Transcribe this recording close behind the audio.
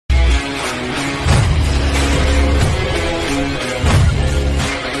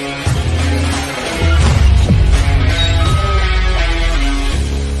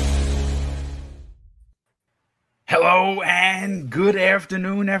Good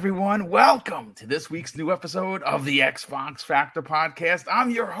afternoon, everyone. Welcome to this week's new episode of the Xbox Factor podcast. I'm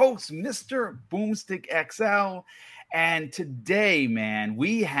your host, Mr. Boomstick XL. And today, man,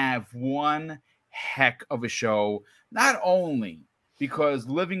 we have one heck of a show. Not only because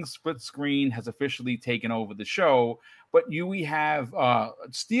Living Split Screen has officially taken over the show, but we have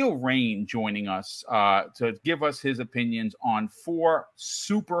Steel Rain joining us to give us his opinions on 4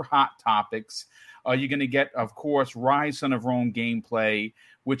 super hot topics. You're going to get, of course, Rise Son of Rome gameplay,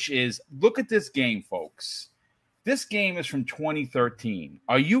 which is, look at this game, folks. This game is from 2013.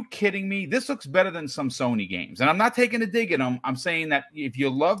 Are you kidding me? This looks better than some Sony games. And I'm not taking a dig at them. I'm saying that if you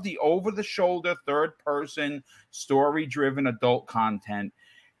love the over-the-shoulder, third-person, story-driven adult content,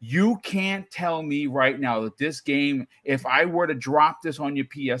 you can't tell me right now that this game, if I were to drop this on your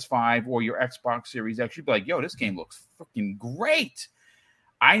PS5 or your Xbox Series X, you'd be like, yo, this game looks freaking great.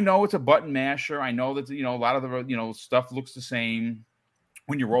 I know it's a button masher. I know that, a lot of the, stuff looks the same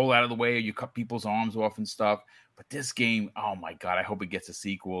when you roll out of the way or you cut people's arms off and stuff. But this game, oh my God, I hope it gets a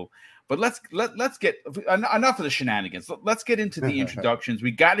sequel. But let's get enough of the shenanigans. Let's get into the introductions. We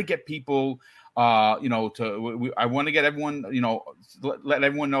got to get people, I want to get everyone, let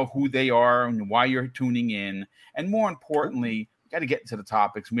everyone know who they are and why you're tuning in. And more importantly, got to get into the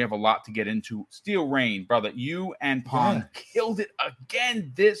topics. We have a lot to get into. Steel Rain, brother, you and Pong killed it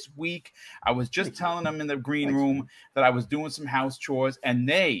again this week. I was just telling them in the green room that I was doing some house chores, and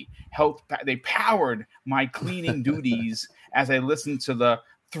they powered my cleaning duties as I listened to the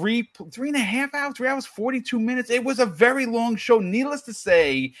 3 hours, 42 minutes. It was a very long show. Needless to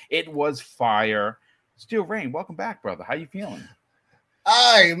say, it was fire. Steel Rain, welcome back, brother. How you feeling?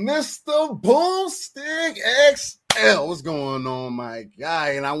 Hi, Mr. Boomstick XL. What's going on, my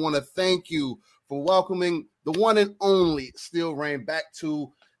guy? And I want to thank you for welcoming the one and only Steel Rain back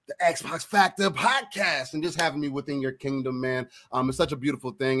to the Xbox Factor podcast and just having me within your kingdom, man. It's such a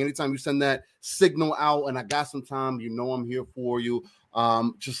beautiful thing. Anytime you send that signal out and I got some time, I'm here for you.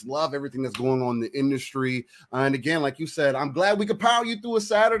 Just love everything that's going on in the industry. And again, like you said, I'm glad we could power you through a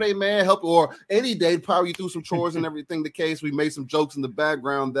Saturday, man. Help, or any day, power you through some chores and everything the case. We made some jokes in the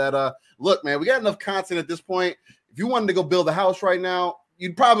background that, look, man, we got enough content at this point. If you wanted to go build a house right now,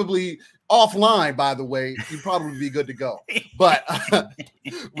 you'd probably offline, by the way, you'd probably be good to go. But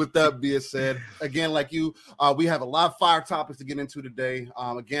with that being said, again, like you, we have a lot of fire topics to get into today.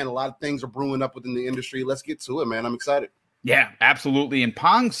 Again, a lot of things are brewing up within the industry. Let's get to it, man. I'm excited. Yeah, absolutely. And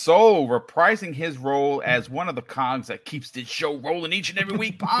Pong Soul reprising his role as one of the cogs that keeps this show rolling each and every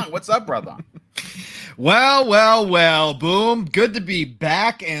week. Pong, what's up, brother? Well, Boom. Good to be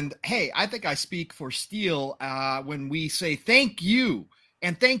back. And hey, I think I speak for Steel when we say thank you.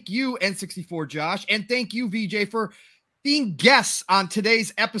 And thank you, N64 Josh. And thank you, VJ, for being guests on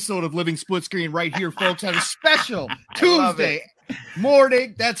today's episode of Living Split Screen right here, folks, on a special Tuesday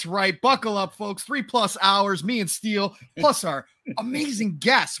morning. That's right. Buckle up, folks. 3+ hours, me and Steel, plus our amazing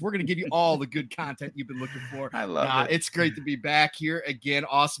guests. We're going to give you all the good content you've been looking for. I love it. It's great to be back here again.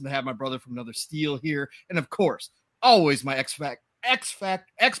 Awesome to have my brother from another Steel here. And of course, always my Xbox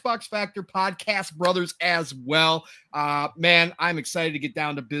Factor podcast brothers as well. Man, I'm excited to get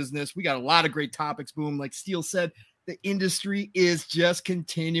down to business. We got a lot of great topics. Boom. Like Steel said, the industry is just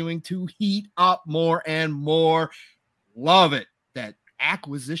continuing to heat up more and more. Love it. That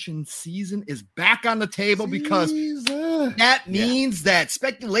acquisition season is back on the table because that means that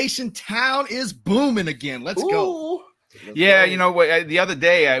Speculation Town is booming again. Let's go. Yeah, the other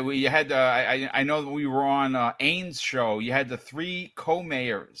day I know that we were on Ains' show. You had the 3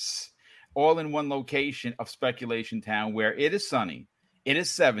 co-mayors all in one location of Speculation Town where it is sunny, it is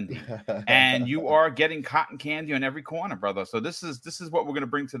 70, and you are getting cotton candy on every corner, brother. So this is what we're going to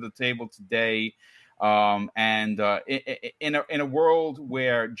bring to the table today. In a world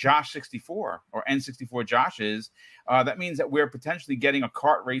where Josh 64 or N64 Josh is, that means that we're potentially getting a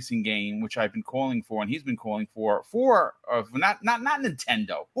kart racing game, which I've been calling for, and he's been calling for not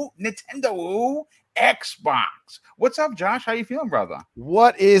Nintendo. Ooh, Nintendo. Ooh, Xbox. What's up, Josh? How you feeling, brother?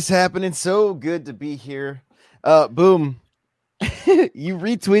 What is happening? So good to be here. Boom. You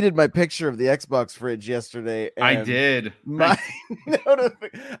retweeted my picture of the Xbox fridge yesterday. And I did.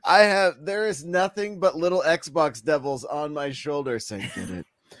 There is nothing but little Xbox devils on my shoulder saying,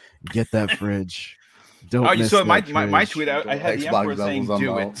 get that fridge. Don't. Oh, you saw my tweet. I had the Emperor saying,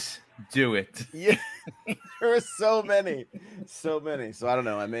 do it. Yeah, there were so many. So I don't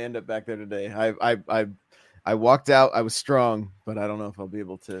know. I may end up back there today. I walked out. I was strong, but I don't know if I'll be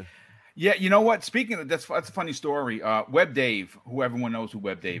able to. Yeah, you know what? Speaking of that's a funny story. Web Dave, who everyone knows who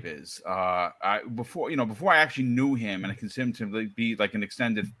Web Dave is. Before I actually knew him and I considered him to be like an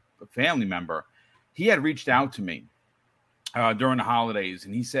extended family member, he had reached out to me during the holidays,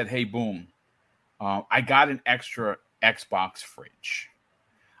 and he said, "Hey, Boom, I got an extra Xbox fridge.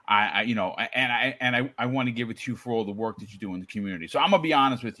 I want to give it to you for all the work that you do in the community." So I'm gonna be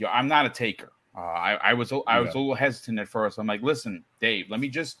honest with you. I'm not a taker. I was a little hesitant at first. I'm like, listen, Dave, let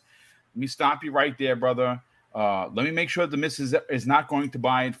me stop you right there, brother. Let me make sure the missus is not going to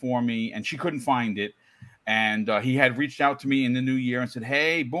buy it for me, and she couldn't find it. And he had reached out to me in the new year and said,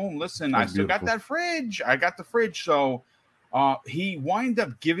 "Hey, Boom, listen, I still got that fridge. I got the fridge." So he wound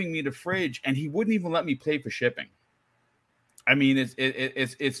up giving me the fridge, and he wouldn't even let me pay for shipping. I mean, it's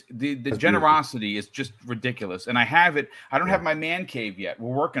the generosity is just ridiculous. And I have it. I don't have my man cave yet.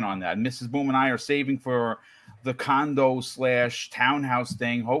 We're working on that. Mrs. Boom and I are saving for the condo/townhouse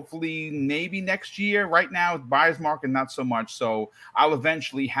thing. Hopefully, maybe next year. Right now, buyer's market, not so much. So I'll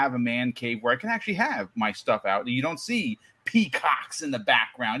eventually have a man cave where I can actually have my stuff out. You don't see peacocks in the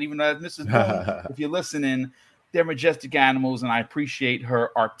background, even though Mrs. Boom, if you're listening, they're majestic animals, and I appreciate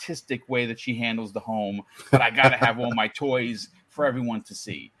her artistic way that she handles the home. But I got to have all my toys for everyone to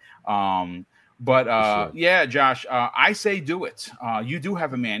see. Yeah, Josh, I say do it. You do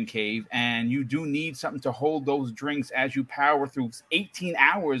have a man cave, and you do need something to hold those drinks as you power through 18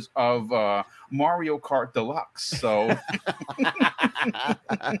 hours of Mario Kart Deluxe. So,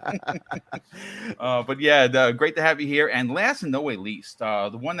 but yeah, great to have you here. And last and no way least,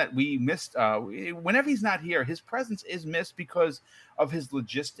 the one that we missed, whenever he's not here, his presence is missed because of his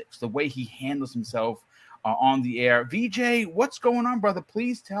logistics, the way he handles himself on the air. VJ, what's going on, brother?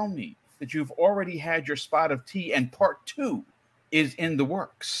 Please tell me that you've already had your spot of tea, and part 2 is in the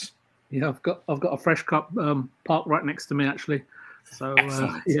works. Yeah, I've got a fresh cup parked right next to me, actually. So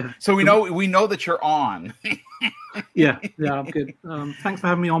yeah. So we know that you're on. yeah, I'm good. Thanks for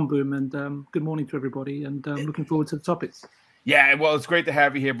having me on, Boom, and good morning to everybody. And looking forward to the topics. Yeah, well, it's great to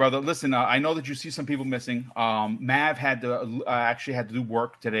have you here, brother. Listen, I know that you see some people missing. Mav had to actually had to do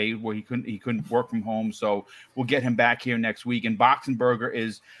work today where he couldn't work from home, so we'll get him back here next week. And Boxenberger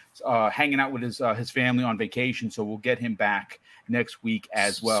is hanging out with his family on vacation, so we'll get him back next week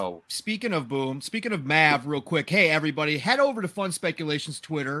as well. Speaking of Mav, real quick, hey everybody, head over to Fun Speculations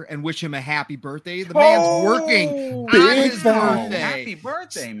Twitter and wish him a happy birthday. The man's working on his birthday. Happy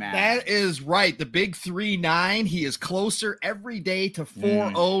birthday, man. That is right. The big 3-9. He is closer every day to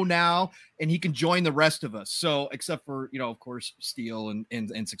 4-0 now, and he can join the rest of us. So, except for, of course, Steele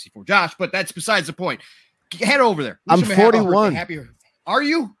and 64 Josh, but that's besides the point. Head over there. I'm 41. Happy. Are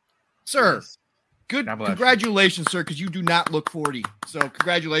you, sir? Yes. Good. Congratulations, sir, because you do not look 40. So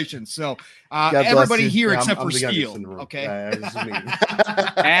congratulations. So everybody here except for Steele. Okay.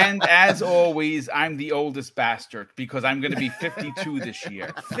 And as always, I'm the oldest bastard because I'm going to be 52 this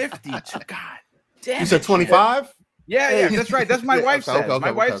year. 52. God damn. You said 25? Yeah, that's right. That's my wife said.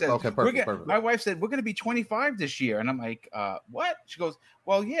 My wife said. Okay, perfect. My wife said we're going to be 25 this year, and I'm like, what? She goes,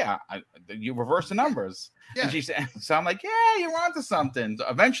 well, yeah. You reverse the numbers. Yeah. And she said, so I'm like, yeah, you're onto something. So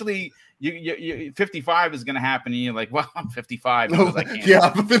eventually, you 55 is going to happen, and you're like, well, I'm 55 because I can't.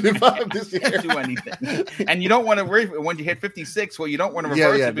 Yeah, I'm 55 this year. Can't do anything. And you don't want to when you hit 56. Well, you don't want to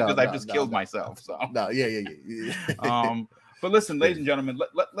reverse it because I've just killed myself. So Yeah. But listen, ladies and gentlemen,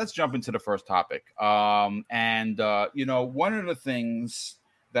 let's jump into the first topic. One of the things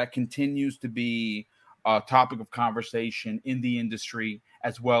that continues to be a topic of conversation in the industry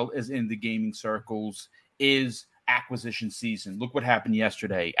as well as in the gaming circles is acquisition season. Look what happened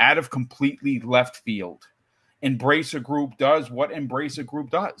yesterday. Out of completely left field, Embracer Group does what Embracer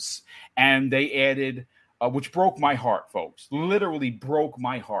Group does. And they added, which broke my heart, folks, literally broke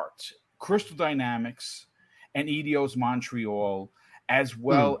my heart, Crystal Dynamics and Eidos Montreal, as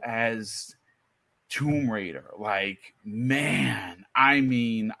well as Tomb Raider. Like, man, I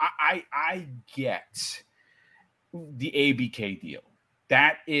mean, I get the ABK deal.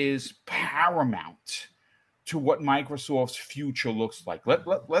 That is paramount to what Microsoft's future looks like.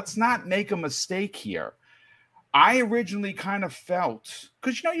 Let's not make a mistake here. I originally kind of felt,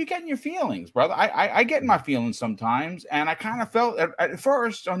 because you get in your feelings, brother. I get in my feelings sometimes, and I kind of felt at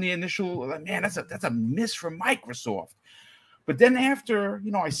first on the initial, man, that's a miss from Microsoft. But then after,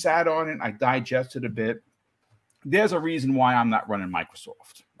 I sat on it, I digested a bit. There's a reason why I'm not running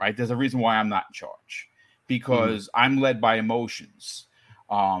Microsoft, right? There's a reason why I'm not in charge, because I'm led by emotions.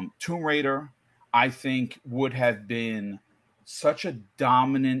 Tomb Raider, I think, would have been such a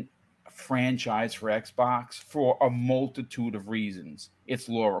dominant franchise for Xbox for a multitude of reasons. It's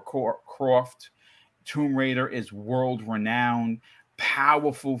Lara Croft. Tomb Raider is world renowned,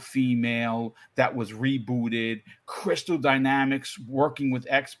 powerful female that was rebooted. Crystal Dynamics working with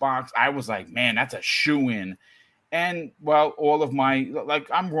Xbox. I was like, man, that's a shoo-in. And well, all of my, like,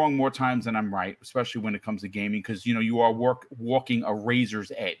 I'm wrong more times than I'm right, especially when it comes to gaming, because, you know, you are walking a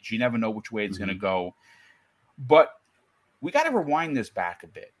razor's edge. You never know which way it's going to go. But we got to rewind this back a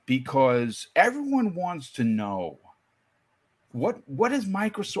bit, because everyone wants to know what is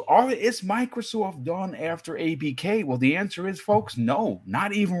Microsoft, or is Microsoft done after ABK? Well, the answer is, folks, no,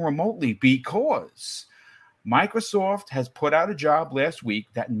 not even remotely, because Microsoft has put out a job last week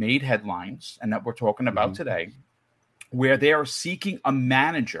that made headlines and that we're talking about today, where they are seeking a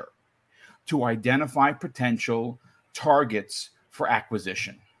manager to identify potential targets for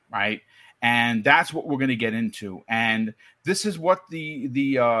acquisition, right? And that's what we're going to get into. And this is what the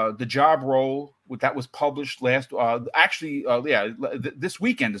job role that was published this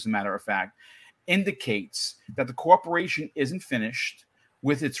weekend, as a matter of fact, indicates that the corporation isn't finished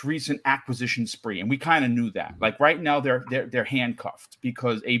with its recent acquisition spree. And we kind of knew that. Like, right now they're handcuffed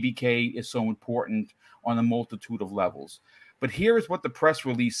because ABK is so important on a multitude of levels. But here is what the press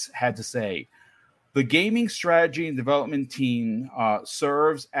release had to say. The gaming strategy and development team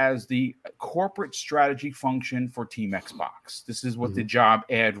serves as the corporate strategy function for Team Xbox. This is what the job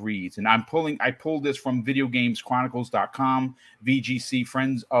ad reads. And I pulled this from videogameschronicles.com, VGC,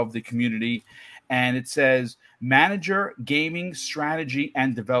 Friends of the Community. And it says, manager, gaming, strategy,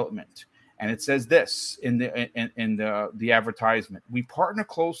 and development. And it says this in the advertisement: we partner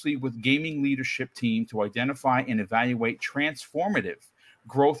closely with gaming leadership team to identify and evaluate transformative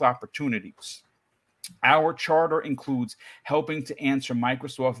growth opportunities. Our charter includes helping to answer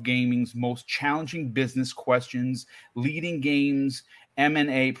Microsoft Gaming's most challenging business questions, leading games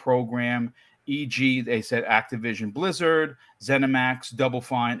M&A program, e.g., they said Activision Blizzard, ZeniMax, Double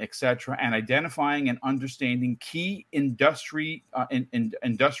Fine, etc., and identifying and understanding key industrial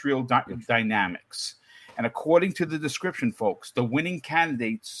dynamics. And according to the description, folks, the winning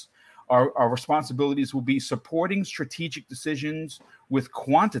candidates, our responsibilities will be supporting strategic decisions with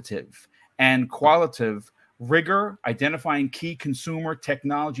quantitative and qualitative rigor, identifying key consumer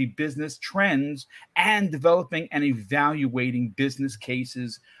technology business trends, and developing and evaluating business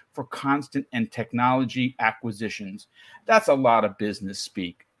cases for constant and technology acquisitions. That's a lot of business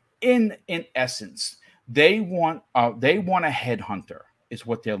speak. In essence, they want a headhunter is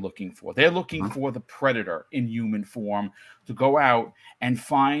what they're looking for. They're looking for the predator in human form to go out and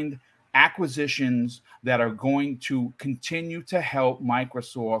find acquisitions that are going to continue to help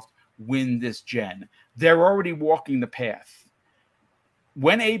Microsoft win this gen. They're already walking the path.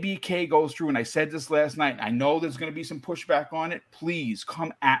 When ABK goes through, and I said this last night, I know there's going to be some pushback on it. Please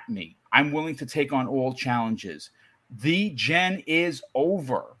come at me. I'm willing to take on all challenges. The gen is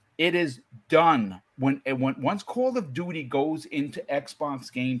over. It is done. Once Call of Duty goes into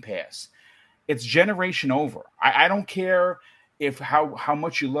Xbox Game Pass, it's generation over. I don't care if how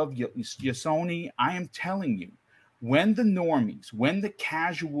much you love your Sony. I am telling you, when the normies, when the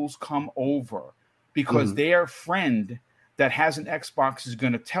casuals come over, because their friend that has an Xbox is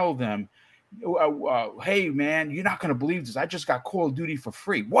going to tell them, hey, man, you're not going to believe this. I just got Call of Duty for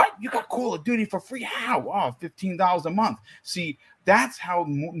free. What? You got Call of Duty for free? How? Oh, $15 a month. See, that's how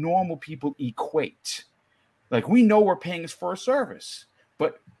normal people equate. Like, we know we're paying us for a service.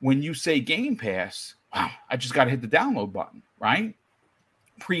 But when you say Game Pass, wow, I just got to hit the download button, right?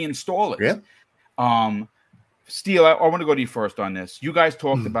 Pre-install it. Yeah. Steele, I want to go to you first on this. You guys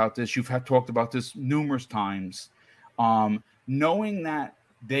talked about this. You've talked about this numerous times. Knowing that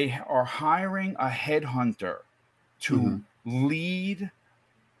they are hiring a headhunter to lead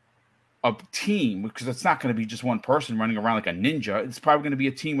a team, because it's not going to be just one person running around like a ninja. It's probably going to be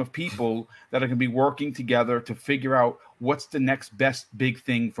a team of people that are going to be working together to figure out what's the next best big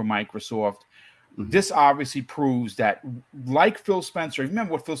thing for Microsoft. This obviously proves that, like Phil Spencer,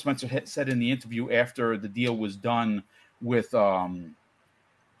 remember what Phil Spencer had said in the interview after the deal was done with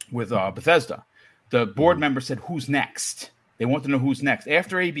Bethesda. The board member said, "Who's next?" They want to know who's next.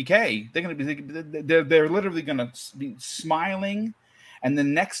 After ABK, they're literally going to be smiling, and the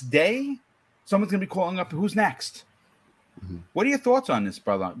next day, someone's going to be calling up, "Who's next?" What are your thoughts on this,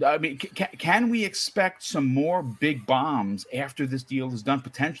 brother? I mean, can we expect some more big bombs after this deal is done,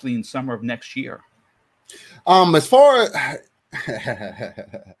 potentially in summer of next year? As far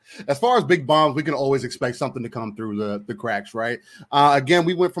as big bombs, we can always expect something to come through the cracks, right? Again,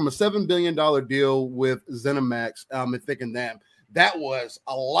 we went from a $7 billion deal with ZeniMax, and thinking that was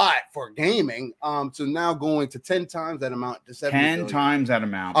a lot for gaming, to now going to 10 times that amount to 10 times that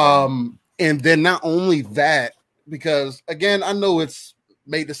amount. And then not only that, because again, I know it's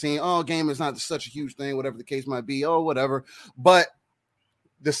made the scene, oh, game is not such a huge thing, whatever the case might be, or whatever, but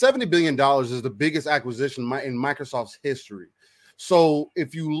the $70 billion is the biggest acquisition in Microsoft's history. So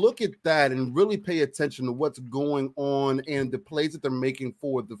if you look at that and really pay attention to what's going on and the plays that they're making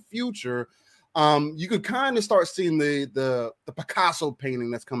for the future, you could kind of start seeing the Picasso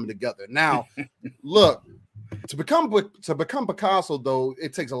painting that's coming together. Now, look, to become Picasso, though,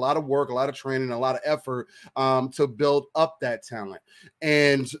 it takes a lot of work, a lot of training, a lot of effort to build up that talent.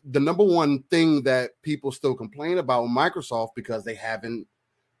 And the number one thing that people still complain about Microsoft, because they haven't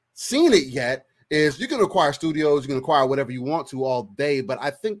seen it yet, is you can acquire studios, you can acquire whatever you want to all day. But I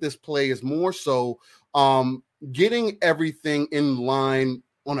think this play is more so getting everything in line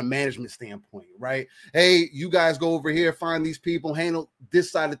on a management standpoint, right? Hey, you guys go over here, find these people, handle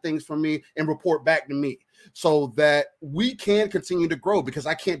this side of things for me, and report back to me so that we can continue to grow, because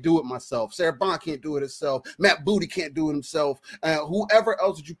I can't do it myself. Sarah Bond can't do it herself. Matt Booty can't do it himself. Whoever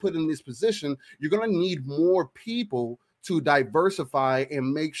else that you put in this position, you're going to need more people to diversify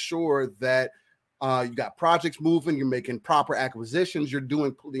and make sure that you got projects moving, you're making proper acquisitions,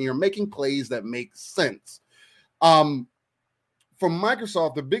 you're making plays that make sense. For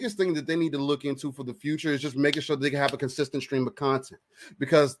Microsoft, the biggest thing that they need to look into for the future is just making sure they can have a consistent stream of content.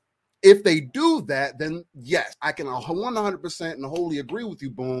 Because if they do that, then yes, I can 100% and wholly agree with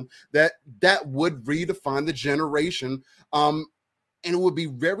you, Boom, that would redefine the generation. And it would be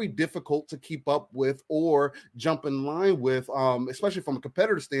very difficult to keep up with or jump in line with, especially from a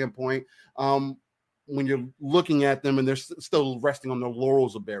competitor standpoint, when you're looking at them and they're still resting on their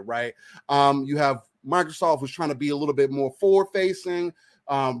laurels a bit, right? You have Microsoft, who's trying to be a little bit more forward-facing,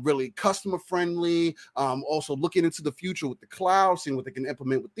 really customer-friendly, also looking into the future with the cloud, seeing what they can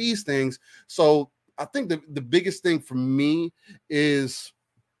implement with these things. So I think the biggest thing for me is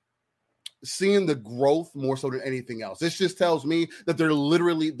seeing the growth more so than anything else. This just tells me that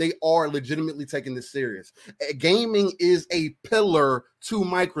they are legitimately taking this serious. Gaming is a pillar to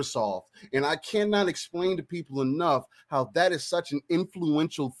Microsoft, and I cannot explain to people enough how that is such an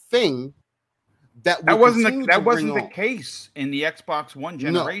influential thing. That wasn't the case in the Xbox One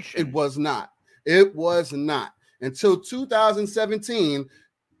generation. No, it was not. It was not until 2017.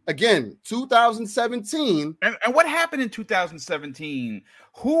 Again, 2017. And what happened in 2017?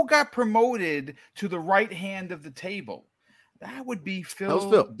 Who got promoted to the right hand of the table? That would be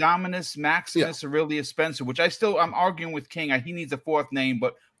Phil. Dominus, Maximus, Aurelius Spencer, which I'm arguing with King. He needs a fourth name,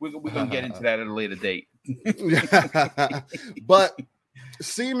 but we're going to get into that at a later date. But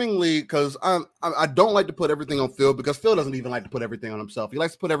seemingly, because I don't like to put everything on Phil, because Phil doesn't even like to put everything on himself. He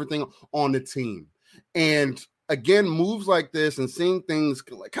likes to put everything on the team. And again, moves like this and seeing things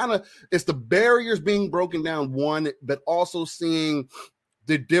kind of, it's the barriers being broken down, one, but also seeing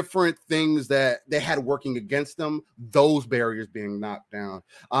the different things that they had working against them, those barriers being knocked down.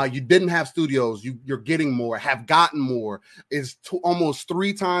 You didn't have studios. You're getting more, have gotten more. Is almost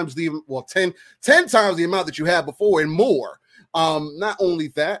 10 times the amount that you had before and more. Not only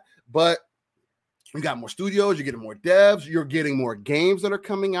that, but you got more studios, you're getting more devs, you're getting more games that are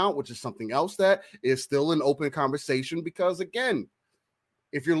coming out, which is something else that is still an open conversation. Because again,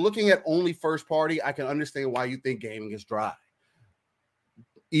 if you're looking at only first party, I can understand why you think gaming is dry.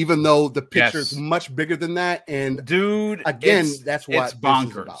 Even though the picture is much bigger than that. And dude, again, that's what it's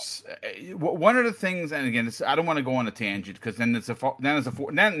bonkers. One of the things, and again, I don't want to go on a tangent, because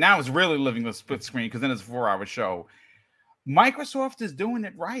now it's really living the split screen, because then it's a 4-hour show. Microsoft is doing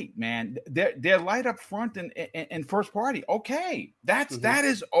it right, man. They're light up front and first party. Okay, that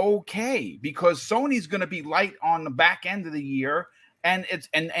is okay, because Sony's going to be light on the back end of the year, and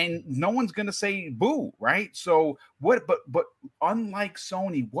no one's going to say boo, right? So what? But unlike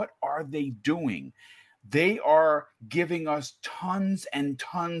Sony, what are they doing? They are giving us tons and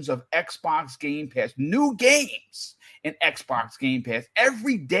tons of Xbox Game Pass, new games in Xbox Game Pass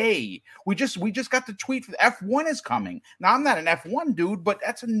every day. We just got the tweet for F1 is coming. Now, I'm not an F1 dude, but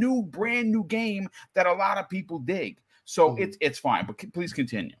that's a brand new game that a lot of people dig. So it's fine. But please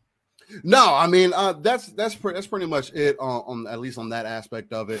continue. No, I mean that's pretty much it on at least on that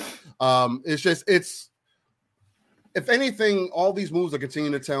aspect of it. If anything, all these moves are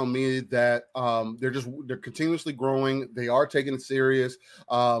continuing to tell me that they're continuously growing. They are taking it serious.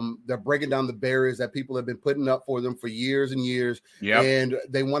 They're breaking down the barriers that people have been putting up for them for years and years. Yep. And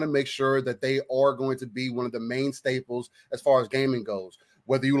they want to make sure that they are going to be one of the main staples as far as gaming goes.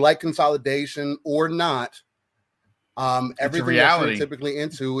 Whether you like consolidation or not, everything that you're typically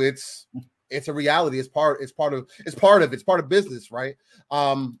into, it's a reality. It's part of business, right?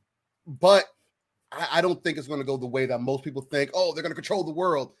 But I don't think it's going to go the way that most people think. Oh, they're going to control the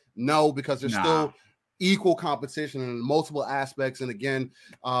world. No, because there's still equal competition in multiple aspects. And again,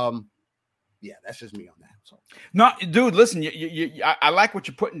 that's just me on that. So, no, dude, listen, I like what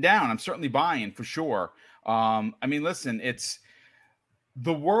you're putting down. I'm certainly buying for sure. I mean, listen,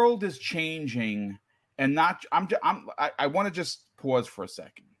 the world is changing, and I want to just pause for a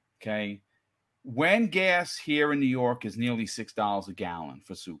second, okay? When gas here in New York is nearly $6 a gallon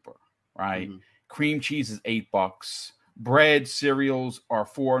for super, right? Mm-hmm. Cream cheese is $8. Bread, cereals are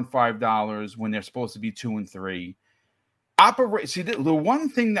 $4 and $5 when they're supposed to be $2 and $3. See, the one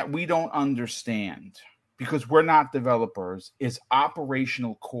thing that we don't understand, because we're not developers, is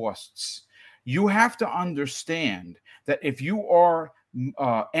operational costs. You have to understand that if you are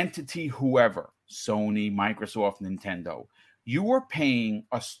entity whoever, Sony, Microsoft, Nintendo, you are paying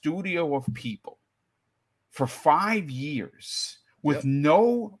a studio of people for 5 years with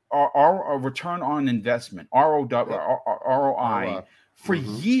no return on investment, ROI, for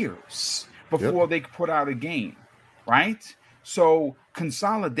years before they put out a game, right? So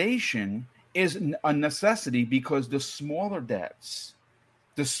consolidation is a necessity because the smaller devs,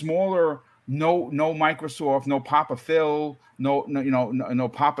 the smaller no Microsoft, no Papa Phil, no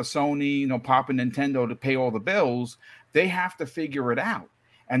Papa Sony, no Papa Nintendo to pay all the bills, they have to figure it out.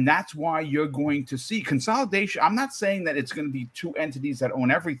 And that's why you're going to see consolidation. I'm not saying that it's going to be two entities that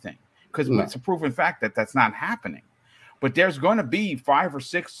own everything, because it's a proven fact that that's not happening. But there's going to be 5 or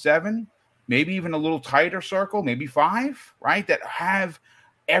 6, 7, maybe even a little tighter circle, maybe 5, right, that have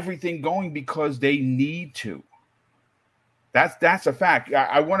everything going because they need to. That's a fact.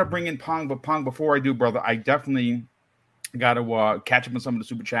 I want to bring in Pong, but Pong, before I do, brother, I definitely got to catch up on some of the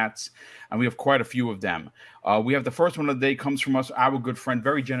super chats, and we have quite a few of them. We have the first one of the day comes from us, our good friend,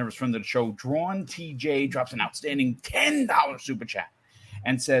 very generous friend of the show, Drawn TJ, drops an outstanding $10 super chat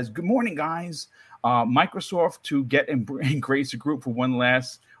and says, "Good morning, guys. Microsoft to get Embracer Group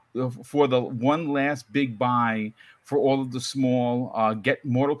for the one last big buy for all of the small. Get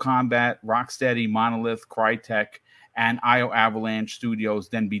Mortal Kombat, Rocksteady, Monolith, Crytek, and IO Avalanche Studios,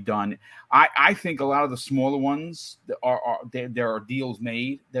 then be done." I think a lot of the smaller ones there are deals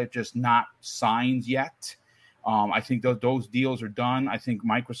made. They're just not signed yet. I think those deals are done. I think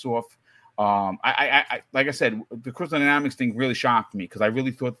Microsoft. I like I said, the Crystal Dynamics thing really shocked me because I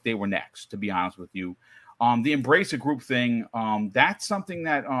really thought they were next. To be honest with you, the Embracer Group thing, that's something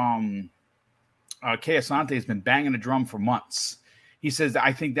that Kei Asante has been banging the drum for months. He says,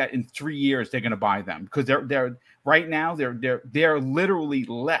 I think that in 3 years they're going to buy them because they're right now they're literally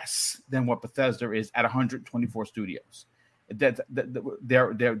less than what Bethesda is at 124 studios.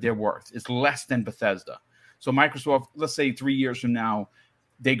 Their worth is less than Bethesda. So Microsoft, let's say 3 years from now,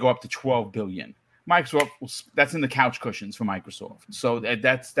 they go up to 12 billion. Microsoft, that's in the couch cushions for Microsoft. So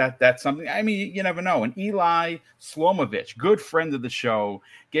that's something. I mean, you never know. And Eli Slomovich, good friend of the show,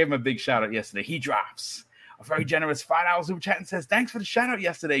 gave him a big shout out yesterday. He drops a very generous $5 super chat and says, "Thanks for the shout out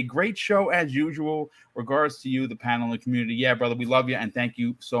yesterday. Great show as usual. Regards to you, the panel and the community." Yeah, brother, we love you and thank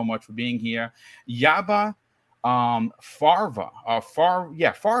you so much for being here. Yaba Farva,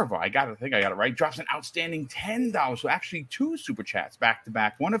 Farva. I think I got it right. Drops an outstanding $10. So actually 2 super chats back to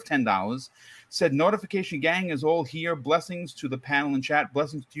back. One of $10. Said, "Notification gang is all here. Blessings to the panel and chat.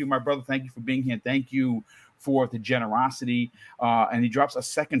 Blessings to you, my brother. Thank you for being here. Thank you for the generosity." And he drops a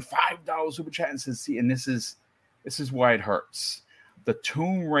second $5 super chat and says, "See, and this is why it hurts. The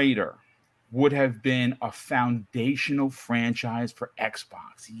Tomb Raider would have been a foundational franchise for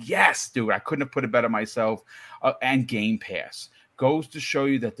Xbox." Yes, dude, I couldn't have put it better myself. And Game Pass goes to show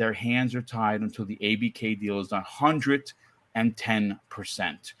you that their hands are tied until the ABK deal is done.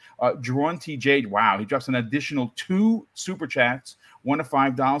 110%. Drawn TJ, wow, he drops an additional 2 super chats, one of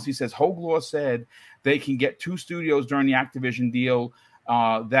 $5. He says, "Hoglaw said they can get 2 studios during the Activision deal.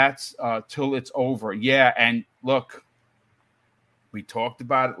 That's till it's over." Yeah, and look, we talked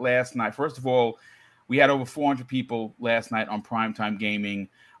about it last night. First of all, we had over 400 people last night on Primetime Gaming,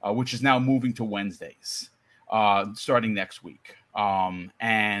 which is now moving to Wednesdays, starting next week.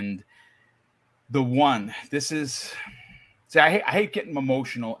 And the one, this is... See, I hate getting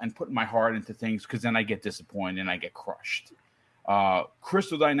emotional and putting my heart into things because then I get disappointed and I get crushed.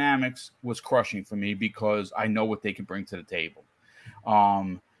 Crystal Dynamics was crushing for me because I know what they can bring to the table.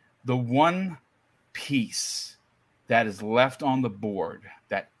 The one piece that is left on the board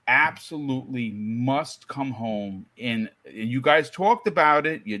that absolutely must come home in, you guys talked about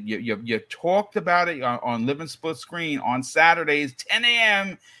it. You talked about it on Living Split Screen on Saturdays, 10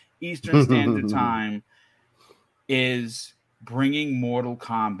 a.m. Eastern Standard Time, is bringing Mortal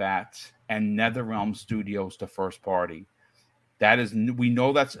Kombat and NetherRealm Studios to first party. We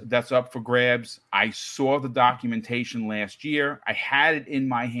know that's up for grabs. I saw the documentation last year. I had it in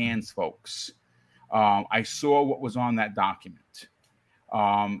my hands, folks. I saw what was on that document.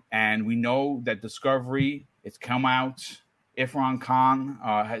 And we know that Discovery, it's come out. Irfan Khan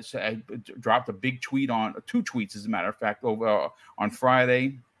has dropped a big tweet on 2 tweets, as a matter of fact, over on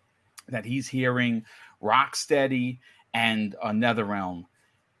Friday, that he's hearing Rocksteady and NetherRealm.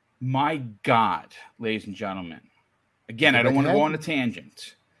 My God, ladies and gentlemen. Again, I don't want to go on a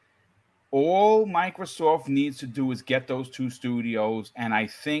tangent. All Microsoft needs to do is get those 2 studios. And I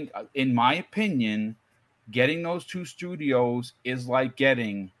think, in my opinion, getting those 2 studios is like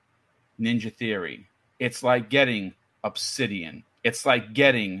getting Ninja Theory. It's like getting Obsidian. It's like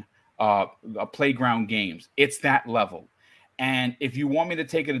getting a Playground Games. It's that level. And if you want me to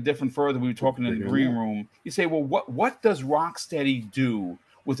take it a different further, we were talking in the green room. You say, well, what does Rocksteady do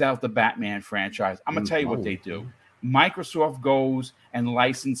without the Batman franchise? I'm going to tell you what they do. Microsoft goes and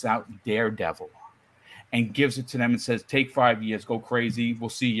license out Daredevil and gives it to them and says, take 5 years, go crazy. We'll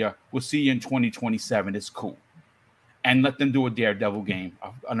see you. We'll see you in 2027. It's cool. And let them do a Daredevil game,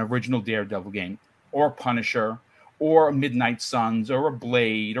 an original Daredevil game, or Punisher, or a Midnight Suns, or a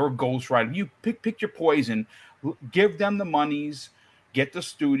Blade, or a Ghost Rider. You pick your poison. Give them the monies, get the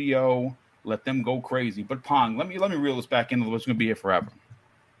studio, let them go crazy. But Pong, let me reel this back into what's going to be here forever.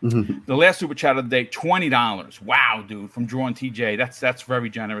 Mm-hmm. The last super chat of the day, $20. Wow, dude, from Drawn TJ. That's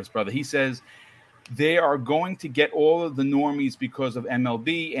very generous, brother. He says they are going to get all of the normies because of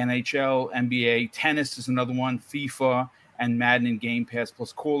MLB, NHL, NBA, tennis is another one, FIFA, and Madden and Game Pass,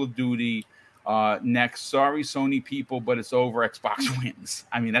 plus Call of Duty. Next, sorry, Sony people, but it's over. Xbox wins.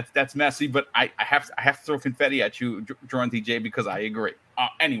 I mean, that's messy, but I have to throw confetti at you, Drawn TJ, because I agree.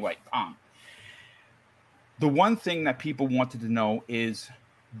 Anyway, the one thing that people wanted to know is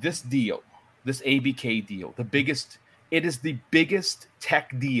this deal, this ABK deal, it is the biggest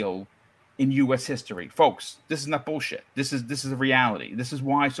tech deal in U.S. history, folks. This is not bullshit. This is a reality. This is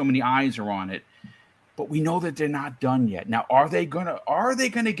why so many eyes are on it. But we know that they're not done yet. Now, are they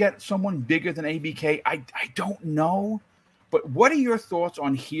gonna get someone bigger than ABK? I don't know. But what are your thoughts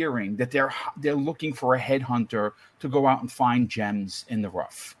on hearing that they're looking for a headhunter to go out and find gems in the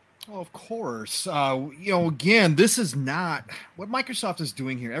rough? Well, of course. Again, this is not what Microsoft is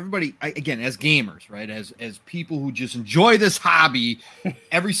doing here. Everybody, again, as gamers, right, as people who just enjoy this hobby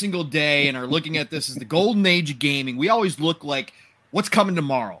every single day and are looking at this as the golden age of gaming, we always look like what's coming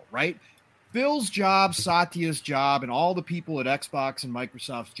tomorrow, right? Phil's job, Satya's job, and all the people at Xbox and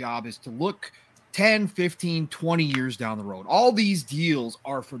Microsoft's job is to look 10, 15, 20 years down the road. All these deals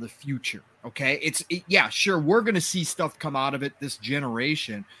are for the future, okay? Yeah, sure, we're going to see stuff come out of it this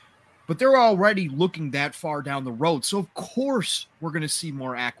generation, but they're already looking that far down the road. So, of course, we're going to see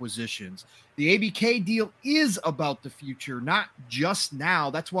more acquisitions. The ABK deal is about the future, not just now.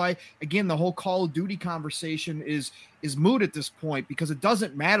 That's why, again, the whole Call of Duty conversation is moot at this point, because it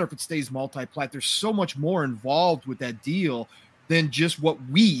doesn't matter if it stays multi-plat. There's so much more involved with that deal than just what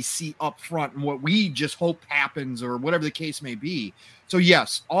we see up front and what we just hope happens or whatever the case may be. So,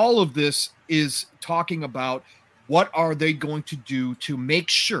 yes, all of this is talking about what are they going to do to make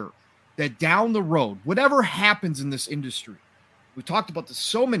sure that down the road, whatever happens in this industry, we've talked about this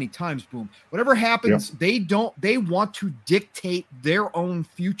so many times, Boom, whatever happens, they want to dictate their own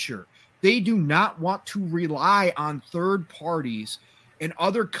future. They do not want to rely on third parties and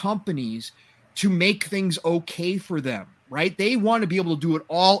other companies to make things okay for them, right? They want to be able to do it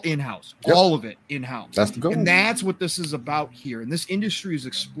all in-house, all of it in-house. That's the goal. And that's what this is about here. And this industry is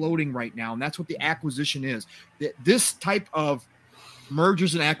exploding right now, and that's what the acquisition is. This type of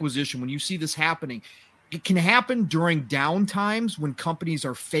mergers and acquisition, when you see this happening, it can happen during down times when companies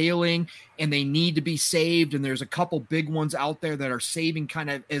are failing and they need to be saved. And there's a couple big ones out there that are saving kind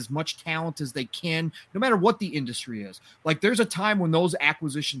of as much talent as they can, no matter what the industry is. Like there's a time when those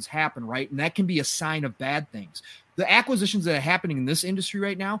acquisitions happen, right? And that can be a sign of bad things. The acquisitions that are happening in this industry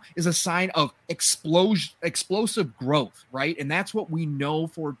right now is a sign of explosive growth, right? And that's what we know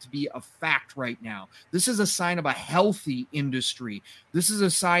for it to be a fact right now. This is a sign of a healthy industry. This is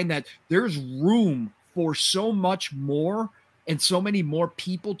a sign that there's room for so much more and so many more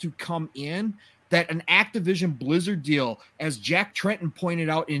people to come in, that an Activision Blizzard deal, as Jack Tretton pointed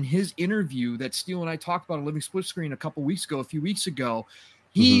out in his interview that Steele and I talked about on Living Split Screen a few weeks ago,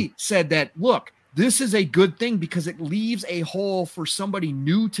 he said that, look, this is a good thing because it leaves a hole for somebody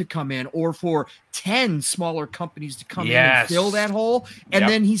new to come in, or for 10 smaller companies to come in and fill that hole. And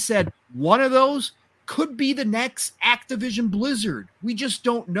then he said, one of those could be the next Activision Blizzard. We just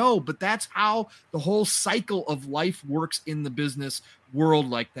don't know, but that's how the whole cycle of life works in the business world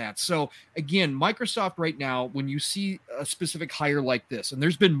like that. So again, Microsoft right now, when you see a specific hire like this, and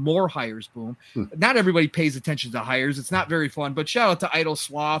there's been more hires, Boom. Not everybody pays attention to hires. It's not very fun, but shout out to Idle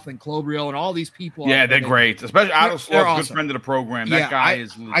Sloth and Clobrio and all these people. Yeah, they're great. Especially Idle Sloth, awesome. good friend of the program. That guy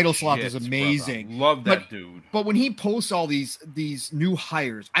is legit, Idle Sloth is amazing. Brother. Love that dude. But when he posts all these new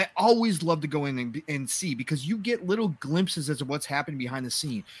hires, I always love to go in and see, because you get little glimpses as to what's happening behind the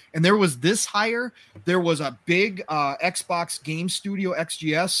scene. And there was this hire. There was a big Xbox Game Studio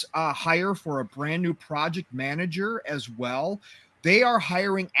XGS hire for a brand new project manager as well. They are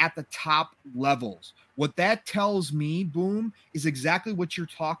hiring at the top levels. What that tells me, Boom, is exactly what you're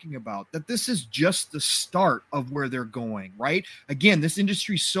talking about, that this is just the start of where they're going, right? Again, this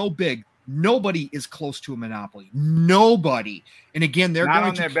industry is so big. Nobody is close to a monopoly. Nobody. And again, they're not going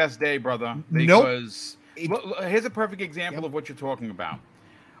on their best day, brother. Nope. Because here's a perfect example of what you're talking about.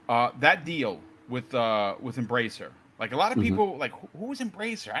 That deal with Embracer. Like, a lot of people, like, who's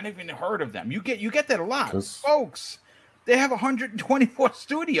Embracer? I never even heard of them. You get that a lot, folks. They have 124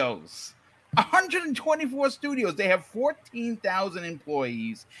 studios. 124 studios. They have 14,000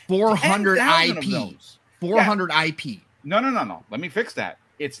 employees. 400 IP. 400 IP. No. Let me fix that.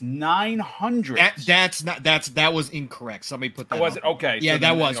 It's 900. That was incorrect. Somebody put that. Was it okay? Yeah, so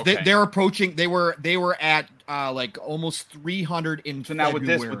that was. Okay. They're approaching. They were at like almost 300 in. So now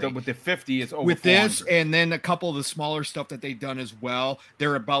February. with the 50, it's over. With 400. this, and then a couple of the smaller stuff that they've done as well,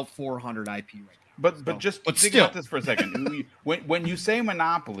 they're about 400 IP right now. But think still, about this for a second. when you say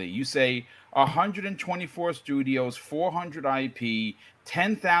monopoly, you say 124 studios, 400 IP,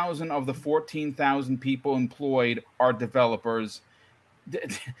 10,000 of the 14,000 people employed are developers.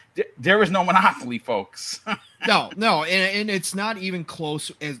 There is no monopoly, folks. no, and it's not even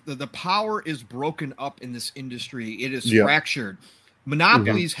close. As the power is broken up in this industry, it is fractured.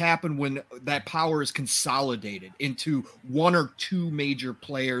 Monopolies happen when that power is consolidated into one or two major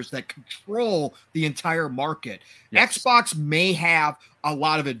players that control the entire market. Yes. Xbox may have a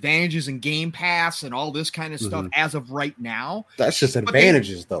lot of advantages in Game Pass and all this kind of stuff as of right now. That's just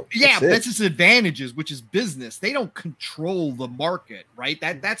advantages, though. That's just advantages, which is business. They don't control the market, right?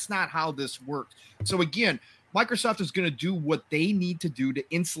 That's not how this works. So again, Microsoft is going to do what they need to do to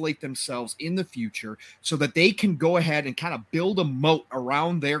insulate themselves in the future so that they can go ahead and kind of build a moat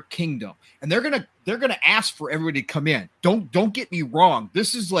around their kingdom. And they're going to ask for everybody to come in. Don't get me wrong.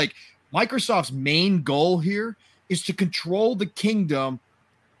 This is like Microsoft's main goal here is to control the kingdom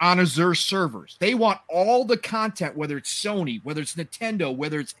on Azure servers. They want all the content, whether it's Sony, whether it's Nintendo,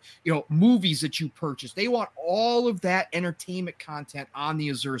 whether it's movies that you purchase. They want all of that entertainment content on the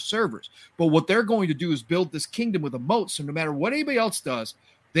Azure servers. But what they're going to do is build this kingdom with a moat, so no matter what anybody else does,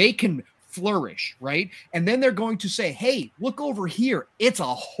 they can flourish, right? And then they're going to say, hey, look over here. It's a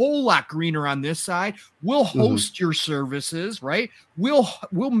whole lot greener on this side. We'll host your services, right? We'll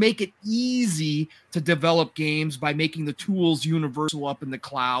make it easy to develop games by making the tools universal up in the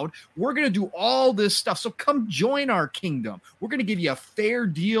cloud. We're going to do all this stuff. So come join our kingdom. We're going to give you a fair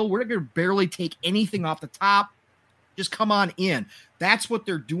deal. We're not going to barely take anything off the top. Just come on in. That's what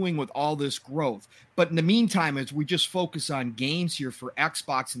they're doing with all this growth. But in the meantime, as we just focus on games here for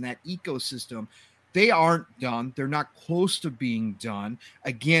Xbox and that ecosystem, they aren't done. They're not close to being done.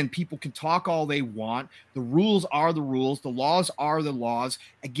 Again, people can talk all they want. The rules are the rules. The laws are the laws.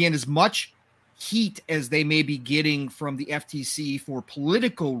 Again, as much heat as they may be getting from the FTC for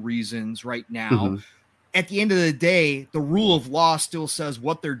political reasons right now, at the end of the day, the rule of law still says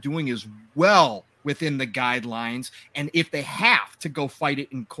what they're doing is well within the guidelines. And if they have to go fight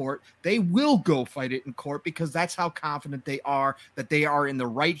it in court, they will go fight it in court, because that's how confident they are that they are in the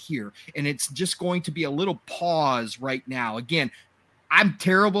right here. And it's just going to be a little pause right now. Again, I'm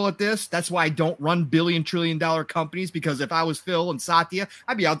terrible at this. That's why I don't run billion, trillion dollar companies, because if I was Phil and Satya,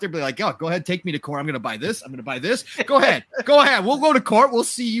 I'd be out there be like, oh, go ahead, take me to court. I'm going to buy this. I'm going to buy this. Go ahead. Go ahead. We'll go to court. We'll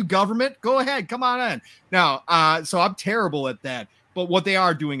see you, government. Go ahead. Come on in. Now, so I'm terrible at that. But what they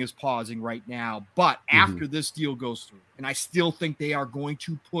are doing is pausing right now. But after this deal goes through, and I still think they are going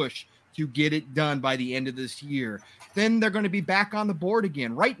to push to get it done by the end of this year, then they're going to be back on the board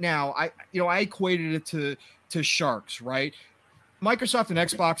again. Right now, I equated it to sharks, right? Microsoft and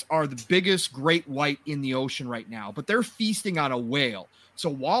Xbox are the biggest great white in the ocean right now, but they're feasting on a whale. So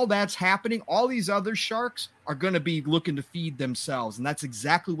while that's happening, all these other sharks are going to be looking to feed themselves. And that's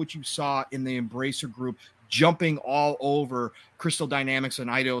exactly what you saw in the Embracer Group, jumping all over Crystal Dynamics and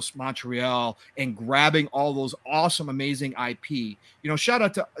Eidos Montreal and grabbing all those awesome, amazing IP. Shout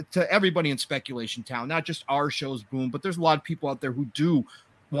out to everybody in Speculation Town, not just our shows, Boom, but there's a lot of people out there who do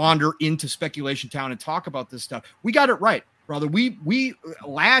wander into Speculation Town and talk about this stuff. We got it right. brother. We've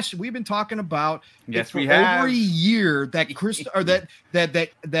been talking about Yes, for we have. over a year that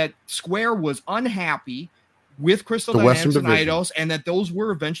that Square was unhappy with Crystal The Western Dynamics and Division. Eidos, and that those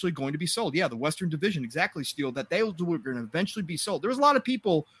were eventually going to be sold. Yeah, the Western Division, exactly, Steele, that they were going to eventually be sold. There was a lot of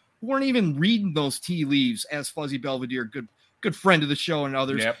people who weren't even reading those tea leaves, as Fuzzy Belvedere, good friend of the show and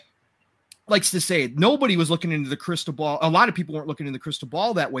others, likes to say. Nobody was looking into the crystal ball. A lot of people weren't looking into the crystal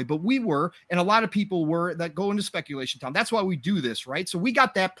ball that way, but we were, and a lot of people were that go into speculation town. That's why we do this, right? So we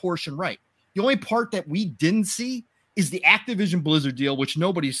got that portion right. The only part that we didn't see is the Activision Blizzard deal, which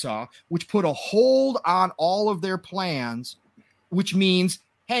nobody saw, which put a hold on all of their plans, which means,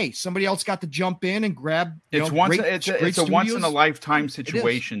 hey, somebody else got to jump in and grab. It's a once in a lifetime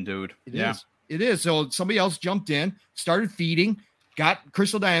situation, dude. It is. So somebody else jumped in, started feeding, got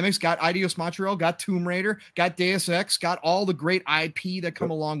Crystal Dynamics, got Eidos Montreal, got Tomb Raider, got Deus Ex, got all the great IP that come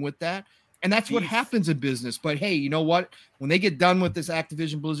along with that. And that's what happens in business. But hey, you know what? When they get done with this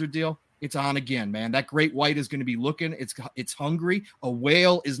Activision Blizzard deal, it's on again, man. That great white is going to be looking. It's hungry. A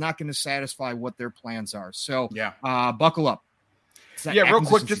whale is not going to satisfy what their plans are. So buckle up. Real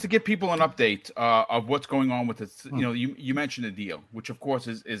quick, just to give people an update of what's going on with this. You know, you mentioned the deal, which of course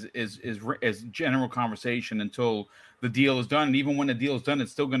is general conversation until the deal is done. And even when the deal is done,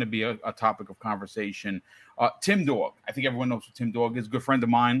 it's still going to be a topic of conversation. Tim Dog, I think everyone knows who Tim Dog is. A good friend of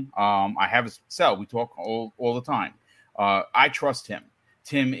mine. I have his cell. We talk all the time. I trust him.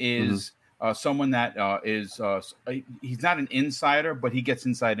 Tim is someone that he's not an insider, but he gets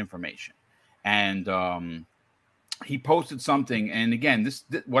inside information. And he posted something. And again, this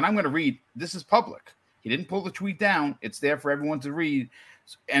what I'm going to read, this is public. He didn't pull the tweet down. It's there for everyone to read,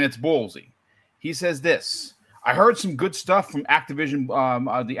 and it's ballsy. He says this: I heard some good stuff from Activision,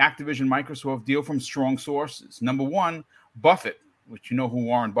 the Activision Microsoft deal from strong sources. Number one, Buffett, which you know who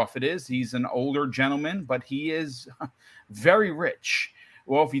Warren Buffett is. He's an older gentleman, but he is very rich.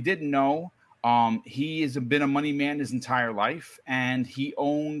 Well, if you didn't know, he has been a money man his entire life, and he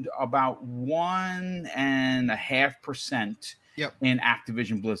owned about 1.5% in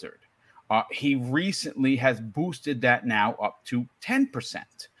Activision Blizzard. He recently has boosted that now up to 10%. A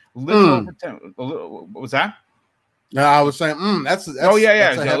little over 10. What was that? No, I was saying, that's a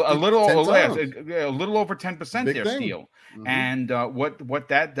little over 10% Big there, thing. Steele. And what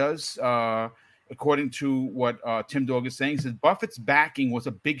that does, according to what Tim Dog is saying, says Buffett's backing was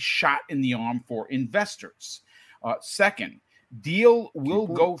a big shot in the arm for investors. Second, deal will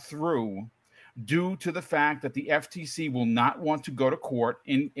go through due to the fact that the FTC will not want to go to court.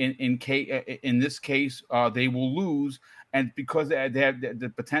 In this case, they will lose, and because they have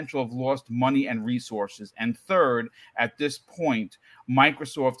the potential of lost money and resources. And third, at this point,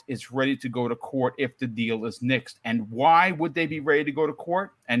 Microsoft is ready to go to court if the deal is nixed. And why would they be ready to go to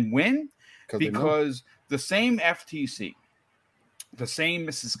court and win? Because the same FTC, the same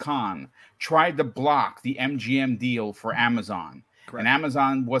Mrs. Khan, tried to block the MGM deal for Amazon. Correct. And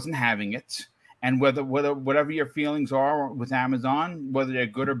Amazon wasn't having it. And whatever your feelings are with Amazon, whether they're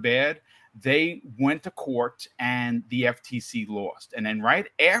good or bad, they went to court and the FTC lost. And then right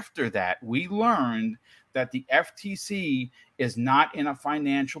after that, we learned that the FTC is not in a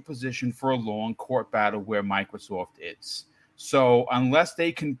financial position for a long court battle where Microsoft is. So unless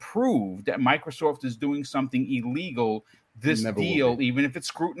they can prove that Microsoft is doing something illegal, this deal, even if it's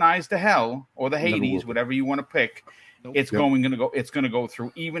scrutinized to hell or the Hades, whatever you want to pick, it's going to go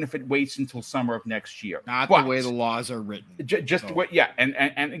through, even if it waits until summer of next year. Not the way the laws are written.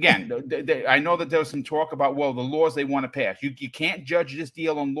 And again, I know that there was some talk about the laws they want to pass. You can't judge this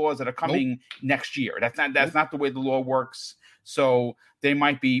deal on laws that are coming next year. That's not the way the law works. So they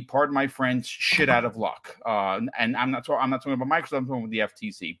might be, pardon my French, shit out of luck. And I'm not talking about Microsoft. I'm talking about the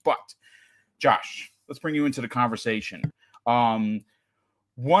FTC. But Josh, let's bring you into the conversation.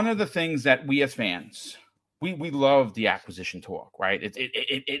 One of the things that we as fans, we love the acquisition talk, right?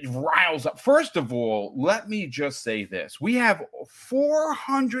 It riles up. First of all, let me just say this: we have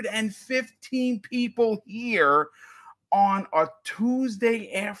 415 people here on a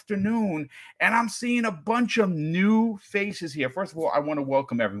Tuesday afternoon, and I'm seeing a bunch of new faces here. First of all, I want to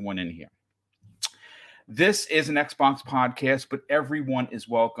welcome everyone in here. This is an Xbox podcast, but everyone is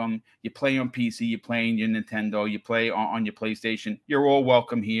welcome. You play on PC, you play on your Nintendo, you play on your PlayStation. You're all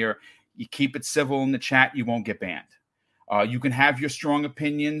welcome here. You keep it civil in the chat, you won't get banned. You can have your strong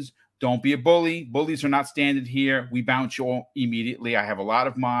opinions. Don't be a bully. Bullies are not standard here. We bounce you all immediately. I have a lot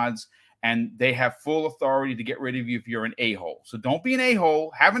of mods, and they have full authority to get rid of you if you're an a-hole. So don't be an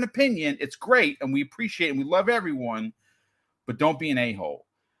a-hole. Have an opinion. It's great, and we appreciate it, and we love everyone, but don't be an a-hole.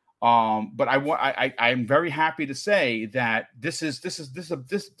 But I'm very happy to say that this is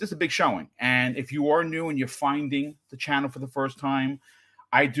a big showing. And if you are new and you're finding the channel for the first time,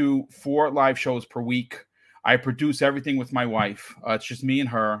 I do 4 live shows per week. I produce everything with my wife. It's just me and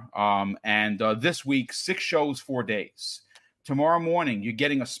her. And this week, 6 shows, 4 days. Tomorrow morning, you're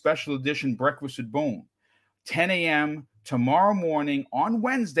getting a special edition Breakfast with Boom, 10 a.m. tomorrow morning on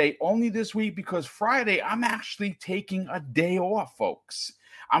Wednesday, only this week, because Friday, I'm actually taking a day off, folks.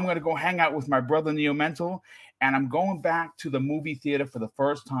 I'm going to go hang out with my brother, Neo Mental, and I'm going back to the movie theater for the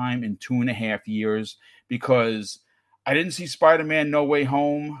first time in 2.5 years because I didn't see Spider-Man No Way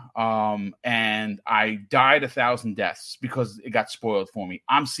Home, and I died 1,000 deaths because it got spoiled for me.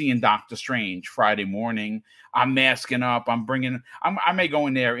 I'm seeing Doctor Strange Friday morning. I'm masking up. I may go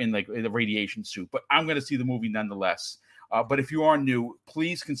in there in like the radiation suit, but I'm going to see the movie nonetheless. But if you are new,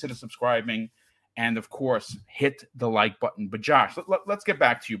 please consider subscribing. And of course, hit the like button. But Josh, let's get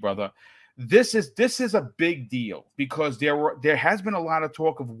back to you, brother. This is a big deal because there has been a lot of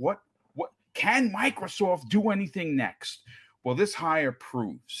talk of what can Microsoft do anything next. Well, this hire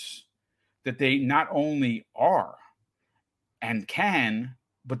proves that they not only are and can,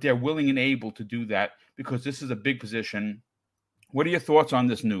 but they're willing and able to do that because this is a big position. What are your thoughts on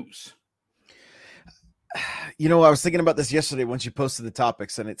this news? You know, I was thinking about this yesterday once you posted the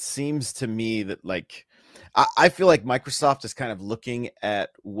topics, and it seems to me that like I feel like Microsoft is kind of looking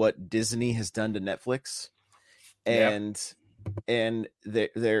at what Disney has done to Netflix, and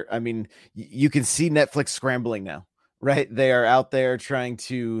they're I mean, you can see Netflix scrambling now, right? They are out there trying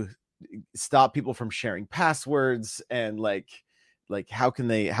to stop people from sharing passwords and like how can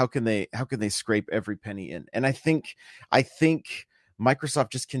they scrape every penny in? And I think Microsoft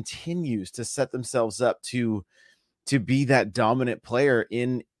just continues to set themselves up to be that dominant player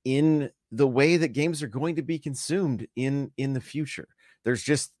in the way that games are going to be consumed in the future.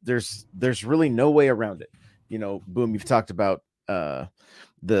 There's really no way around it. You know, Boom, you've talked about the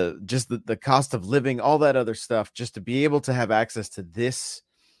cost of living, all that other stuff, just to be able to have access to this,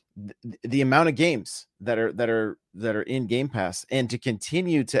 the amount of games that are in Game Pass, and to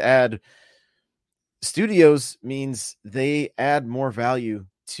continue to add studios means they add more value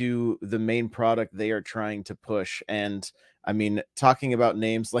to the main product they are trying to push. And I mean, talking about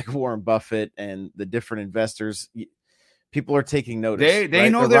names like Warren Buffett and the different investors, people are taking notice. They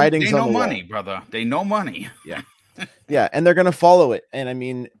know they know money, brother. They know money. Yeah. Yeah. And they're going to follow it. And I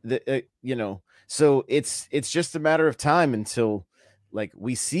mean, you know, so it's just a matter of time until like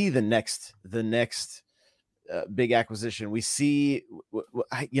we see the next big acquisition. We see,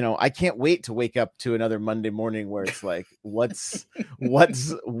 you know, I can't wait to wake up to another Monday morning where it's like, what's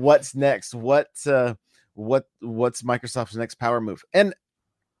next? What's Microsoft's next power move? And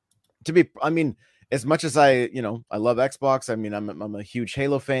I mean, as much as I love Xbox, I mean, I'm a huge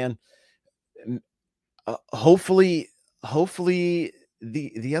Halo fan. Hopefully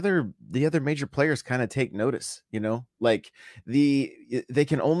the other major players kind of take notice, you know, like they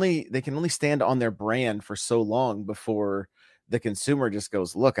can only stand on their brand for so long before the consumer just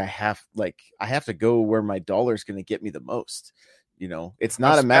goes, look, I have to go where my dollar's going to get me the most. You know, it's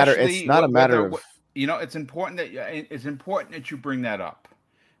not a matter of, you know, it's important that you bring that up,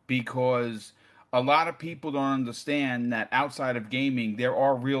 because a lot of people don't understand that outside of gaming, there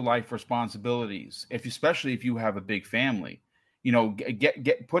are real life responsibilities. Especially if you have a big family, you know,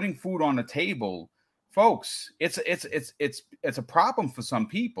 get putting food on the table, folks. It's a problem for some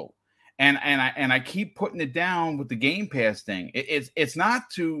people, and I keep putting it down with the Game Pass thing. It's not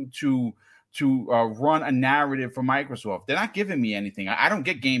to run a narrative for Microsoft. They're not giving me anything. I don't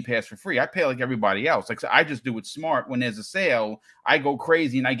get Game Pass for free. I pay like everybody else. Like, so I just do it smart. When there's a sale, I go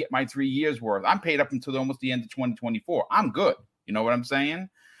crazy and I get my 3 years worth. I'm paid up until almost the end of 2024. I'm good. You know what I'm saying?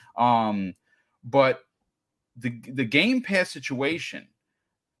 But the Game Pass situation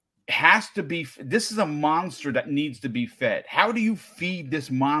has to be. This is a monster that needs to be fed. How do you feed this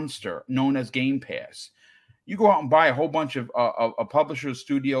monster known as Game Pass? You go out and buy a whole bunch of publishers,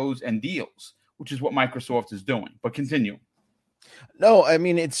 studios, and deals, which is what Microsoft is doing. But continue. No, I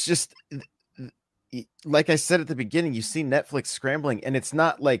mean, it's just like I said at the beginning, you see Netflix scrambling, and it's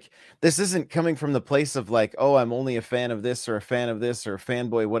not like this isn't coming from the place of like, oh, I'm only a fan of this or a fan of this or a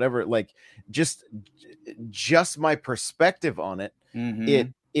fanboy, whatever. Like just my perspective on it. Mm-hmm.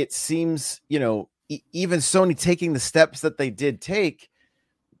 It seems, you know, even Sony taking the steps that they did take,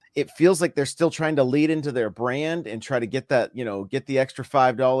 it feels like they're still trying to lead into their brand and try to get that, you know, get the extra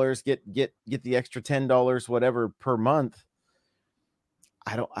 $5, get the extra $10, whatever per month.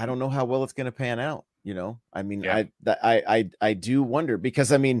 I don't know how well it's going to pan out. You know, I mean, yeah. I do wonder,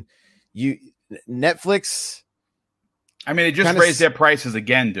 because I mean, Netflix, I mean, they just raised their prices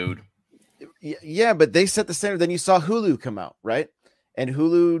again, dude. Yeah, but they set the standard. Then you saw Hulu come out, right? And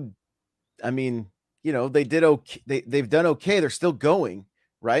Hulu, I mean, you know, they did okay. They've done okay. They're still going,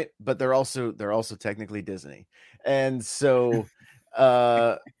 right? But they're also technically Disney, and so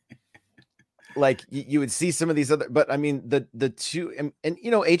like you would see some of these other. But I mean, the two and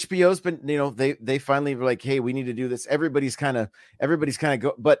you know, HBO's been, you know, they finally were like, hey, we need to do this. Everybody's kind of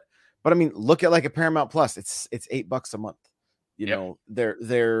go, but I mean, look at like a Paramount Plus. It's $8 a month. You know,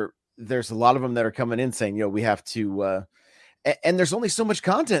 there's a lot of them that are coming in saying, you know, we have to. And there's only so much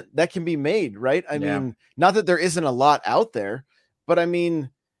content that can be made, right? I mean, not that there isn't a lot out there, but I mean,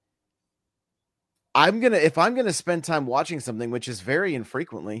 if I'm gonna spend time watching something, which is very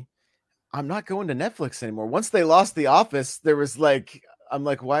infrequently, I'm not going to Netflix anymore. Once they lost The Office, there was like, I'm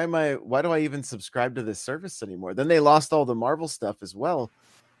like, why do I even subscribe to this service anymore? Then they lost all the Marvel stuff as well.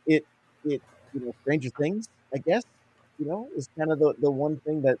 It you know, Stranger Things, I guess, you know, is kind of the one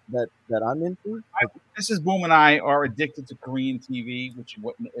thing that I'm into. Mrs. Boom and I are addicted to Korean TV, which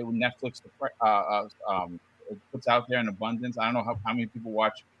what Netflix puts out there in abundance. I don't know how many people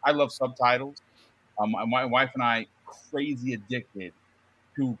watch. I love subtitles. My wife and I crazy addicted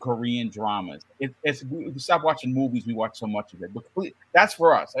to Korean dramas. We stop watching movies. We watch so much of it, but that's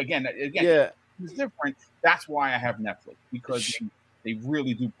for us. Again, yeah, it's different. That's why I have Netflix, because they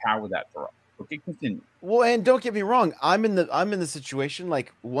really do power that for us. Okay, continue. Well, and don't get me wrong, I'm in the situation,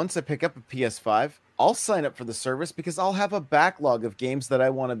 like, once I pick up a PS5, I'll sign up for the service because I'll have a backlog of games that I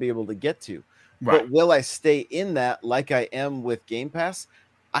want to be able to get to. Right. But will I stay in that like I am with Game Pass?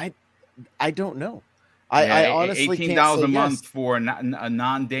 I don't know. I honestly can't say $18 a month for a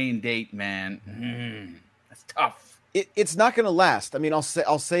non-day and date, man. That's tough. It's not going to last. I mean, I'll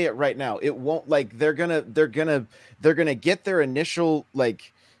say it right now. It won't. Like, they're gonna get their initial,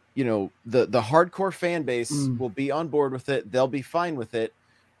 like, you know, the hardcore fan base will be on board with it. They'll be fine with it.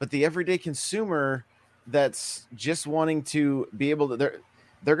 But the everyday consumer that's just wanting to be able to,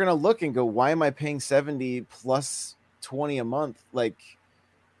 they're going to look and go, why am I paying 70 plus 20 a month? Like,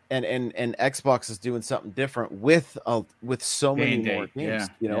 and Xbox is doing something different with so many more games.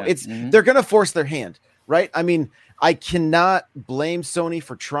 You know, they're going to force their hand, right? I mean, I cannot blame Sony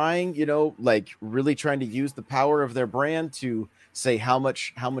for trying, you know, like really trying to use the power of their brand to say how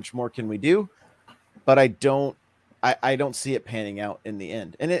much more can we do, but I don't see it panning out in the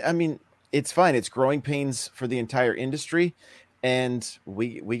end. And I mean, it's fine. It's growing pains for the entire industry, and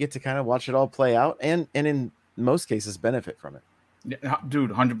we get to kind of watch it all play out, and in most cases benefit from it.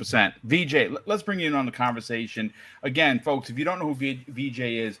 Dude, 100%. VJ, let's bring you in on the conversation again, folks. If you don't know who VJ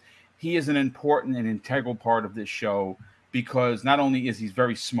is, he is an important and integral part of this show, because not only is he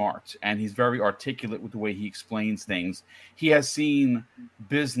very smart and he's very articulate with the way he explains things, he has seen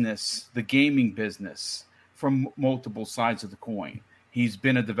business, the gaming business, from multiple sides of the coin. He's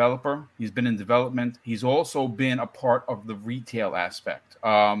been a developer. He's been in development. He's also been a part of the retail aspect.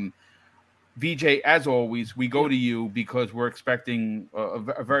 VJ, as always, we go to you because we're expecting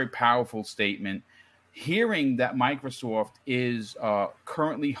a very powerful statement. Hearing that Microsoft is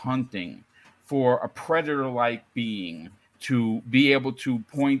currently hunting for a predator-like being to be able to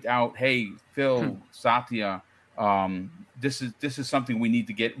point out, hey, Phil, Satya, this is something we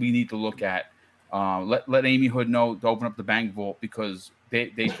need to look at. Let Amy Hood know to open up the bank vault because they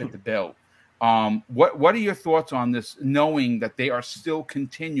fit the bill. What are your thoughts on this, knowing that they are still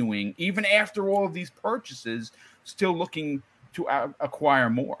continuing, even after all of these purchases, still looking to acquire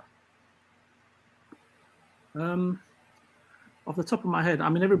more? Off the top of my head, I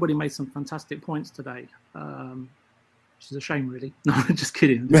mean, everybody made some fantastic points today, which is a shame, really. No, I'm just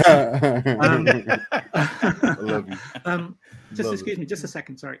kidding. I love you. Excuse me, just a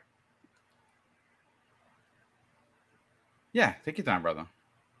second. Sorry. Yeah, take your time, brother.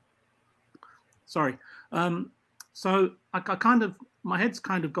 Sorry. So I kind of, my head's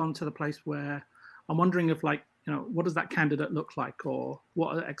kind of gone to the place where I'm wondering if, like, you know, what does that candidate look like, or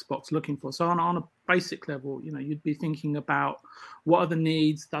what are Xbox looking for? So on a basic level, you know, you'd be thinking about what are the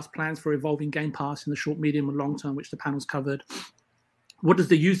needs, that's plans for evolving Game Pass in the short, medium, and long term, which the panel's covered. What does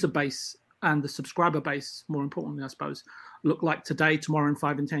the user base and the subscriber base, more importantly, I suppose, look like today, tomorrow, in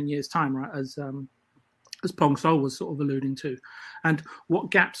 5 and 10 years' time, right? As Pong Sol was sort of alluding to, and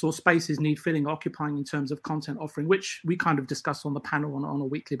what gaps or spaces need filling, occupying in terms of content offering, which we kind of discuss on the panel on a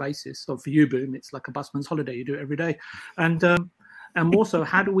weekly basis. So for you, Boom, it's like a busman's holiday; you do it every day. And more so,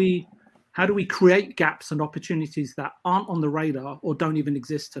 how do we create gaps and opportunities that aren't on the radar or don't even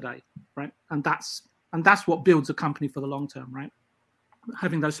exist today, right? And that's what builds a company for the long term, right?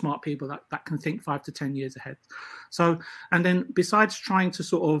 Having those smart people that can think 5 to 10 years ahead. So, and then besides trying to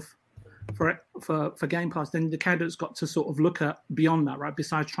sort of for Game Pass, then the candidate's got to sort of look at beyond that, right?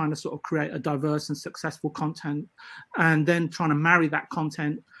 Besides trying to sort of create a diverse and successful content, and then trying to marry that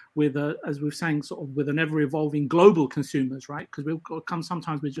content with as we were saying, sort of with an ever evolving global consumers, right? Because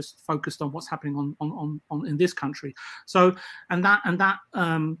sometimes we're just focused on what's happening on in this country. So and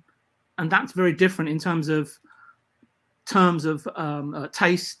that's very different in terms of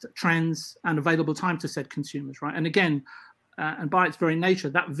taste, trends, and available time to said consumers, right? And again, and by its very nature,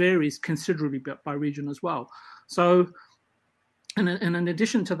 that varies considerably by region as well. So, and in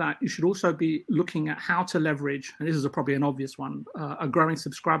addition to that, you should also be looking at how to leverage, and this is probably an obvious one, a growing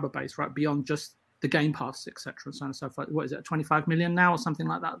subscriber base, right, beyond just the Game Pass, etc. So on and so forth. What is it, 25 million now or something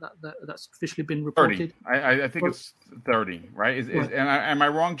like that? That's officially been reported. 30. I think it's 30, right? Am I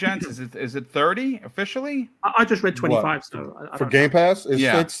wrong, gents? Is it 30 officially? I just read 25. What? So I for Game Pass,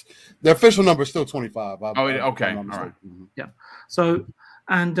 it's the official number is still 25. Okay, all right. Mm-hmm. Yeah. So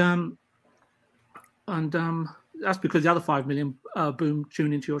and that's because the other 5 million boom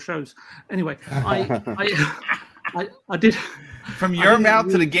tune into your shows. Anyway, I did. From your mouth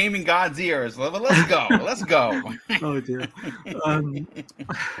to the gaming god's ears. Let's go. Let's go. Oh dear.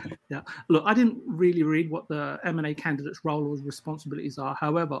 Yeah. Look, I didn't really read what the M&A candidate's role or responsibilities are.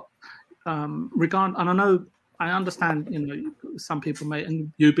 However, and I understand, some people may,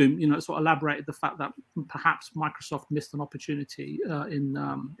 and you, Boom, sort of elaborated the fact that perhaps Microsoft missed an opportunity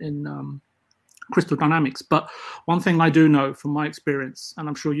in Crystal Dynamics. But one thing I do know from my experience, and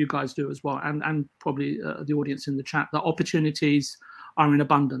I'm sure you guys do as well, and probably the audience in the chat, that opportunities are in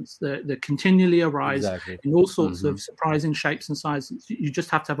abundance. They continually arise in all sorts of surprising shapes and sizes. You just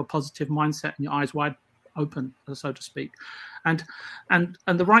have to have a positive mindset and your eyes wide open, so to speak. And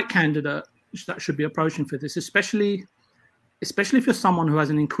the right candidate that should be approaching for this, especially if you're someone who has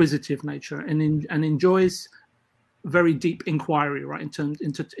an inquisitive nature and enjoys very deep inquiry, right,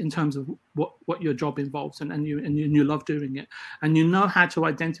 in terms of what your job involves, and you love doing it, and you know how to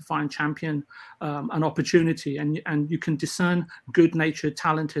identify and champion an opportunity, and you can discern good-natured,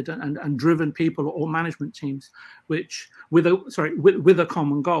 talented, and driven people or management teams, which with a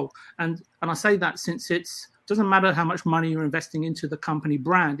common goal. And I say that since it's doesn't matter how much money you're investing into the company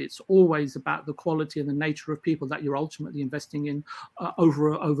brand. It's always about the quality and the nature of people that you're ultimately investing in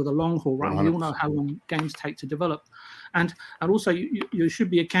over the long haul, right? 100%. We all know how long games take to develop. And also you should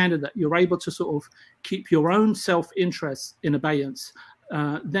be a candidate. You're able to sort of keep your own self-interest in abeyance.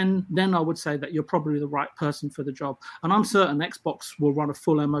 Then I would say that you're probably the right person for the job. And I'm certain Xbox will run a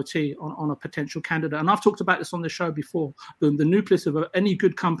full MOT on a potential candidate. And I've talked about this on the show before. The nucleus of any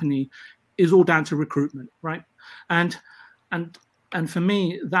good company is all down to recruitment, right? And for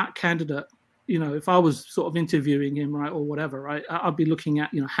me, that candidate, if I was sort of interviewing him, right, or whatever, right, I'd be looking at,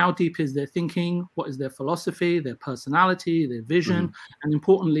 how deep is their thinking, what is their philosophy, their personality, their vision, and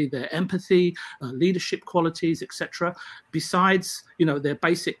importantly, their empathy, leadership qualities, etc. Besides, their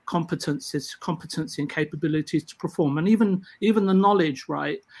basic competency and capabilities to perform, and even the knowledge,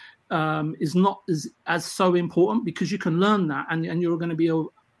 right, is not as so important, because you can learn that, and you're going to be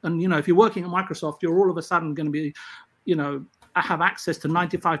if you're working at Microsoft, you're all of a sudden going to be, have access to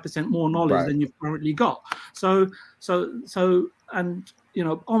 95% more knowledge than you've currently got. So, and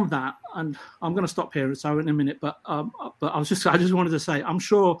on that, and I'm going to stop here so in a minute. But I just wanted to say, I'm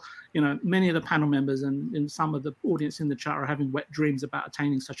sure many of the panel members and some of the audience in the chat are having wet dreams about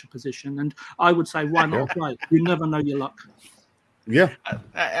attaining such a position. And I would say, why not apply? You never know your luck. Yeah.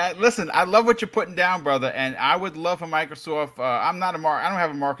 Listen, I love what you're putting down, brother, and I would love for Microsoft. I don't have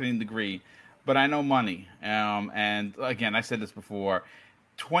a marketing degree, but I know money. And again, I said this before.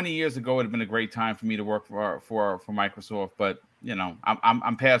 20 years ago would have been a great time for me to work for Microsoft, but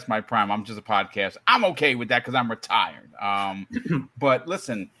I'm past my prime. I'm just a podcast. I'm okay with that because I'm retired. But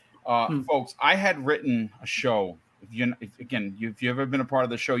listen, folks, I had written a show. If you've ever been a part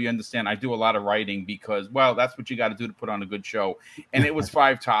of the show, you understand I do a lot of writing because, well, that's what you got to do to put on a good show. And it was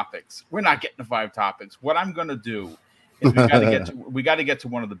 5 topics. We're not getting to 5 topics. What I'm going to do is we got to get to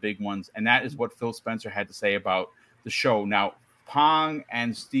one of the big ones, and that is what Phil Spencer had to say about the show. Now, Pong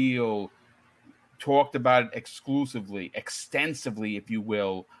and Steel talked about it extensively, if you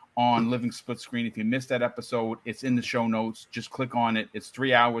will, on Living Split Screen. If you missed that episode, it's in the show notes. Just click on it. It's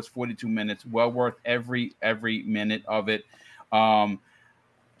 3 hours, 42 minutes. Well worth every minute of it.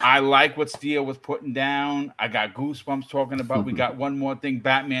 I like what Steele was putting down. I got goosebumps talking about. We got one more thing,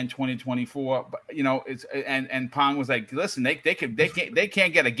 Batman 2024. But it's and Pong was like, listen, they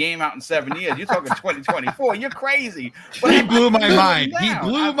can't get a game out in 7 years. You're talking 2024. You're crazy. But he blew my mind. He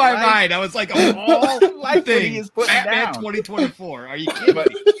blew my mind. I was like, all like things. Batman 2024. Are you kidding me?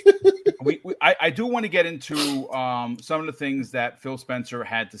 I do want to get into some of the things that Phil Spencer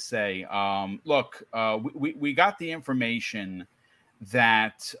had to say. Look, we got the information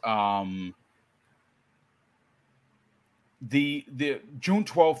that the June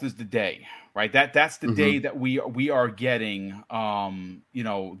 12th is the day, right? That's the day that we are getting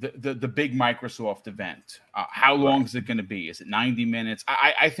the big Microsoft event. How long is it going to be? Is it 90 minutes?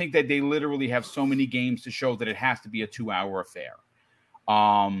 I think that they literally have so many games to show that it has to be a 2-hour affair.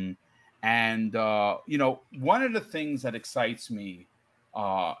 One of the things that excites me,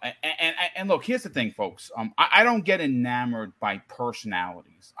 and look, here's the thing, folks. I don't get enamored by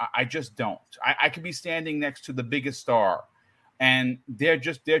personalities. I just don't. I could be standing next to the biggest star, and they're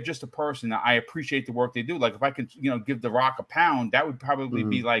just a person. I appreciate the work they do. Like if I could, give The Rock a pound, that would probably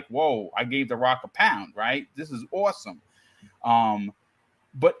be like, whoa, I gave The Rock a pound, right? This is awesome.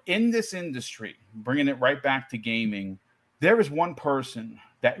 But in this industry, bringing it right back to gaming, there is one person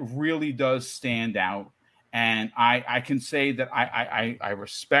that really does stand out. And I can say that I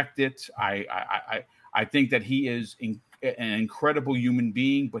respect it. I think that he is an incredible human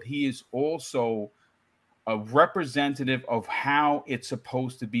being, but he is also a representative of how it's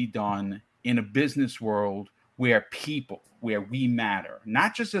supposed to be done in a business world where we matter,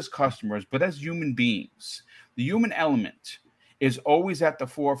 not just as customers, but as human beings. The human element is always at the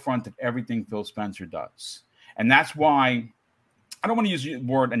forefront of everything Phil Spencer does. And that's why I don't want to use the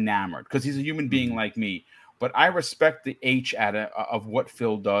word enamored, because he's a human being like me. But I respect the H of what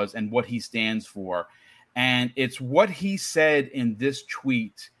Phil does and what he stands for. And it's what he said in this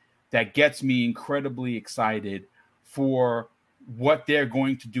tweet that gets me incredibly excited for what they're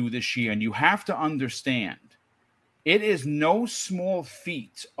going to do this year. And you have to understand, it is no small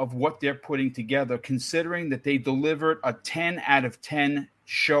feat of what they're putting together, considering that they delivered a 10 out of 10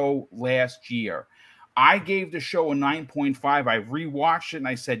 show last year. I gave the show a 9.5. I rewatched it and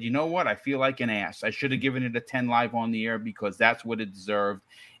I said, you know what? I feel like an ass. I should have given it a 10 live on the air because that's what it deserved.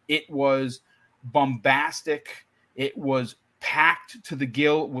 It was bombastic. It was packed to the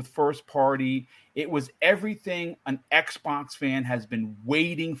gill with first party. It was everything an Xbox fan has been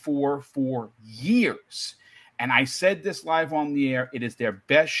waiting for years. And I said this live on the air. It is their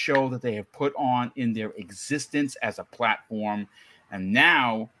best show that they have put on in their existence as a platform. And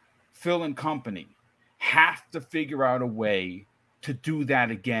now Phil and company have to figure out a way to do that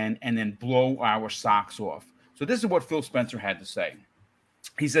again and then blow our socks off. So this is what Phil Spencer had to say.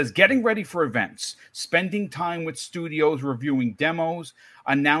 He says, getting ready for events, spending time with studios, reviewing demos,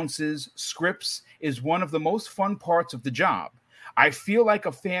 announces, scripts is one of the most fun parts of the job. I feel like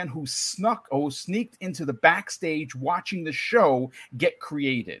a fan who sneaked into the backstage watching the show get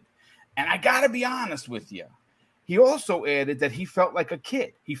created. And I got to be honest with you. He also added that he felt like a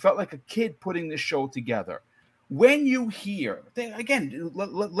kid. He felt like a kid putting this show together. When you hear, again,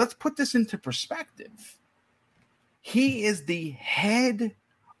 let's put this into perspective. He is the head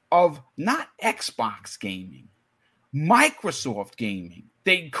of not Xbox gaming, Microsoft gaming.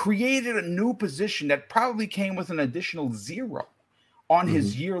 They created a new position that probably came with an additional 0 on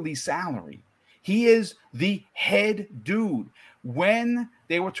his yearly salary. He is the head dude. When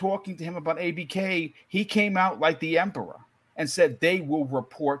they were talking to him about ABK, he came out like the emperor and said, they will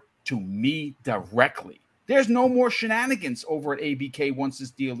report to me directly. There's no more shenanigans over at ABK once this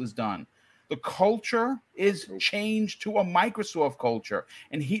deal is done. The culture is changed to a Microsoft culture.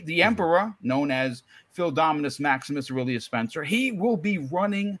 And the emperor, known as Phil Dominus Maximus Aurelius Spencer, he will be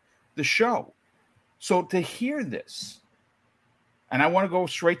running the show. So to hear this, and I want to go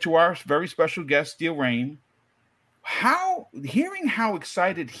straight to our very special guest, Steele Rain, hearing how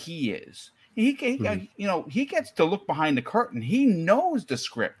excited he is, he gets to look behind the curtain. He knows the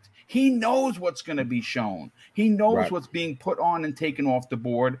script. He knows what's going to be shown. He knows what's being put on and taken off the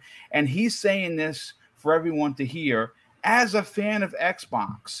board. And he's saying this for everyone to hear. As a fan of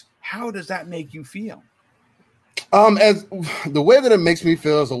Xbox, how does that make you feel? As the way that it makes me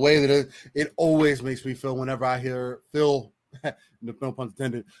feel is the way that it always makes me feel whenever I hear Phil, no pun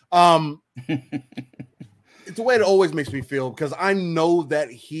intended. It's the way it always makes me feel, because I know that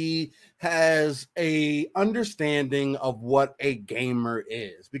he has a understanding of what a gamer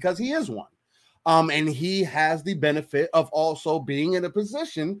is, because he is one. And he has the benefit of also being in a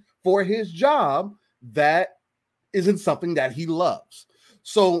position for his job that isn't something that he loves.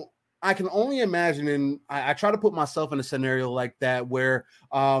 So I can only imagine, and I try to put myself in a scenario like that where,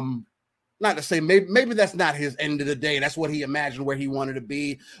 not to say maybe that's not his end of the day. That's what he imagined where he wanted to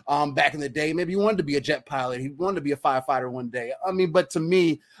be back in the day. Maybe he wanted to be a jet pilot. He wanted to be a firefighter one day. I mean, but to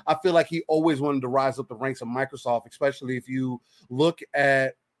me, I feel like he always wanted to rise up the ranks of Microsoft, especially if you look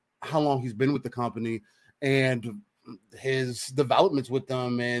at how long he's been with the company and his developments with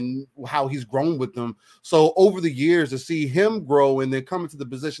them and how he's grown with them. So over the years to see him grow and then come into the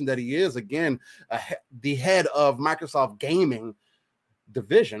position that he is, again, the head of Microsoft gaming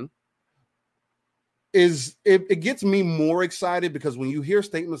division, it gets me more excited, because when you hear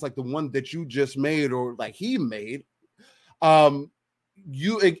statements like the one that you just made or like he made,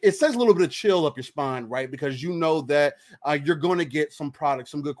 it sends a little bit of chill up your spine, right? Because you know that you're going to get some product,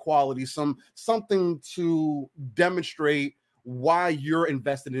 some good quality, something to demonstrate why you're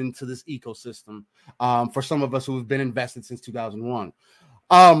invested into this ecosystem. For some of us who have been invested since 2001.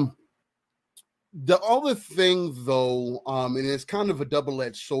 The other thing, though, and it's kind of a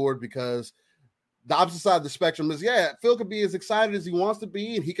double-edged sword, because the opposite side of the spectrum is, Phil could be as excited as he wants to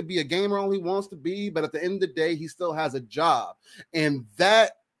be, and he could be a gamer all he wants to be, but at the end of the day, he still has a job. And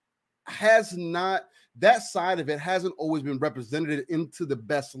that side of it hasn't always been represented into the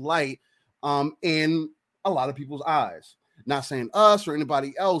best light in a lot of people's eyes. Not saying us or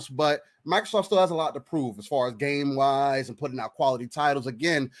anybody else, but Microsoft still has a lot to prove as far as game-wise and putting out quality titles.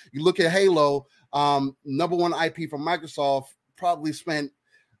 Again, you look at Halo, number one IP from Microsoft, probably spent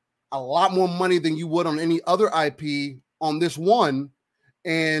a lot more money than you would on any other IP on this one,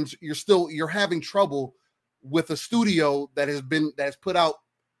 and you're having trouble with a studio that has put out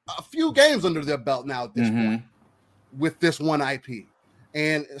a few games under their belt now at this point with this one IP,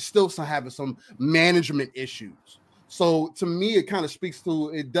 and still having some management issues. So to me, it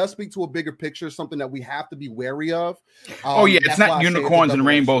does speak to a bigger picture, something that we have to be wary of. It's not unicorns and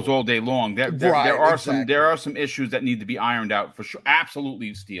rainbows all day long. There are exactly. some issues that need to be ironed out for sure.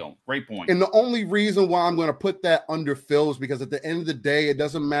 Absolutely, Steele. Great point. And the only reason why I'm going to put that under Phil is because at the end of the day, it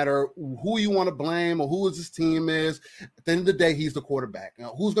doesn't matter who you want to blame or who his team is. At the end of the day, he's the quarterback.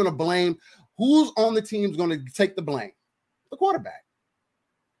 Now, who's going to blame? Who's on the team is going to take the blame? The quarterback.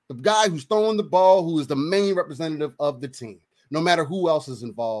 The guy who's throwing the ball, who is the main representative of the team, no matter who else is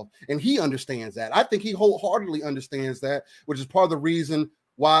involved. And he understands that. I think he wholeheartedly understands that, which is part of the reason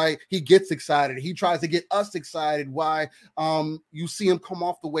why he gets excited. He tries to get us excited, why you see him come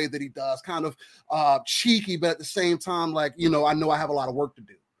off the way that he does, kind of cheeky, but at the same time, like, I know I have a lot of work to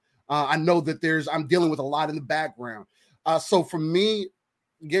do. I know that I'm dealing with a lot in the background. So for me,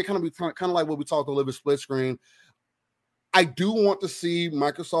 again, kind of like what we talked a little bit split screen, I do want to see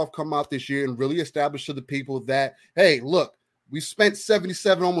Microsoft come out this year and really establish to the people that, hey, look, we spent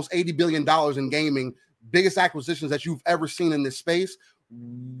 $77, almost $80 billion in gaming, biggest acquisitions that you've ever seen in this space.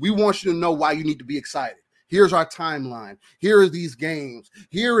 We want you to know why you need to be excited. Here's our timeline. Here are these games.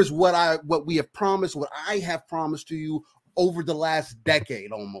 Here is what we have promised, what I have promised to you over the last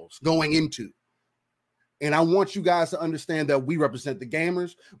decade almost going into. And I want you guys to understand that we represent the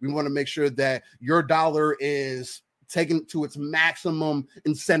gamers. We want to make sure that your dollar is taken to its maximum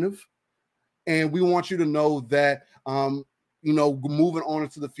incentive. And we want you to know that, moving on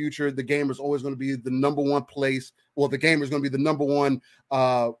into the future, the gamer is always going to be the number one place, or the gamer is going to be the number one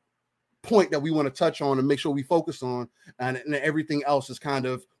point that we want to touch on and make sure we focus on. And everything else is kind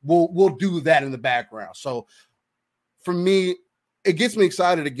of, we'll do that in the background. So for me, it gets me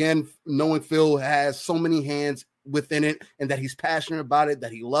excited again, knowing Phil has so many hands within it and that he's passionate about it,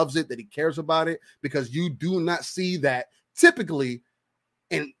 that he loves it, that he cares about it, because you do not see that typically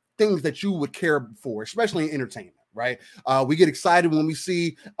in things that you would care for, especially in entertainment, right? We get excited when we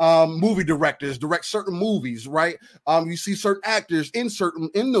see movie directors direct certain movies, right? You see certain actors in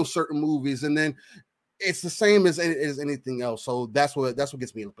those certain movies, and then it's the same as anything else. So that's what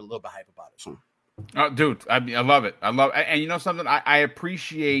gets me a little bit hype about it. So. Dude, I love it. And you know something? I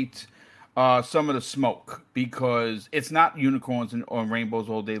appreciate some of the smoke, because it's not unicorns or rainbows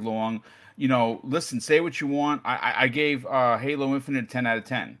all day long. Listen, say what you want. I gave Halo Infinite a 10 out of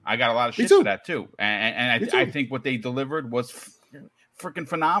 10. I got a lot of shit for that too. And I think what they delivered was freaking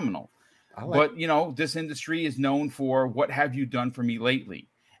phenomenal. But, this industry is known for what have you done for me lately?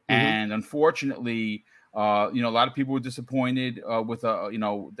 Mm-hmm. And unfortunately, a lot of people were disappointed with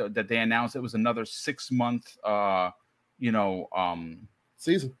that they announced it was another 6-month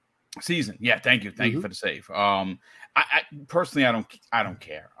season. Yeah, thank you for the save. I personally, I don't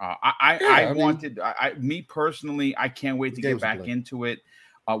care. Me personally, I can't wait to get back into it.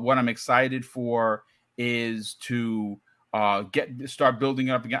 What I'm excited for is to start building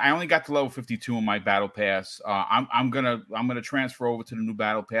it up again. I only got to level 52 in my battle pass. I'm gonna transfer over to the new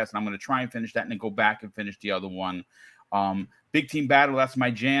battle pass, and I'm gonna try and finish that, and then go back and finish the other one. Big team battle, that's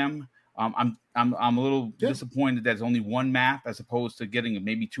my jam. I'm a little disappointed that there's only one map as opposed to getting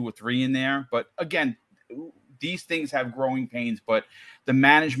maybe 2 or 3 in there. But again, these things have growing pains. But the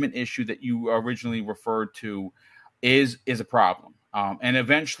management issue that you originally referred to is a problem. And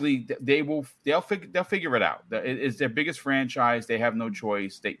eventually they'll figure it out. It's their biggest franchise. They have no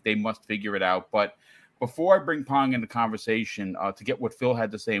choice. They must figure it out. But before I bring Pong into conversation to get what Phil had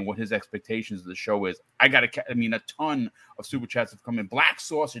to say and what his expectations of the show is, a ton of super chats have come in. Black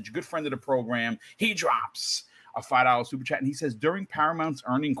Sausage, good friend of the program, he drops a $5 super chat, and he says during Paramount's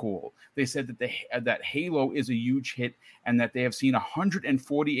earning call, they said that Halo is a huge hit and that they have seen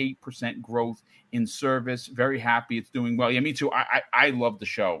 148% growth in service. Very happy it's doing well. Yeah, me too. I love the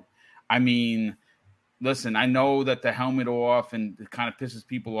show. I mean, listen, I know that the helmet off and it kind of pisses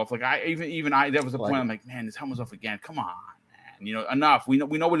people off. Like there was a point I'm like, man, this helmet's off again. Come on, man. Enough. We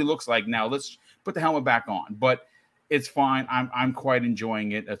know what he looks like now. Let's put the helmet back on. But it's fine. I'm quite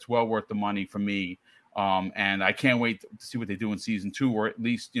enjoying it. It's well worth the money for me. And I can't wait to see what they do in season 2, or at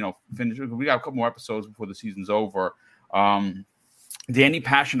least, finish. We got a couple more episodes before the season's over. Danny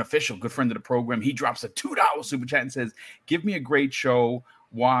Passion Official, good friend of the program, he drops a $2 super chat and says, give me a great show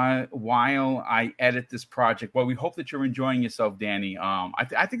while I edit this project. Well, we hope that you're enjoying yourself, Danny.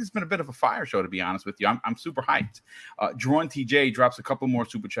 I think it's been a bit of a fire show, to be honest with you. I'm super hyped. Drawn TJ drops a couple more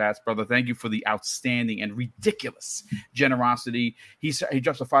super chats. Brother, thank you for the outstanding and ridiculous generosity. He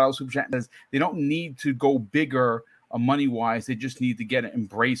drops a $5 super chat and says they don't need to go bigger money-wise. They just need to get an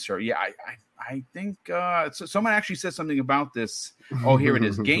Embracer. Yeah, I think so someone actually said something about this. Oh, here it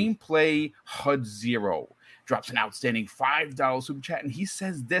is. Gameplay HUD Zero drops an outstanding $5 super chat, and he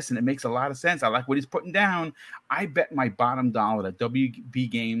says this, and it makes a lot of sense. I like what he's putting down. I bet my bottom dollar that WB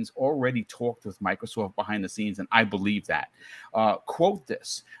Games already talked with Microsoft behind the scenes, and I believe that. Quote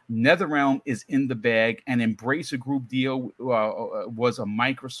this: NetherRealm is in the bag, and Embracer Group deal was a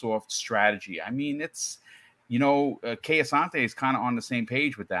Microsoft strategy. I mean, it's, Kay Asante is kind of on the same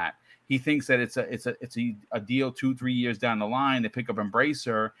page with that. He thinks that it's a deal 2-3 years down the line. They pick up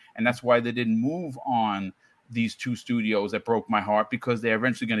Embracer, and that's why they didn't move on these 2 studios that broke my heart, because they're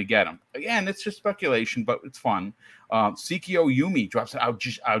eventually going to get them. Again, it's just speculation, but it's fun. Sikio Yumi drops out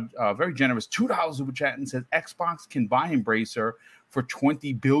very generous $2 super chat and says Xbox can buy Embracer for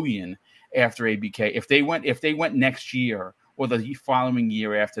 $20 billion after ABK. If they went next year or the following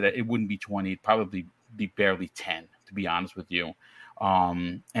year after that, it wouldn't be 20. It'd probably be barely 10, to be honest with you.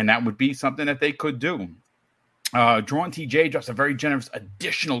 And that would be something that they could do. Drawn TJ drops a very generous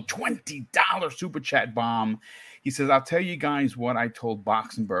additional $20 super chat bomb. He says, I'll tell you guys what I told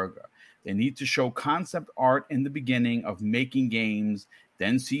Boxenberger. They need to show concept art in the beginning of making games,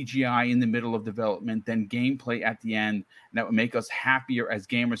 then CGI in the middle of development, then gameplay at the end. And that would make us happier as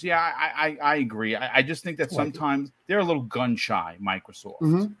gamers. Yeah, I agree. I just think that sometimes they're a little gun shy,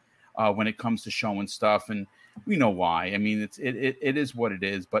 Microsoft, when it comes to showing stuff. And we know why. I mean, it is what it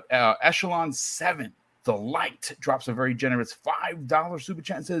is. But Echelon 7, The Light, drops a very generous $5 super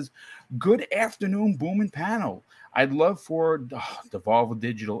chat and says, good afternoon, Boom and Panel. I'd love for Devolver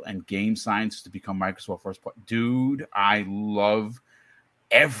Digital and Game Science to become Microsoft first part. Dude, I love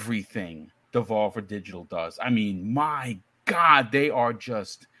everything Devolver Digital does. I mean, my God, they're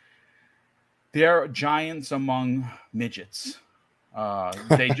giants among midgets.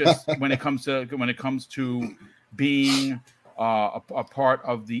 They just when it comes to being a part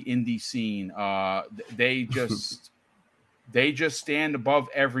of the indie scene, they just stand above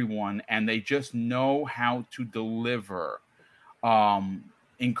everyone, and they just know how to deliver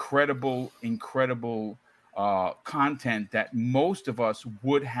incredible content that most of us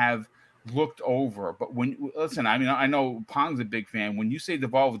would have looked over. But I know Pong's a big fan. When you say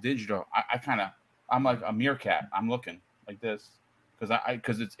Devolver Digital, I'm like a meerkat. I'm looking like this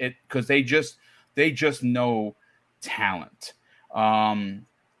because they just know talent.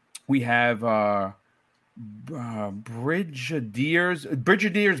 We have Brigadiers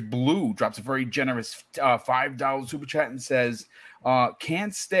Blue drops a very generous $5 super chat and says,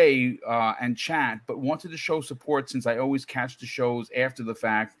 can't stay and chat, but wanted to show support since I always catch the shows after the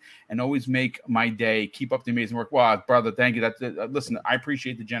fact and always make my day. Keep up the amazing work. Wow, brother, thank you. Listen, I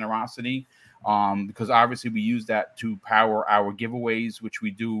appreciate the generosity. Because obviously we use that to power our giveaways, which we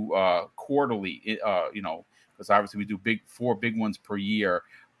do quarterly, because obviously we do 4 big ones per year,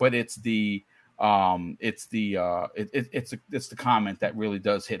 but it's the It's the comment that really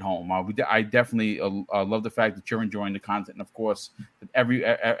does hit home. I definitely love the fact that you're enjoying the content, and of course,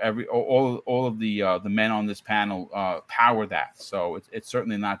 that all of the men on this panel power that. So it's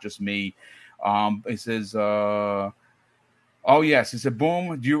certainly not just me. It says. Oh yes, he said,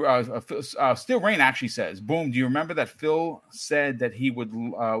 "Boom." Do you? Steel Rain actually says, "Boom." Do you remember that Phil said that he would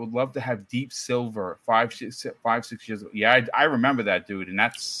love to have Deep Silver 5-6 years ago? Yeah, I remember that, dude, and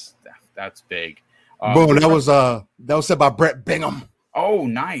that's big. Boom. That was said by Brett Bingham. Oh,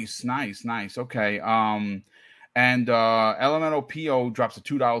 nice. Okay. And Elemental PO drops a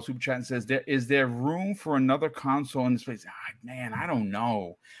 $2 super chat and says, "Is there room for another console in this place?" Man, I don't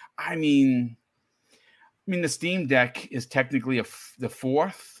know. I mean, the Steam Deck is technically the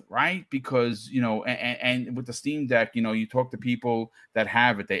fourth, right? Because, and with the Steam Deck, you talk to people that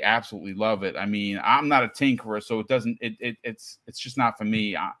have it, they absolutely love it. I mean, I'm not a tinkerer, so it's just not for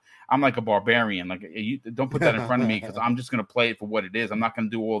me. I'm like a barbarian. Like, you don't put that in front of me because I'm just going to play it for what it is. I'm not going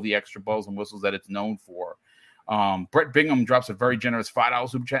to do all the extra bells and whistles that it's known for. Brett Bingham drops a very generous $5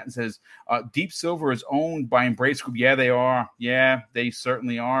 super chat and says, Deep Silver is owned by Embrace Group. Yeah, they are. Yeah, they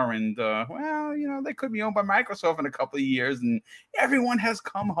certainly are. And, they could be owned by Microsoft in a couple of years, and everyone has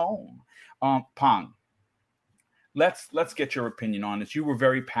come home. Pong, let's get your opinion on this. You were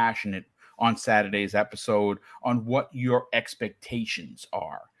very passionate on Saturday's episode on what your expectations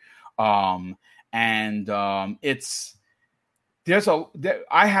are. I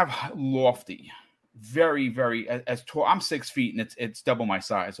have lofty, very, very, as tall. I'm 6 feet and it's double my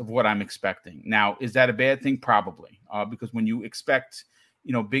size of what I'm expecting. Now, is that a bad thing? Probably, because when you expect,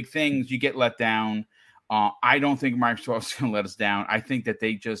 big things, you get let down. I don't think Microsoft's going to let us down. I think that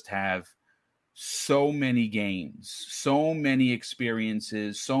they just have so many games, so many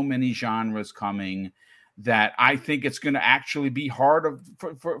experiences, so many genres coming, that I think it's going to actually be hard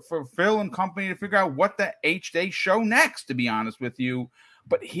for Phil and company to figure out what the H they show next, to be honest with you.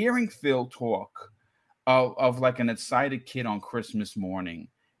 But hearing Phil talk of like an excited kid on Christmas morning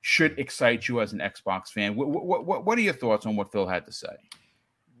should excite you as an Xbox fan. What are your thoughts on what Phil had to say?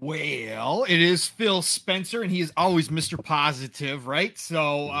 Well, it is Phil Spencer, and he is always Mr. Positive, right?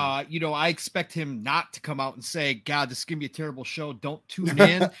 So, I expect him not to come out and say, "God, this is going to be a terrible show. Don't tune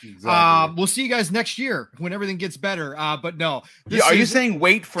in." Exactly. We'll see you guys next year when everything gets better. But no. Are you saying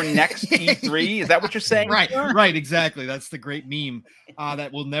wait for next E3? Is that what you're saying? Right, exactly. That's the great meme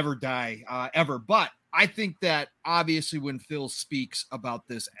that will never die ever. But I think that obviously when Phil speaks about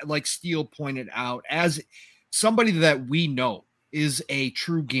this, like Steele pointed out, as somebody that we know is a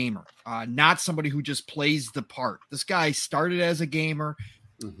true gamer, not somebody who just plays the part. This guy started as a gamer,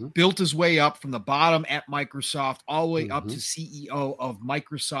 built his way up from the bottom at Microsoft, all the way up to CEO of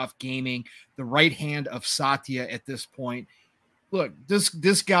Microsoft Gaming, the right hand of Satya at this point. Look,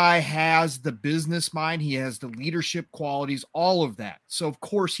 this guy has the business mind. He has the leadership qualities, all of that. So, of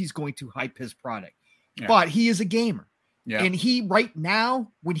course, he's going to hype his product. Yeah. But he is a gamer. Yeah. And he right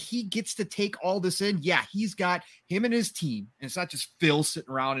now, when he gets to take all this in, he's got him and his team. And it's not just Phil sitting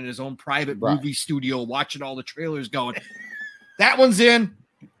around in his own private movie studio watching all the trailers going, that one's in,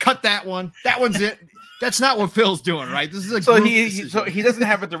 cut that one. That one's in. That's not what Phil's doing, right? This is a so he doesn't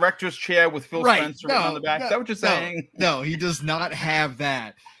have a director's chair with Phil Spencer on the back. Is that what you're saying? No, he does not have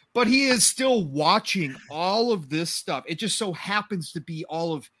that. But he is still watching all of this stuff. It just so happens to be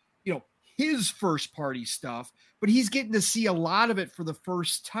all of, his first party stuff, but he's getting to see a lot of it for the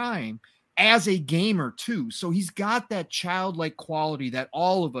first time as a gamer too. So he's got that childlike quality that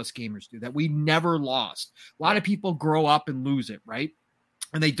all of us gamers do, that we never lost. A lot of people grow up and lose it, right?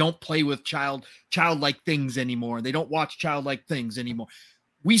 And they don't play with childlike things anymore. They don't watch childlike things anymore.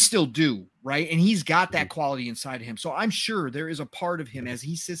 We still do, right? And he's got that quality inside of him. So I'm sure there is a part of him as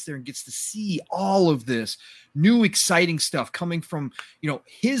he sits there and gets to see all of this new exciting stuff coming from,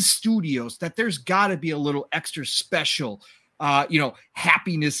 his studios, that there's got to be a little extra special,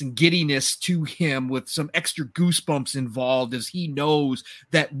 happiness and giddiness to him, with some extra goosebumps involved, as he knows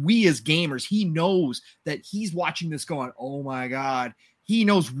that we as gamers, he knows that he's watching this going, oh my God. He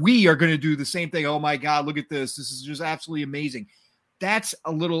knows we are going to do the same thing. Oh my God, look at this. This is just absolutely amazing. That's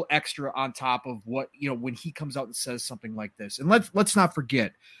a little extra on top of what, when he comes out and says something like this. And let's not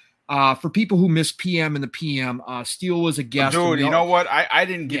forget, for people who miss PM and the PM, Steele was a guest. Dude, you know what? I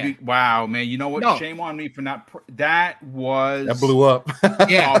didn't give you. Wow, man. You know what? No. Shame on me for not. That blew up.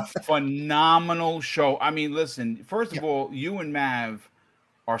 A phenomenal show. I mean, listen, first of all, you and Mav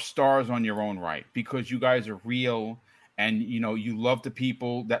are stars on your own right, because you guys are real. And, you love the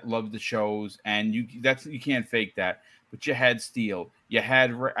people that love the shows, and you can't fake that. But you had Steele, you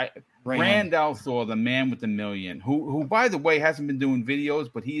had Rand Althor, the man with the million, who by the way hasn't been doing videos,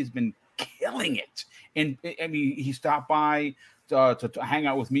 but he has been killing it. And I mean, he stopped by to hang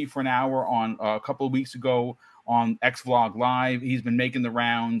out with me for an hour on a couple of weeks ago on X-Vlog Live. He's been making the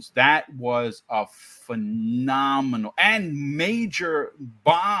rounds. That was a phenomenal and major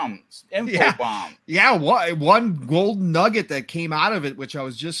bombs, info bomb. Yeah, one golden nugget that came out of it, which I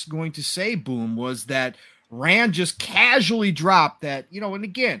was just going to say, Boom, was that Rand just casually dropped that, and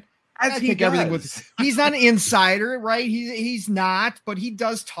again, as he does. Everything with, he's not an insider, right? He's not, but he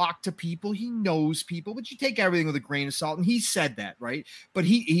does talk to people. He knows people, but you take everything with a grain of salt. And he said that, right? But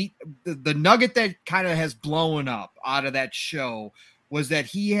the nugget that kind of has blown up out of that show was that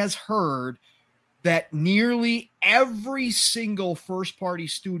he has heard that nearly every single first party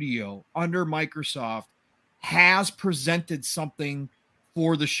studio under Microsoft has presented something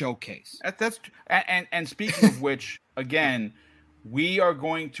for the showcase. And speaking of which, again, we are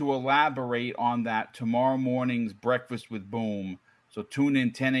going to elaborate on that tomorrow morning's Breakfast with Boom. So tune in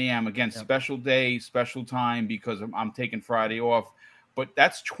 10 a.m. Again, special day, special time, because I'm taking Friday off. But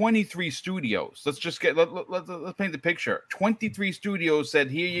that's 23 studios. Let's paint the picture. 23 studios said,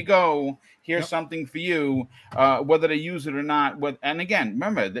 here you go. Here's something for you, whether they use it or not. And again,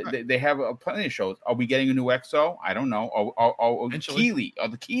 remember, they have plenty of shows. Are we getting a new EXO? I don't know. Or Keeley, or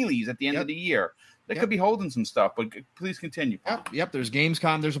the Keeleys at the end of the year. They could be holding some stuff, but please continue. Yep. There's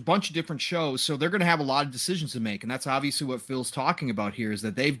Gamescom. There's a bunch of different shows. So they're going to have a lot of decisions to make. And that's obviously what Phil's talking about here, is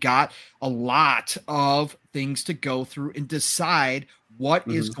that they've got a lot of things to go through and decide what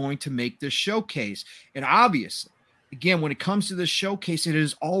is going to make this showcase. And obviously, again, when it comes to this showcase, it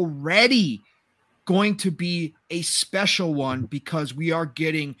is already going to be a special one, because we are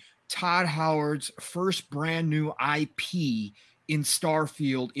getting Todd Howard's first brand new IP in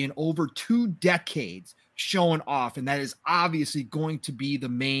Starfield in over 2 decades showing off. And that is obviously going to be the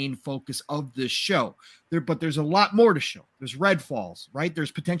main focus of this show. But there's a lot more to show. There's Redfalls, right?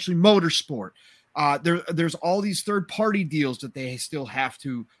 There's potentially Motorsport. There's all these third-party deals that they still have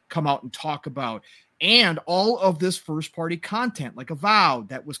to come out and talk about. And all of this first-party content, like Avowed,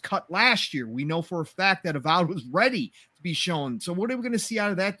 that was cut last year. We know for a fact that Avowed was ready to be shown. So what are we going to see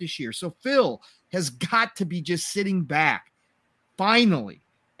out of that this year? So Phil has got to be just sitting back. Finally,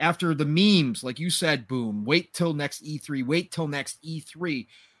 after the memes, like you said, Boom, wait till next E3.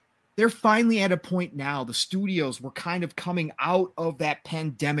 They're finally at a point now. The studios were kind of coming out of that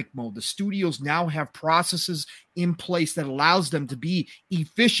pandemic mode. The studios now have processes in place that allows them to be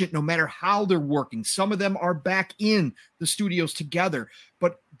efficient no matter how they're working. Some of them are back in the studios together,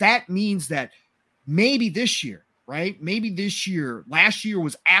 but that means that maybe this year, right? Last year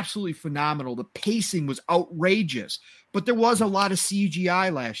was absolutely phenomenal. The pacing was outrageous. But there was a lot of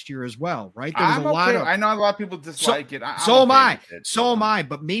CGI last year as well, right? There was I know a lot of people dislike it. So am I.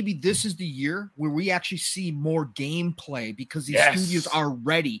 But maybe this is the year where we actually see more gameplay, because these studios are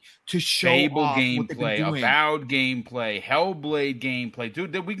ready to show off what they've been doing. Avowed gameplay, Hellblade gameplay.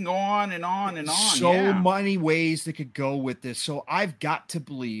 Dude, we can go on and on and on. So many ways that could go with this. So I've got to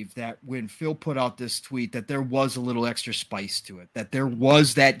believe that when Phil put out this tweet, that there was a little extra spice to it, that there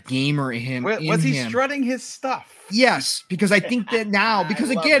was that gamer in him. Was he strutting his stuff? Yes, because I think that now, because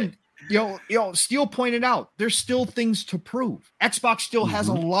again, Steele pointed out, there's still things to prove. Xbox still has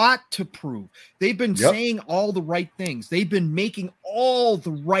a lot to prove. They've been saying all the right things. They've been making all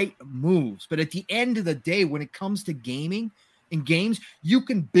the right moves. But at the end of the day, when it comes to gaming and games, you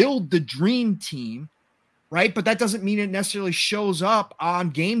can build the dream team, right? But that doesn't mean it necessarily shows up on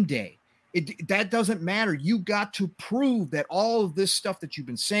game day. That doesn't matter. You got to prove that all of this stuff that you've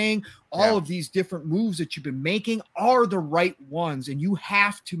been saying, all of these different moves that you've been making are the right ones. And you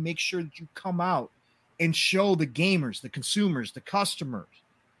have to make sure that you come out and show the gamers, the consumers, the customers,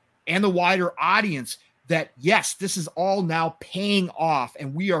 and the wider audience that, yes, this is all now paying off.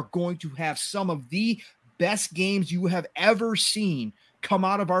 And we are going to have some of the best games you have ever seen come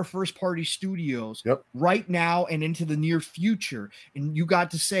out of our first party studios right now and into the near future. And you got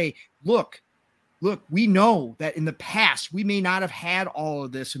to say, look, we know that in the past, we may not have had all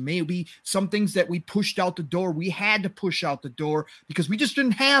of this, and maybe some things that we pushed out the door, we had to push out the door because we just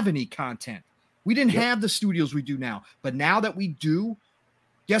didn't have any content. We didn't have the studios we do now. But now that we do,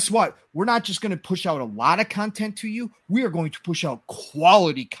 guess what? We're not just going to push out a lot of content to you. We are going to push out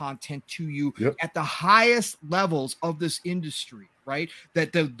quality content to you at the highest levels of this industry, right?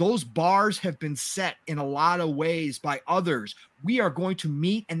 That those bars have been set in a lot of ways by others. We are going to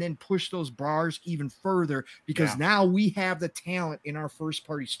meet and then push those bars even further, because now we have the talent in our first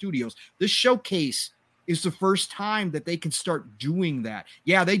party studios. This showcase is the first time that they can start doing that.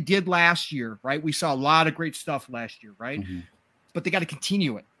 Yeah, they did last year, right? We saw a lot of great stuff last year, right? But they got to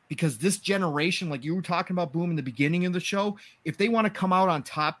continue it, because this generation, like you were talking about, Boom, in the beginning of the show, if they want to come out on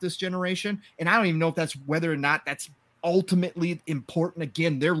top this generation, and I don't even know if that's whether or not that's ultimately important.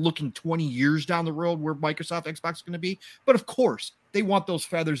 Again, they're looking 20 years down the road where Microsoft Xbox is going to be. But of course, they want those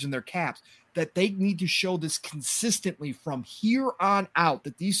feathers in their caps, that they need to show this consistently from here on out,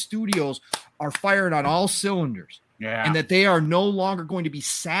 that these studios are firing on all cylinders. Yeah. And that they are no longer going to be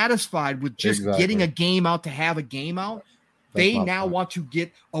satisfied with just getting a game out to have a game out. They now want to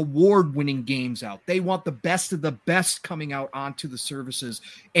get award-winning games out. They want the best of the best coming out onto the services.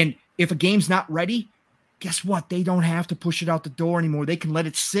 And if a game's not ready, guess what? They don't have to push it out the door anymore. They can let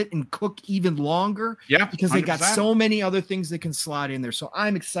it sit and cook even longer. Yeah, because they got 100%. so many other things they can slide in there. So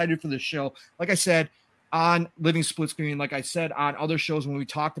I'm excited for the show. Like I said, on Living Split Screen, like I said on other shows when we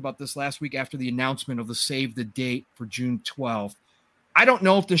talked about this last week after the announcement of the save the date for June 12th. I don't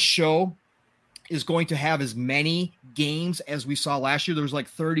know if this show is going to have as many games as we saw last year. There was like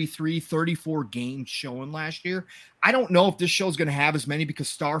 33, 34 games showing last year. I don't know if this show is going to have as many because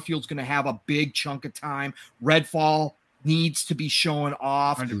Starfield's going to have a big chunk of time. Redfall needs to be showing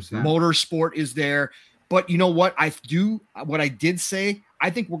off. 100%. Motorsport is there. But you know what? What I did say, I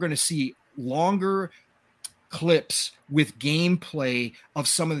think we're going to see longer clips with gameplay of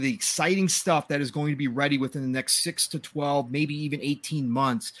some of the exciting stuff that is going to be ready within the next 6 to 12, maybe even 18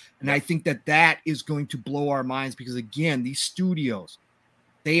 months. And I think that is going to blow our minds because, again, these studios,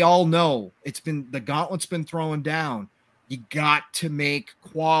 they all know the gauntlet's been thrown down. You got to make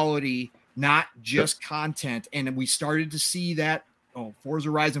quality, not just content. And we started to see that. Forza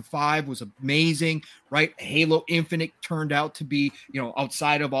Horizon 5 was amazing, right? Halo Infinite turned out to be,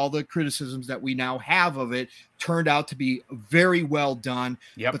 outside of all the criticisms that we now have of it, turned out to be very well done.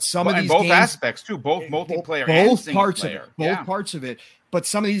 Yep. But some of these both games, aspects too, both multiplayer and single player. Parts of it. But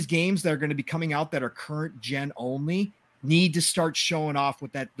some of these games that are going to be coming out that are current gen only need to start showing off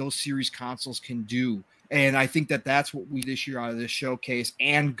what those series consoles can do. And I think that's what we this year out of this showcase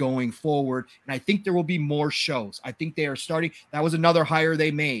and going forward. And I think there will be more shows. I think they are starting. That was another hire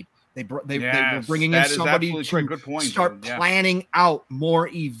they made. They were bringing in somebody to start planning out more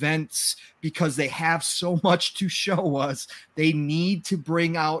events because they have so much to show us. They need to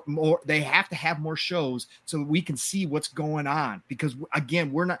bring out more. They have to have more shows so that we can see what's going on. Because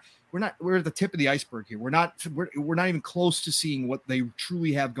again, we're at the tip of the iceberg here. We're not even close to seeing what they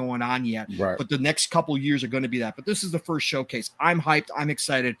truly have going on yet. Right. But the next couple of years are going to be that. But this is the first showcase. I'm hyped. I'm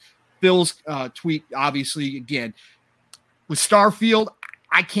excited. Phil's tweet, obviously, again, with Starfield,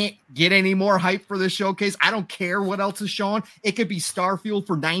 I can't get any more hype for this showcase. I don't care what else is showing. It could be Starfield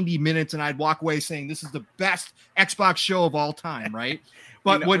for 90 minutes, and I'd walk away saying this is the best Xbox show of all time, right?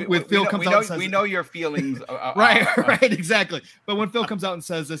 But when Phil comes out and says, we know your feelings. Right, exactly. But when Phil comes out and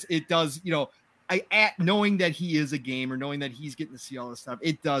says this, it does, knowing that he is a gamer, knowing that he's getting to see all this stuff,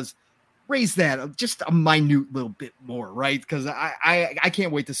 it does raise that just a minute little bit more, right? Because I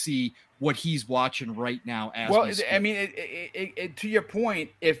can't wait to see what he's watching right now. I mean, to your point,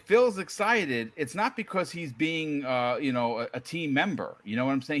 if Phil's excited, it's not because he's being, a team member. You know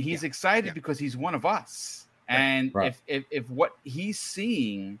what I'm saying? He's excited because he's one of us. And if what he's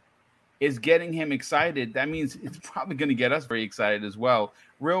seeing is getting him excited, that means it's probably going to get us very excited as well.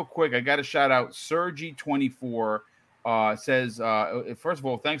 Real quick, I got to shout out Sergi24. Says, first of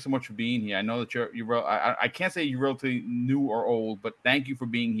all, thanks so much for being here. I know that you're I can't say you're relatively new or old, but thank you for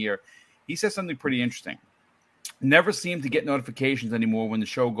being here. He says something pretty interesting. Never seem to get notifications anymore when the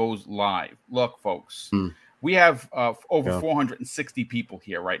show goes live. Look, folks, we have over 460 people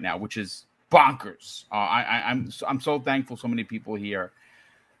here right now, which is bonkers. I'm so thankful so many people here.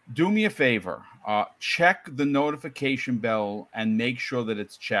 Do me a favor, check the notification bell and make sure that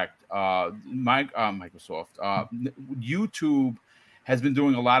it's checked. Microsoft, YouTube has been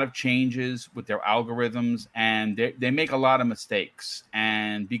doing a lot of changes with their algorithms, and they make a lot of mistakes.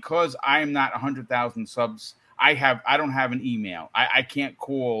 And because I am not 100,000 subs, I don't have an email. I can't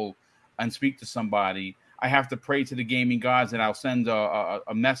call and speak to somebody. I have to pray to the gaming gods, and I'll send a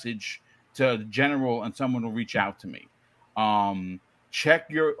message to the general, and someone will reach out to me. Check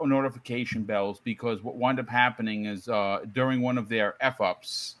your notification bells, because what wound up happening is during one of their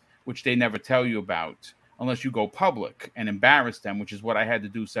F-ups, which they never tell you about unless you go public and embarrass them, which is what I had to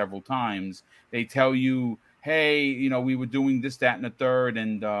do several times. They tell you, hey, we were doing this, that, and the third,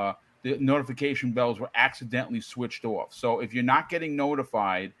 and the notification bells were accidentally switched off. So if you're not getting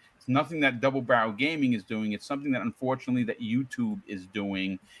notified, it's nothing that Double Barrel Gaming is doing. It's something that, unfortunately, that YouTube is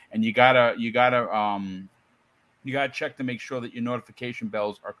doing, and you gotta check to make sure that your notification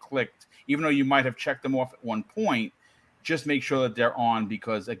bells are clicked. Even though you might have checked them off at one point, just make sure that they're on,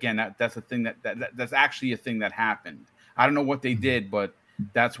 because again, that's a thing that's actually a thing that happened. I don't know what they did, but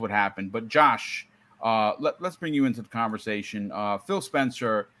that's what happened. But Josh, let's bring you into the conversation. Phil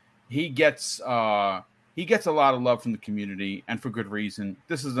Spencer, he gets a lot of love from the community, and for good reason.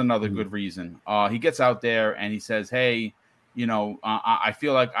 This is another good reason. He gets out there and he says, "Hey, I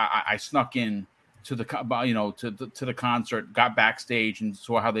feel like I snuck in to the to the concert, got backstage, and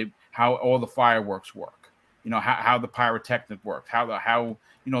saw how all the fireworks work. How the pyrotechnic worked, how the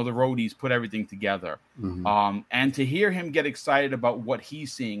roadies put everything together. And to hear him get excited about what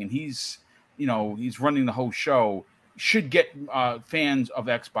he's seeing, and he's running the whole show, should get fans of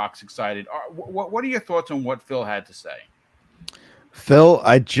Xbox excited. What are your thoughts on what Phil had to say? Phil,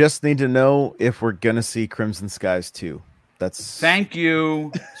 I just need to know if we're gonna see Crimson Skies 2. Thank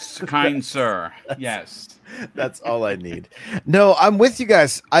you, kind sir. Yes, that's all I need. No, I'm with you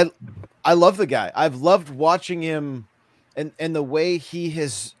guys. I love the guy. I've loved watching him, and the way he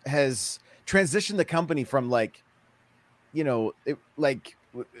has transitioned the company from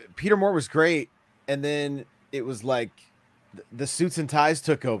Peter Moore was great, and then it was like the suits and ties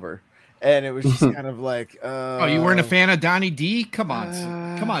took over, and it was just kind of like, you weren't a fan of Donnie D? Come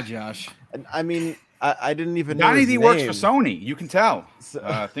on, Josh. I mean, I didn't even know Donnie his D name. works for Sony. You can tell.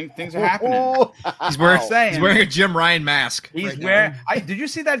 Things are happening. He's wearing a Jim Ryan mask. He's wearing. Did you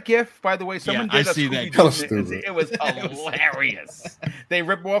see that GIF? By the way, someone did. I see that. It was hilarious. They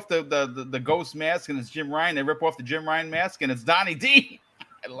rip off the ghost mask and it's Jim Ryan. They rip off the Jim Ryan mask and it's Donnie D.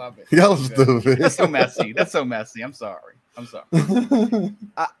 I love it. Y'all stupid. That's so messy. I'm sorry.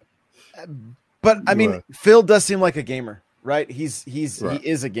 But I mean, Right. Phil does seem like a gamer, right? He is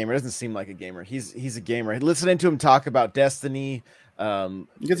a gamer. He doesn't seem like a gamer. He's a gamer. Listening to him talk about Destiny,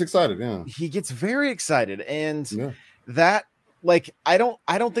 He gets excited. Yeah. he gets very excited, and that I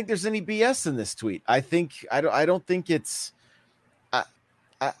don't think there's any BS in this tweet. I don't think it's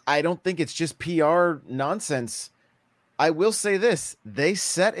just PR nonsense. I will say this: they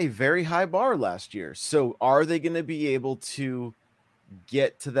set a very high bar last year. So are they going to be able to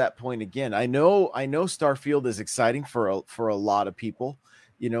get to that point again? I know Starfield is exciting for a lot of people,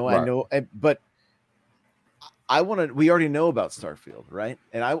 Right. I know, but we already know about Starfield, right?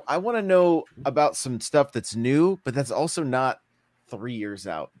 And I want to know about some stuff that's new, but that's also not 3 years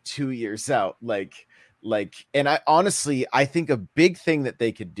out, 2 years out. And I honestly think a big thing that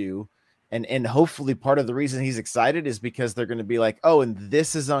they could do, and hopefully part of the reason he's excited is because they're going to be like, oh, and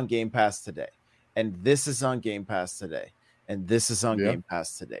this is on Game Pass today, and this is on Game Pass today, and this is on Game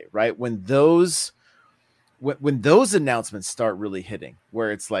Pass today, right? When those announcements start really hitting,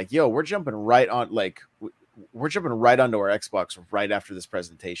 where it's like, yo, we're jumping right onto our Xbox right after this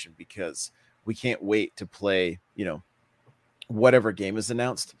presentation because we can't wait to play, whatever game is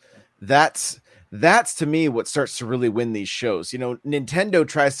announced. That's to me what starts to really win these shows. Nintendo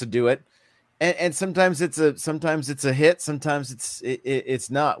tries to do it, and sometimes it's a hit, sometimes it's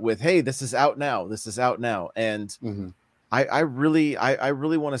not. With, hey, this is out now, and I really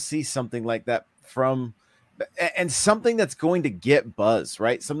want to see something like that and something that's going to get buzz,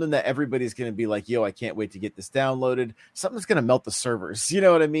 right? Something that everybody's going to be like, yo, I can't wait to get this downloaded. Something that's going to melt the servers. You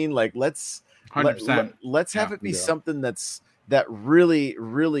know what I mean? Like, let's 100%. Let's have it be something that really,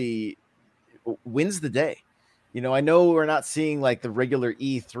 really wins the day. I know we're not seeing like the regular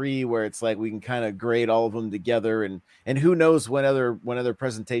E3 where it's like we can kind of grade all of them together, and who knows when other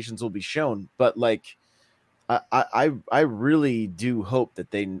presentations will be shown. But like, I really do hope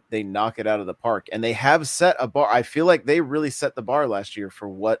that they knock it out of the park, and they have set a bar. I feel like they really set the bar last year for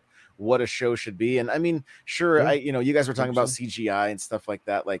what a show should be. And I mean, sure, you guys were talking about CGI and stuff like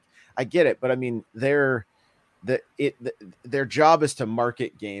that. Like, I get it, but I mean, their job is to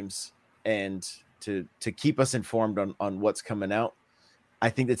market games and to keep us informed on what's coming out. I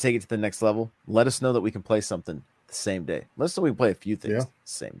think to take it to the next level, let us know that we can play something the same day. Let us know we can play a few things the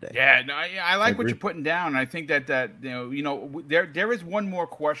same day. Yeah, no, I like what you're putting down. I think that there is one more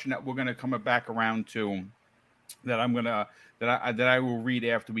question that we're going to come back around to that I will read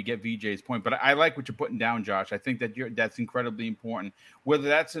after we get VJ's point. But I like what you're putting down, Josh. I think that that's incredibly important, whether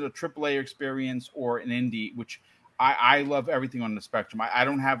that's a AAA experience or an indie, which I love everything on the spectrum. I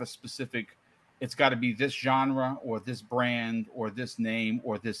don't have a specific, it's got to be this genre or this brand or this name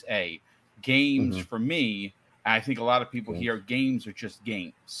or this games for me. I think a lot of people here, games are just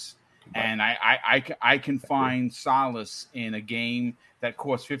games. And I can find solace in a game that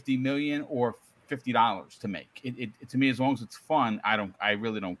costs $50 million or $50 to make. It to me, as long as it's fun, I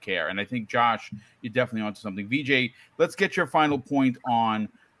really don't care. And I think, Josh, you're definitely onto something. VJ, let's get your final point on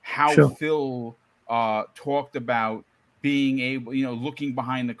how Phil talked about being able, looking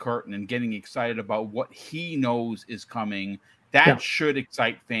behind the curtain and getting excited about what he knows is coming. That should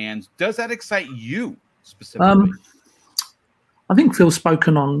excite fans. Does that excite you specifically? I think Phil's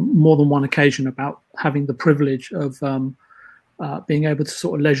spoken on more than one occasion about having the privilege of being able to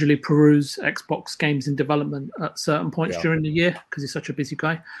sort of leisurely peruse Xbox games in development at certain points during the year because he's such a busy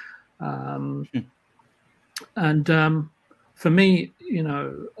guy. And for me,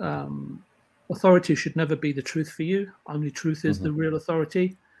 authority should never be the truth for you. Only truth is the real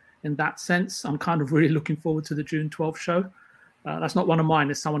authority. In that sense, I'm kind of really looking forward to the June 12th show. That's not one of mine.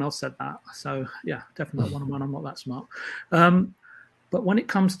 It's someone else said that. So, yeah, definitely not one of mine. I'm not that smart. But when it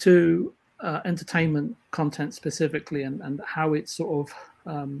comes to entertainment content specifically and how it's sort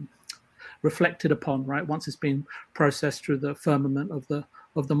of reflected upon, right, once it's been processed through the firmament of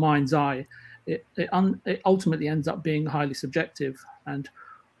the mind's eye, it ultimately ends up being highly subjective. And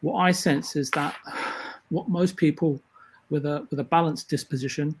what I sense is that what most people with a balanced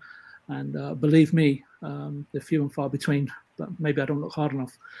disposition, and believe me, they're few and far between, but maybe I don't look hard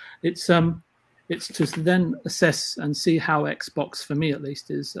enough. It's to then assess and see how Xbox, for me at least,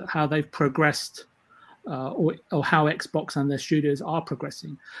 is how they've progressed, or how Xbox and their studios are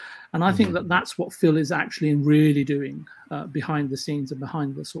progressing. And I think that that's what Phil is actually really doing behind the scenes and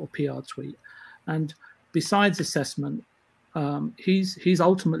behind the sort of PR tweet. And besides assessment, he's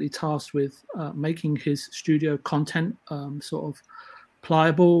ultimately tasked with making his studio content sort of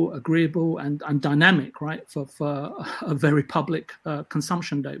pliable, agreeable, and dynamic, right, for a very public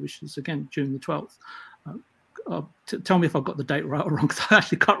consumption date, which is, again, June the 12th. Tell me if I've got the date right or wrong, because I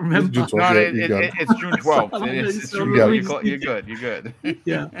actually can't remember. It's June 12th. You're good. You're good.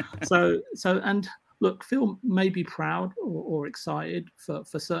 Yeah. So, and look, Phil may be proud or excited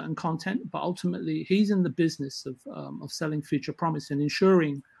for certain content, but ultimately he's in the business of selling future promise and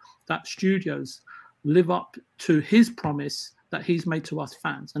ensuring that studios live up to his promise that he's made to us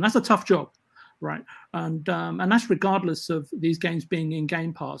fans. And that's a tough job, right? And that's regardless of these games being in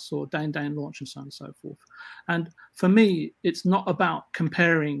Game Pass or day and launch and so on and so forth. And for me, it's not about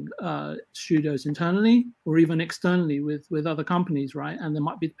comparing studios internally or even externally with other companies, right? And there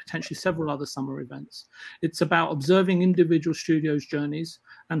might be potentially several other summer events. It's about observing individual studios' journeys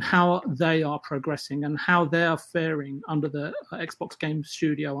and how they are progressing and how they are faring under the Xbox Game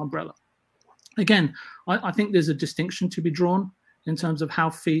Studio umbrella. Again, I think there's a distinction to be drawn in terms of how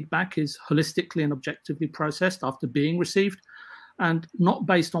feedback is holistically and objectively processed after being received, and not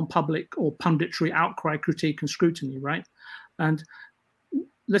based on public or punditry outcry, critique, and scrutiny, right? And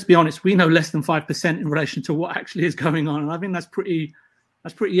let's be honest, we know less than 5% in relation to what actually is going on, and I think that's pretty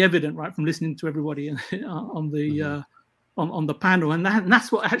evident, right, from listening to everybody on the panel, and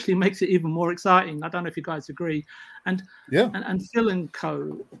that's what actually makes it even more exciting. I don't know if you guys agree, and Phil and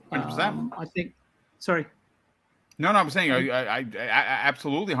Co. I think. Sorry. No, I'm saying I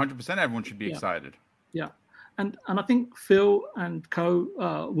absolutely 100%. Everyone should be excited. Yeah, and I think Phil and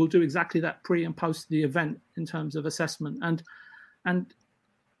Co. Will do exactly that pre and post the event in terms of assessment, and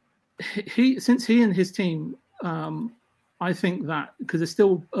he and his team. I think that because they're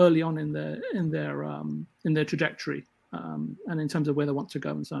still early on in their trajectory. And in terms of where they want to go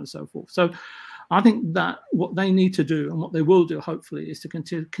and so on and so forth. So I think that what they need to do and what they will do, hopefully, is to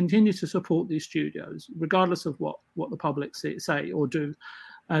continue to support these studios, regardless of what the public say or do.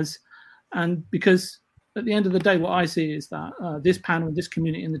 And because at the end of the day, what I see is that this panel, this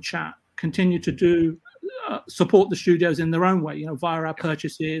community in the chat continue to do support the studios in their own way, via our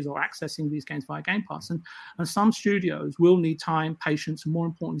purchases or accessing these games via Game Pass. And some studios will need time, patience, and more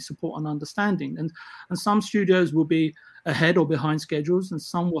importantly, support and understanding. And some studios will be ahead or behind schedules, and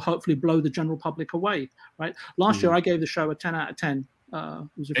some will hopefully blow the general public away, right? Last year, I gave the show a 10 out of 10. And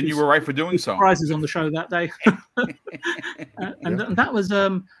you were right for doing so. Prizes on the show that day. and that was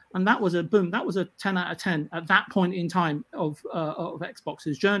a boom. That was a 10 out of 10 at that point in time of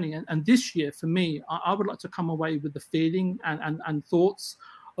Xbox's journey. And this year, for me, I would like to come away with the feeling and thoughts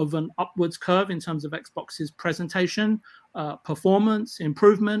of an upwards curve in terms of Xbox's presentation, performance,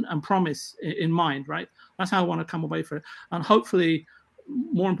 improvement, and promise in mind, right? That's how I want to come away from it. And hopefully,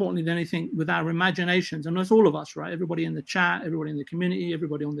 more importantly than anything, with our imaginations, and that's all of us, right? Everybody in the chat, everybody in the community,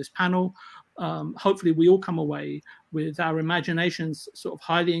 everybody on this panel. Hopefully, we all come away with our imaginations sort of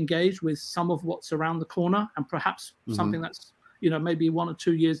highly engaged with some of what's around the corner, and perhaps something that's maybe 1 or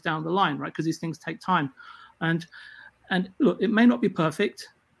 2 years down the line, right? Because these things take time, and look, it may not be perfect.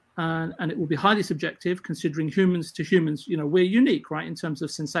 And it will be highly subjective, considering humans to humans. We're unique, right, in terms of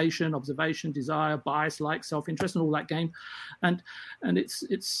sensation, observation, desire, bias, like, self-interest, and all that game. And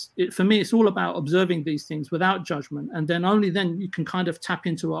it's for me, it's all about observing these things without judgment, and then only then you can kind of tap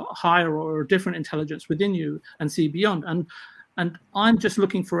into a higher or a different intelligence within you and see beyond. And I'm just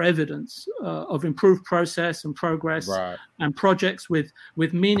looking for evidence of improved process and progress and projects with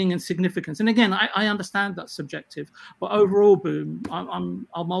meaning and significance. And again, I understand that's subjective, but overall, Boom, I'm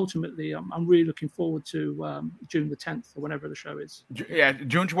ultimately really looking forward to June the 10th or whenever the show is. Yeah,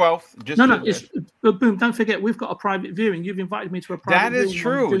 June 12th. But Boom, don't forget, we've got a private viewing. You've invited me to a private viewing. That is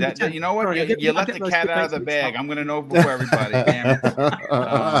true. You know what? Sorry, you let the cat out of the bag. I'm going to know before everybody. Damn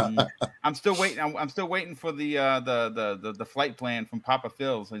it. I'm still waiting. I'm still waiting for the flight plan from Papa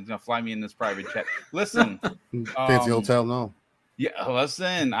Phil's. He's gonna fly me in this private jet. Listen, fancy hotel, no. Yeah,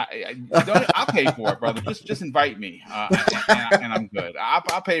 listen. I'll pay for it, brother. Just invite me, and I'm good.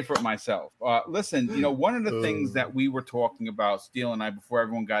 I'll pay for it myself. Listen, one of the things that we were talking about, Steele and I, before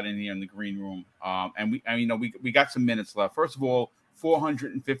everyone got in here in the green room, and we got some minutes left. First of all,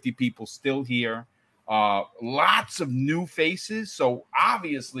 450 people still here. Lots of new faces. So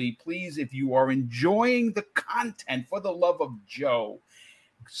obviously, please, if you are enjoying the content, for the love of Joe,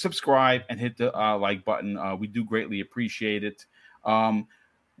 subscribe and hit the like button. We do greatly appreciate it.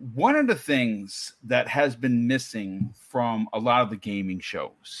 One of the things that has been missing from a lot of the gaming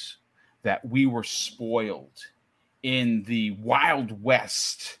shows that we were spoiled in the Wild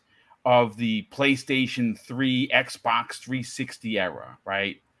West of the PlayStation 3, Xbox 360 era,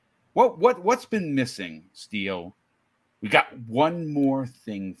 right? What's been missing, Steele? We got one more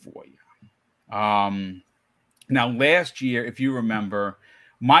thing for you. Now, last year, if you remember,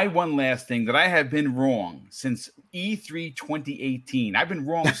 my one last thing that I have been wrong since E3 2018. I've been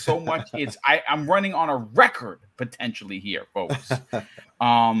wrong so much. I'm running on a record potentially here, folks.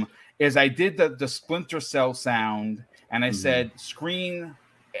 Is I did the Splinter Cell sound, and I said Screen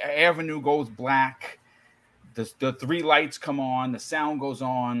Avenue goes black. The three lights come on. The sound goes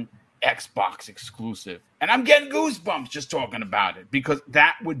on. Xbox exclusive, and I'm getting goosebumps just talking about it, because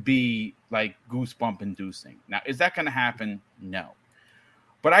that would be like goosebump inducing. Now, is that going to happen? No,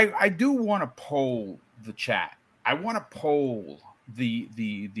 but I do want to poll the chat. I want to poll the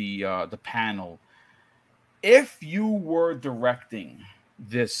panel. If you were directing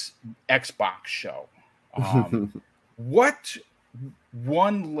this Xbox show, what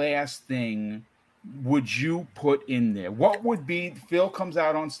one last thing would you put in there? What would be? Phil comes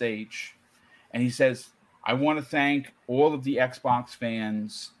out on stage and he says, I want to thank all of the Xbox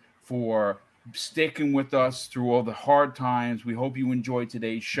fans for sticking with us through all the hard times. We hope you enjoyed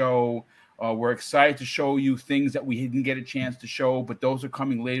today's show. We're excited to show you things that we didn't get a chance to show, but those are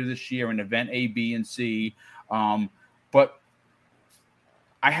coming later this year in event A, B, and C. But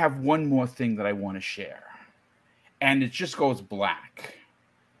I have one more thing that I want to share, and it just goes black.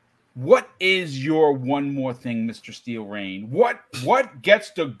 What is your one more thing, Mr. Steel Rain? What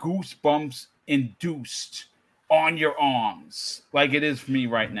gets the goosebumps induced on your arms like it is for me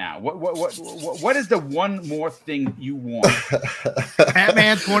right now? What is the one more thing you want?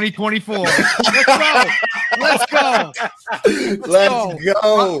 Batman 2024. Let's go.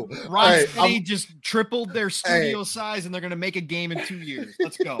 Rocksteady just tripled their studio size, and they're going to make a game in 2 years.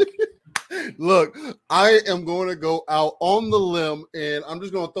 Let's go. Look, I am going to go out on the limb, and I'm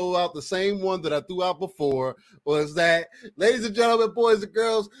just going to throw out the same one that I threw out before, was that, ladies and gentlemen, boys and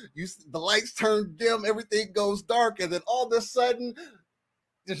girls, the lights turn dim, everything goes dark, and then all of a sudden,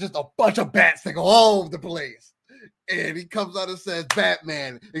 there's just a bunch of bats that go all over the place. And he comes out and says,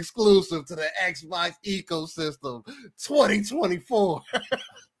 Batman, exclusive to the Xbox ecosystem, 2024.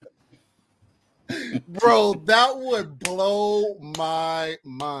 Bro, that would blow my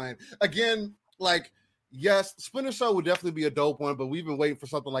mind. Again, like, yes, Splinter Cell would definitely be a dope one, but we've been waiting for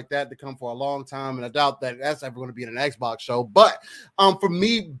something like that to come for a long time, and I doubt that that's ever going to be in an Xbox show. But for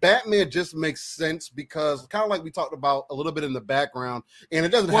me, Batman just makes sense because, kind of like we talked about a little bit in the background, and it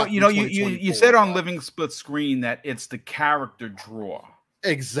doesn't have to be you said on Living Split Screen that it's the character draw.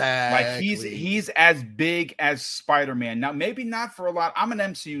 Exactly. Like he's as big as Spider-Man. Now, maybe not for a lot. I'm an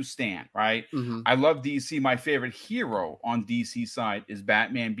MCU stan, right? Mm-hmm. I love DC. My favorite hero on DC side is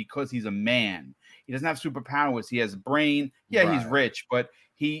Batman because he's a man. He doesn't have superpowers. He has a brain. Yeah, right. He's rich, but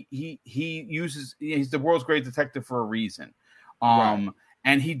he's the world's great detective for a reason.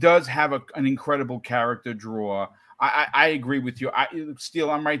 And he does have an incredible character draw. I agree with you.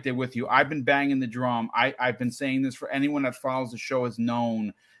 Steele, I'm right there with you. I've been banging the drum. I've been saying this for anyone that follows the show has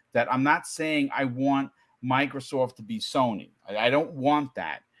known that I'm not saying I want Microsoft to be Sony. I don't want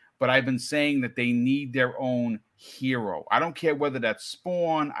that. But I've been saying that they need their own hero. I don't care whether that's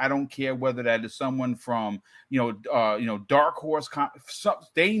Spawn. I don't care whether that is someone from, Dark Horse.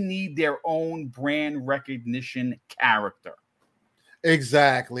 They need their own brand recognition character.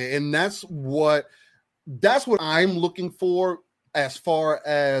 Exactly. And that's what I'm looking for as far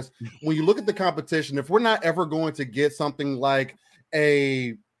as when you look at the competition, if we're not ever going to get something like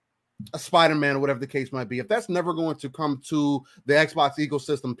a Spider-Man or whatever the case might be, if that's never going to come to the Xbox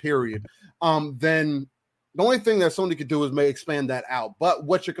ecosystem, period, then the only thing that Sony could do is may expand that out. But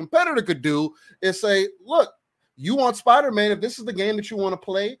what your competitor could do is say, look, you want Spider-Man, if this is the game that you want to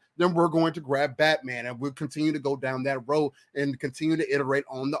play, then we're going to grab Batman, and we'll continue to go down that road and continue to iterate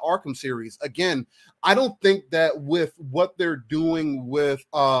on the Arkham series. Again, I don't think that with what they're doing with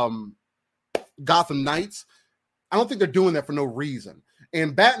Gotham Knights, I don't think they're doing that for no reason.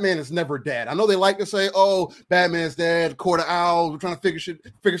 And Batman is never dead. I know they like to say, "Oh, Batman's dead, Court of Owls. We're trying to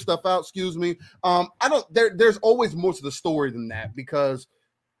figure stuff out." Excuse me. There's always more to the story than that, because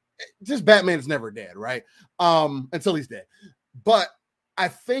just Batman is never dead, right? Until he's dead. But I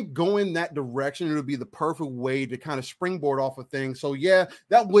think going that direction, it would be the perfect way to kind of springboard off of things. So yeah,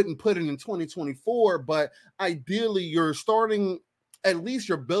 that wouldn't put it in 2024, but ideally you're starting, at least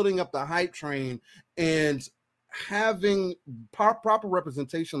you're building up the hype train, and having proper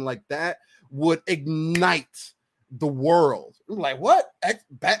representation like that would ignite the world. Like, what?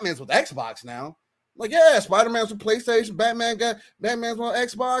 Batman's with Xbox now? Like, yeah, Spider-Man's with PlayStation, Batman's on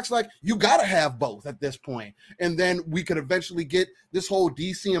Xbox. Like, you gotta have both at this point. And then we could eventually get this whole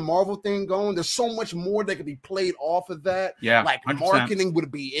DC and Marvel thing going. There's so much more that could be played off of that. Yeah, like 100%. Marketing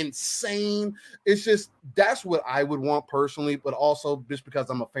would be insane. It's just, that's what I would want personally, but also just because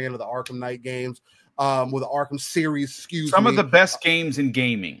I'm a fan of the Arkham Knight games, with the Arkham series, Some of the best games in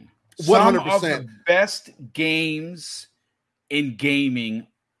gaming. 100%. Some of the best games in gaming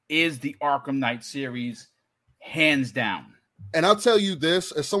is the Arkham Knight series, hands down. And I'll tell you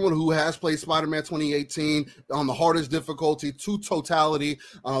this, as someone who has played Spider-Man 2018 on the hardest difficulty to totality,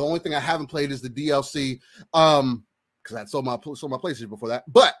 the only thing I haven't played is the DLC, because I sold my PlayStation before that.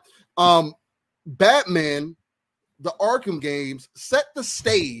 But Batman, the Arkham games, set the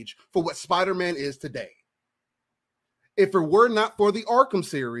stage for what Spider-Man is today. If it were not for the Arkham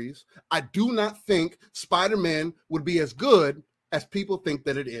series, I do not think Spider-Man would be as good as people think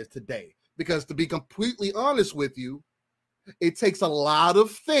that it is today. Because to be completely honest with you, it takes a lot of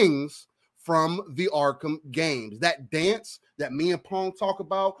things from the Arkham games. That dance that me and Pong talk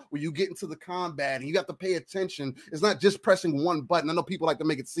about, where you get into the combat and you have to pay attention. It's not just pressing one button. I know people like to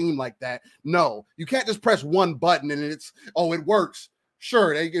make it seem like that. No, you can't just press one button and it works.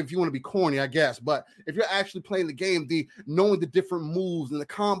 Sure, if you want to be corny, I guess. But if you're actually playing the game, knowing the different moves and the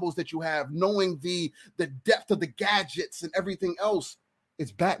combos that you have, knowing the depth of the gadgets and everything else,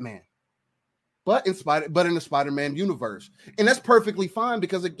 it's Batman. But in the Spider-Man universe. And that's perfectly fine,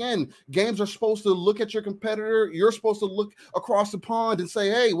 because again, games are supposed to look at your competitor. You're supposed to look across the pond and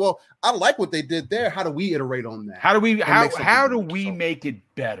say, hey, well, I like what they did there. How do we iterate on that? How do we make it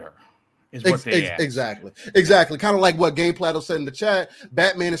better? Is what they ask. Exactly. Kind of like what Game Plato said in the chat,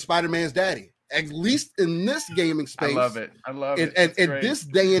 Batman is Spider-Man's daddy. At least in this gaming space. I love it. And in this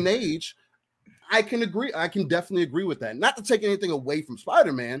day and age, I can agree. I can definitely agree with that. Not to take anything away from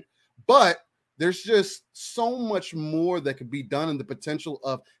Spider-Man, but there's just so much more that could be done, and the potential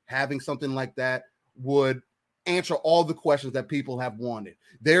of having something like that would answer all the questions that people have wanted.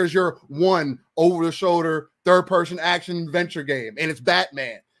 There's your one over-the-shoulder, third-person action adventure game, and it's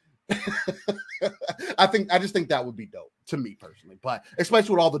Batman. I just think that would be dope to me personally, but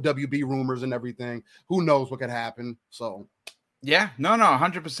especially with all the WB rumors and everything, who knows what could happen. So yeah, no,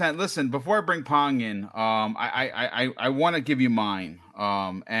 100%. Listen, before I bring Pong in, I want to give you mine.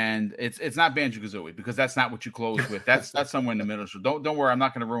 And it's not Banjo-Kazooie, because that's not what you close with. That's somewhere in the middle. So don't worry, I'm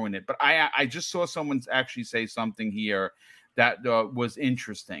not going to ruin it. But I just saw someone actually say something here that was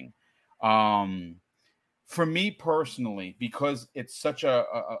interesting. For me personally, because it's such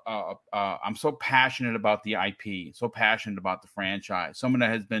I'm so passionate about the IP, so passionate about the franchise, someone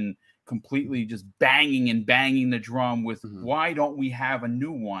that has been completely just banging the drum with why don't we have a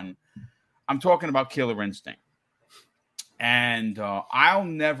new one? I'm talking about Killer Instinct. And I'll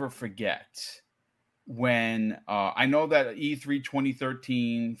never forget when I know that E3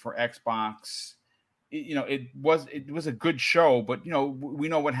 2013 for Xbox, it was a good show, but we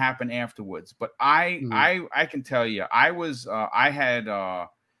know what happened afterwards. But I can tell you, I had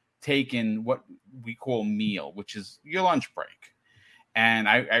taken what we call meal, which is your lunch break. And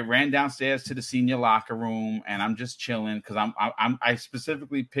I ran downstairs to the senior locker room, and I'm just chilling because I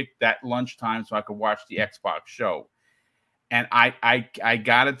specifically picked that lunchtime so I could watch the Xbox show. And I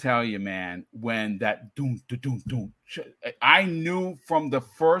gotta tell you, man, when that doom, I knew from the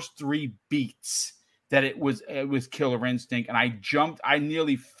first 3 beats that it was Killer Instinct, and I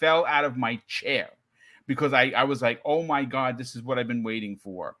nearly fell out of my chair because I was like, oh my God, this is what I've been waiting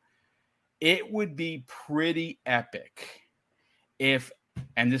for. It would be pretty epic if,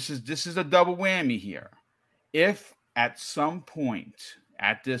 and this is a double whammy here, if at some point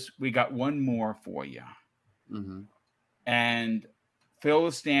at this, we got one more for you. Mm-hmm. And Phil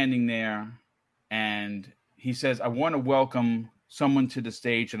is standing there and he says, I want to welcome someone to the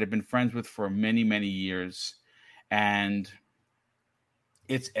stage that I've been friends with for many, many years. And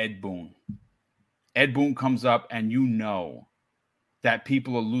it's Ed Boon. Ed Boon comes up, and you know that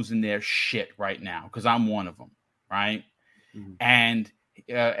people are losing their shit right now because I'm one of them, right? Mm-hmm. And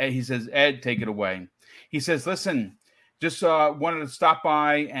he says, Ed, take it away. He says, listen, just wanted to stop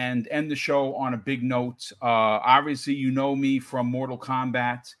by and end the show on a big note. Obviously, you know me from Mortal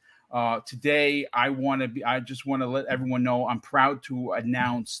Kombat. Today, I just want to let everyone know I'm proud to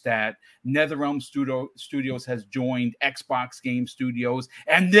announce that NetherRealm Studios has joined Xbox Game Studios,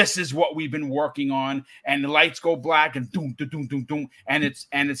 and this is what we've been working on. And the lights go black, and doom, doom, doom, doom, doom, and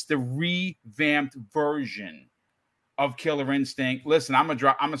it's the revamped version of Killer Instinct. Listen, I'm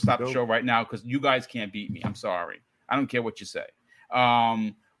gonna stop the show right now because you guys can't beat me. I'm sorry. I don't care what you say.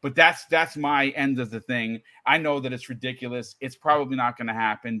 But that's my end of the thing. I know that it's ridiculous. It's probably not going to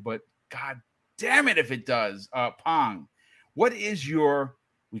happen, but God damn it if it does. Pong, what is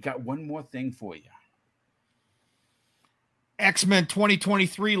we got one more thing for you. X-Men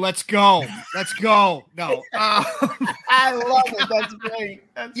 2023, let's go. Let's go. No. I love it. That's great.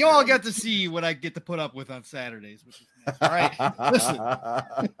 You all get to see what I get to put up with on Saturdays, which is nice. All right. Listen.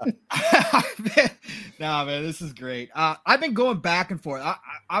 No, man, this is great. I've been going back and forth.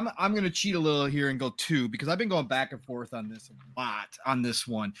 I'm going to cheat a little here and go 2 because I've been going back and forth on this a lot on this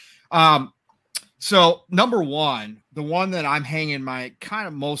one. So number one, the one that I'm hanging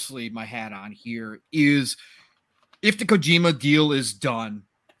mostly my hat on here is if the Kojima deal is done,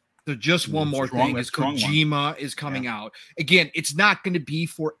 there's just one more thing is Kojima is coming out. Again, it's not going to be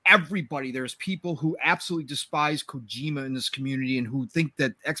for everybody. There's people who absolutely despise Kojima in this community and who think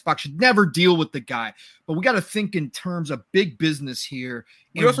that Xbox should never deal with the guy. But we got to think in terms of big business here.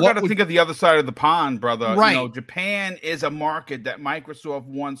 You also got to think of the other side of the pond, brother. Right. You know, Japan is a market that Microsoft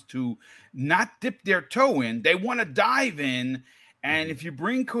wants to not dip their toe in. They want to dive in. And if you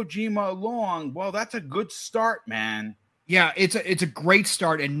bring Kojima along, well, that's a good start, man. Yeah, it's a great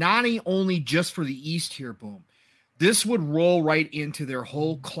start, and not only just for the East here, Boom. This would roll right into their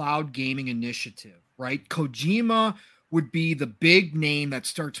whole cloud gaming initiative, right? Kojima would be the big name that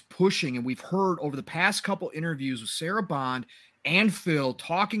starts pushing, and we've heard over the past couple interviews with Sarah Bond and Phil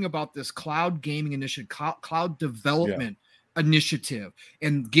talking about this cloud gaming initiative, cloud development initiative,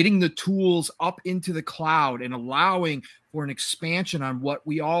 and getting the tools up into the cloud and allowing for an expansion on what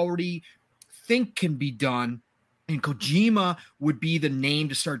we already think can be done. And Kojima would be the name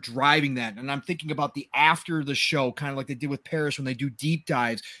to start driving that. And I'm thinking about the after the show, kind of like they did with Paris when they do deep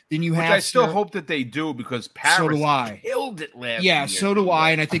dives. Then you have. I still hope that they do because Paris killed it last year. Yeah, so do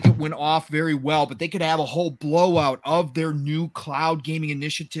I. And I think it went off very well. But they could have a whole blowout of their new cloud gaming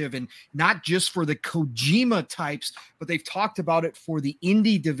initiative, and not just for the Kojima types, but they've talked about it for the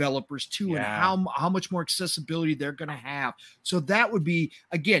indie developers too, and how much more accessibility they're going to have. So that would be,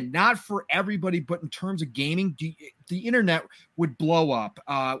 again, not for everybody, but in terms of gaming, the internet would blow up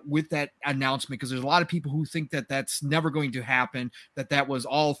with that announcement, because there's a lot of people who think that that's never going to happen, that was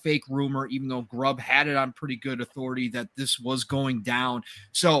all fake rumor, even though Grubb had it on pretty good authority that this was going down.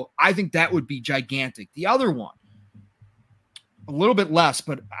 So I think that would be gigantic. The other one, a little bit less,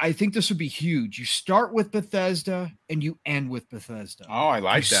 but I think this would be huge. You start with Bethesda and you end with Bethesda. Oh, I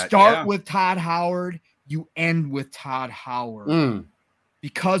like that. Start with Todd Howard, you end with Todd Howard.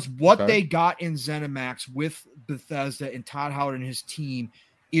 Because what they got in ZeniMax with Bethesda and Todd Howard and his team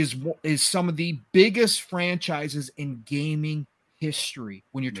is some of the biggest franchises in gaming history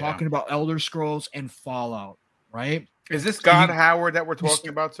when you're talking about Elder Scrolls and Fallout, right? Is this God Howard that we're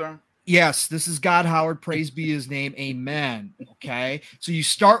talking about, sir? Yes, this is God Howard. Praise be his name. Amen. Okay. So you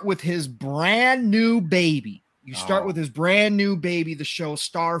start with his brand new baby. You start with his brand new baby, the show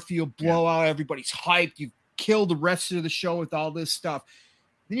Starfield, blowout. Everybody's hyped. You kill the rest of the show with all this stuff.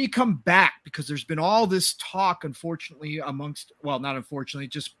 Then you come back because there's been all this talk, unfortunately, not unfortunately,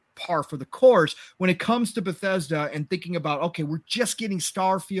 just par for the course when it comes to Bethesda and thinking about, okay, we're just getting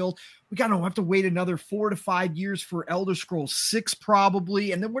Starfield. We have to wait another 4 to 5 years for Elder Scrolls 6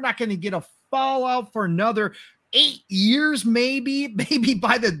 probably. And then we're not going to get a Fallout for another 8 years, maybe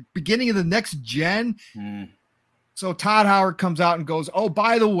by the beginning of the next gen. So Todd Howard comes out and goes, oh,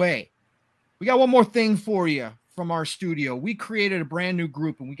 by the way, we got one more thing for you from our studio. We created a brand new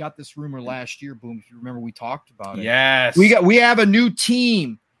group, and we got this rumor last year, Boom. If you remember, we talked about it. Yes. We have a new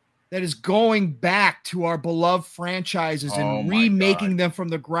team that is going back to our beloved franchises and remaking them from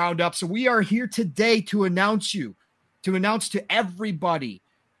the ground up. So we are here today to announce you to announce to everybody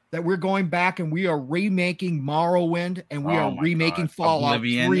that we're going back and we are remaking Morrowind and we are remaking Fallout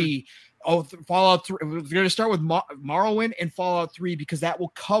Oblivion. 3. Fallout 3. We're going to start with Morrowind and Fallout 3 because that will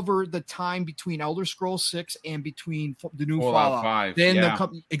cover the time between Elder Scrolls 6 and between the new Fallout 5. Then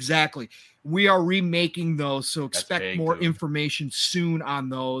exactly. We are remaking those, so expect big, more dude. information soon on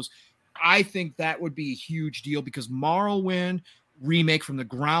those. I think that would be a huge deal because Morrowind remake from the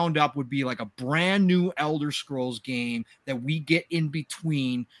ground up would be like a brand new Elder Scrolls game that we get in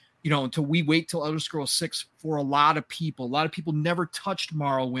between, until we wait till Elder Scrolls 6 for a lot of people. A lot of people never touched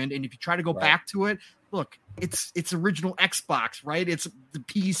Morrowind, and if you try to go back to it, look, it's original Xbox, right? It's the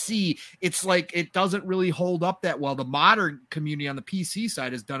PC. It's like it doesn't really hold up that well. The modern community on the PC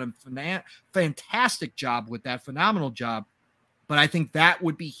side has done a fantastic job with that, phenomenal job. But I think that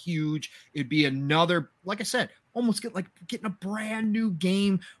would be huge. It'd be another, like I said, almost getting a brand new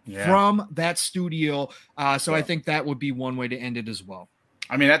game from that studio. So I think that would be one way to end it as well.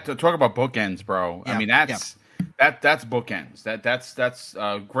 I mean, talk about bookends, bro. I mean, that's bookends. That's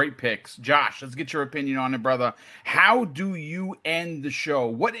great picks. Josh, let's get your opinion on it, brother. How do you end the show?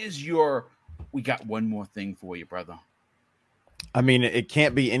 What is we got one more thing for you, brother. I mean, it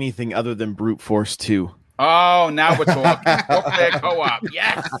can't be anything other than Brute Force 2. Oh, now we're talking. Four-player co-op.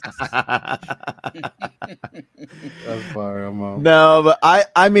 Yes. That's fire. I'm out. No, but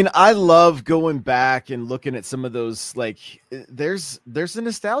I mean, I love going back and looking at some of those. Like, there's a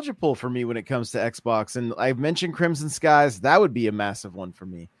nostalgia pull for me when it comes to Xbox, and I've mentioned Crimson Skies. That would be a massive one for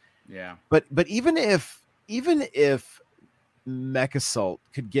me. Yeah. But even if MechAssault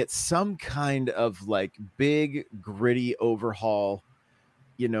could get some kind of like big gritty overhaul,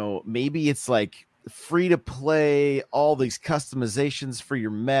 maybe it's like free to play, all these customizations for your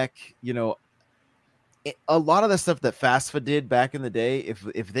mech, a lot of the stuff that FASFA did back in the day,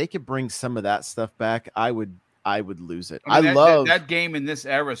 if they could bring some of that stuff back, I would lose it. I mean, love that game in this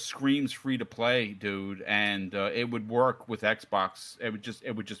era screams free to play, dude, and it would work with Xbox. It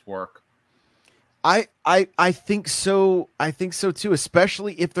would just work. I think so. I think so too,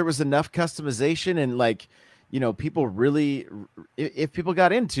 especially if there was enough customization and like, people really, if people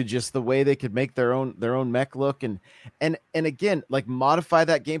got into just the way they could make their own mech look and again, like modify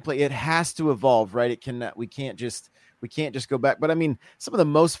that gameplay. It has to evolve, right? We can't just go back. But I mean, some of the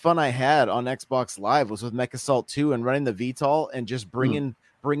most fun I had on Xbox Live was with MechAssault 2 and running the VTOL and just bringing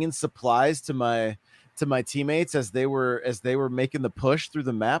supplies to my teammates as they were making the push through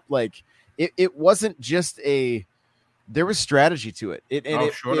the map. Like it wasn't just there was strategy to it.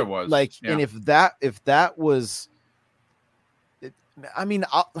 There was. Like, yeah. And if that was, I mean,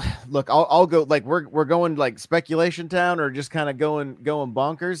 I'll go like we're going like speculation town or just kind of going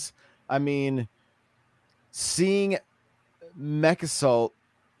bonkers. I mean, seeing MechAssault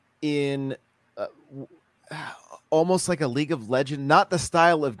in almost like a League of Legends, not the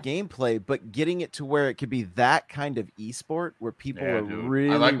style of gameplay, but getting it to where it could be that kind of esport where people are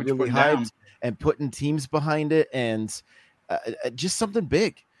really hyped and putting teams behind it and just something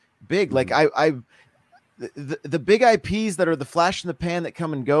big. Like the big IPs that are the flash in the pan that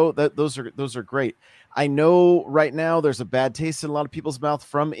come and go, those are great. I know right now there's a bad taste in a lot of people's mouth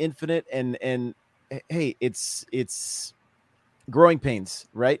from Infinite and hey, it's growing pains,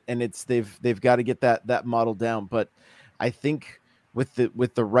 right? And they've got to get that model down. But I think with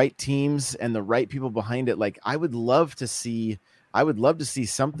the right teams and the right people behind it, like I would love to see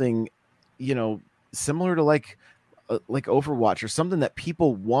something, similar to like Overwatch or something that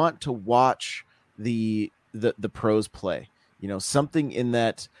people want to watch the pros play, something in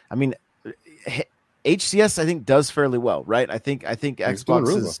that. I mean, HCS I think does fairly well, right? I think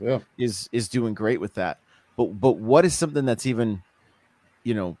Xbox is doing great with that. But what is something that's even,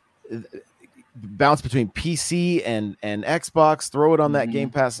 bounce between PC and Xbox, throw it on that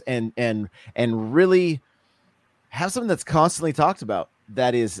Game Pass and really have something that's constantly talked about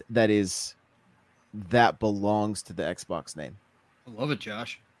that belongs to the Xbox name. I love it,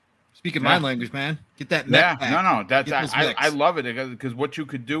 Josh. Speaking my language, man. Get that mech back. No. I love it because what you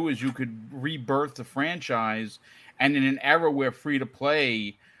could do is you could rebirth the franchise, and in an era where free to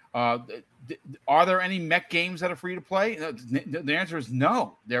play, are there any mech games that are free to play? The answer is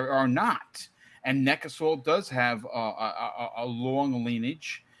no, there are not. And MechAssault does have a long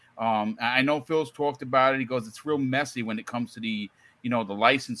lineage. I know Phil's talked about it. He goes, it's real messy when it comes to the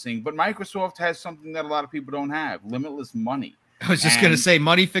licensing, but Microsoft has something that a lot of people don't have: limitless money. I was just going to say,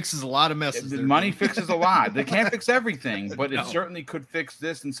 money fixes a lot of messes. Money fixes a lot. They can't fix everything, but it certainly could fix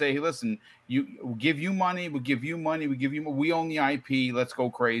this and say, hey, listen, we'll give you money. We own the IP. Let's go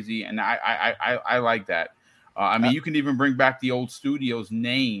crazy. And I like that. I mean, you can even bring back the old studio's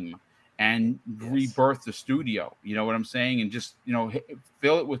name and rebirth the studio. You know what I'm saying? And just,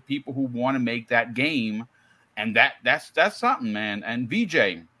 fill it with people who want to make that game. And that's something, man. And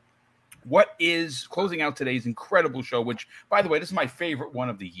VJ, what is closing out today's incredible show, which, by the way, this is my favorite one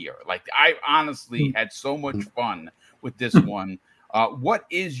of the year. Like, I honestly had so much fun with this one. What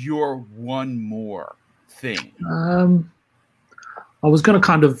is your one more thing? I was going to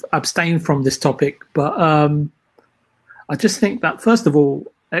kind of abstain from this topic, but I just think that, first of all,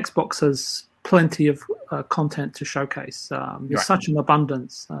 Xbox has plenty of content to showcase. There's such an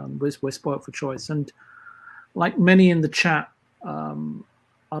abundance. We're spoiled for choice. And like many in the chat,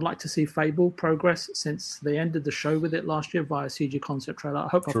 I'd like to see Fable progress since they ended the show with it last year via CG concept trailer. I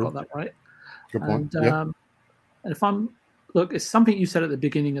hope I've got that right. Good point. And if it's something you said at the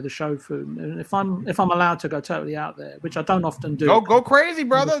beginning of the show, Food. And if I'm allowed to go totally out there, which I don't often do. Go crazy,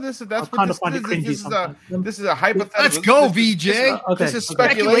 brother. This is a hypothetical. Let's go, VJ. This is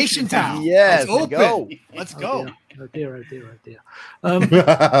speculation time. Yes, let's go. Let's go. Oh dear.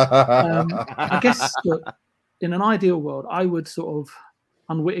 I guess in an ideal world, I would sort of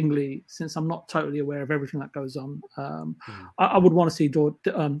unwittingly, since I'm not totally aware of everything that goes on, I would want to see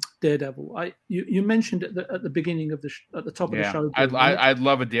Daredevil. You mentioned it at the beginning of at the top of the show. I'd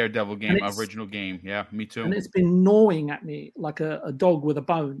love a Daredevil game, original game. Yeah, me too. And it's been gnawing at me like a dog with a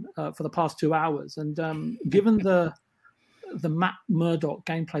bone for the past 2 hours. And given the Matt Murdock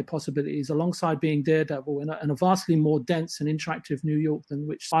gameplay possibilities, alongside being Daredevil in a vastly more dense and interactive New York than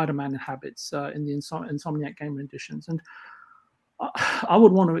which Spider-Man inhabits in the Insomniac Gamer editions, and I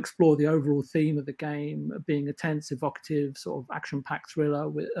would want to explore the overall theme of the game being a tense, evocative, sort of action-packed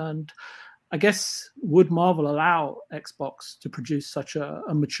thriller. And I guess, would Marvel allow Xbox to produce such a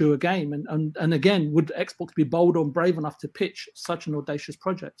mature game? And again, would Xbox be bold or brave enough to pitch such an audacious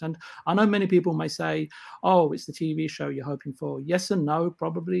project? And I know many people may say, oh, it's the TV show you're hoping for. Yes and no,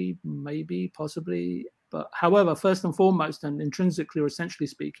 probably, maybe, possibly. But however, first and foremost, and intrinsically or essentially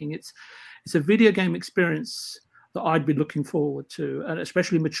speaking, it's a video game experience that I'd be looking forward to, and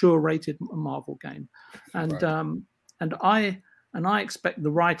especially mature rated Marvel game. And and I expect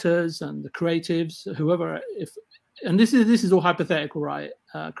the writers and the creatives, whoever, and this is all hypothetical, right?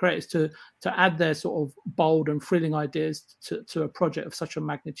 Creators to add their sort of bold and thrilling ideas to a project of such a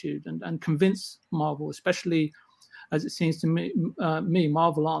magnitude, and convince Marvel, especially as it seems to me,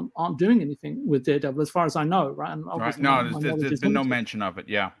 Marvel aren't doing anything with Daredevil, as far as I know, right? And there's been no mention of it.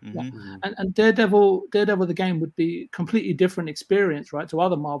 Yeah. Mm-hmm. And Daredevil the game would be a completely different experience, right, to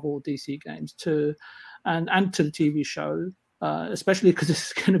other Marvel or DC games, and to the TV show, especially because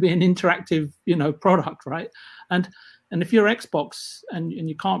it's going to be an interactive, product, right? And if you're Xbox and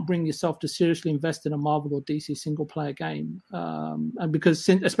you can't bring yourself to seriously invest in a Marvel or DC single player game, and because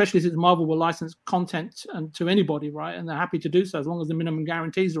especially since Marvel will license content and to anybody, right, and they're happy to do so as long as the minimum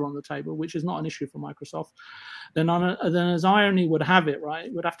guarantees are on the table, which is not an issue for Microsoft, then as irony would have it,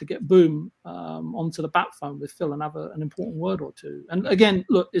 right, we'd have to get Boom onto the bat phone with Phil and have an important word or two. And again,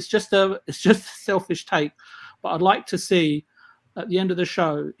 look, it's just a selfish take, but I'd like to see at the end of the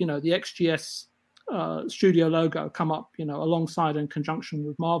show, the XGS studio logo come up, alongside in conjunction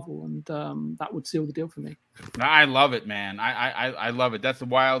with Marvel, and that would seal the deal for me. I love it, man. I love it. That's the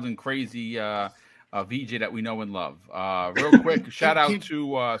wild and crazy VJ that we know and love. Real quick, shout out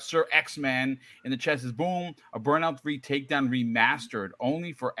to Sir X-Man in the chat. Says, boom, a Burnout 3 Takedown remastered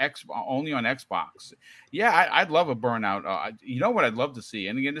only on Xbox. Yeah, I'd love a Burnout. You know what I'd love to see?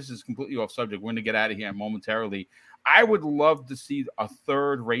 And again, this is completely off subject. We're going to get out of here momentarily. I would love to see a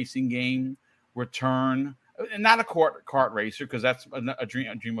third racing game return, and not a kart racer, because that's a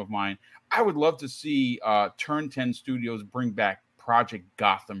dream of mine. I would love to see Turn 10 Studios bring back Project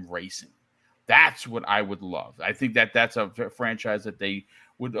Gotham Racing. That's what I would love. I think that's a franchise that they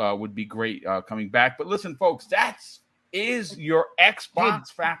would be great coming back. But listen, folks, is your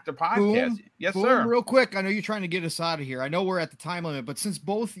Xbox Factor podcast. Boom, yes, sir. Real quick, I know you're trying to get us out of here. I know we're at the time limit, but since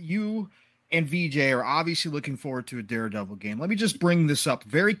both you and VJ are obviously looking forward to a Daredevil game, let me just bring this up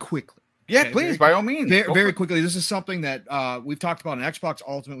very quickly. Yeah, okay, please, by all means. Very quickly. This is something that we've talked about on Xbox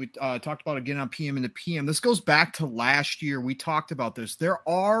Ultimate. We talked about again on PM and the PM. This goes back to last year. We talked about this. There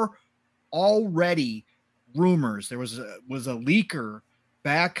are already rumors. There was a leaker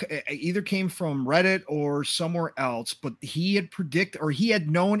back, either came from Reddit or somewhere else, but he had predicted, or he had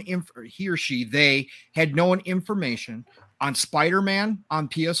known, they had known information on Spider-Man on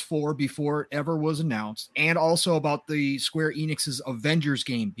PS4 before it ever was announced, and also about the Square Enix's Avengers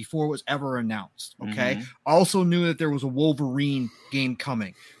game before it was ever announced. Okay. Mhm. Also knew that there was a Wolverine game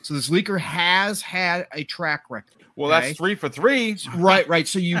coming. So this leaker has had a track record. Well, okay? that's 3 for 3. Right.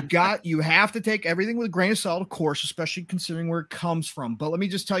 So you have to take everything with a grain of salt, of course, especially considering where it comes from. But let me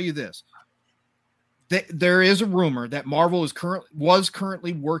just tell you this. There is a rumor that Marvel was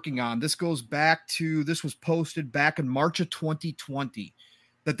currently working on. This was posted back in March of 2020,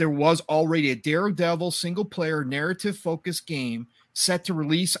 that there was already a Daredevil single-player narrative-focused game set to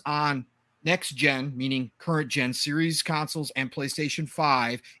release on next gen, meaning current gen series consoles and PlayStation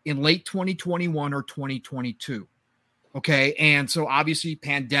 5 in late 2021 or 2022. Okay. And so obviously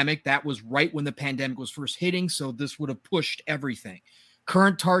pandemic, that was right when the pandemic was first hitting. So this would have pushed everything.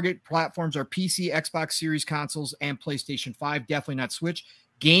 Current target platforms are PC, Xbox Series consoles, and PlayStation 5, definitely not Switch.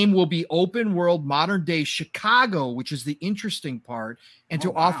 Game will be open world, modern day Chicago, which is the interesting part, and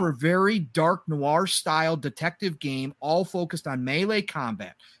to offer a very dark noir style detective game, all focused on melee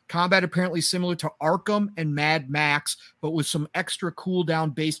combat. Combat apparently similar to Arkham and Mad Max, but with some extra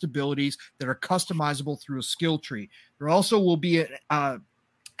cooldown based abilities that are customizable through a skill tree. There also will be an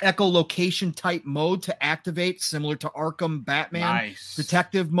echolocation type mode to activate, similar to Arkham Batman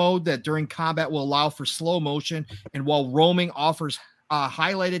detective mode, that during combat will allow for slow motion, and while roaming offers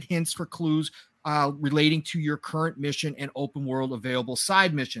highlighted hints for clues relating to your current mission and open world available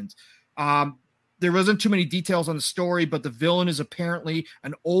side missions. There wasn't too many details on the story, but the villain is apparently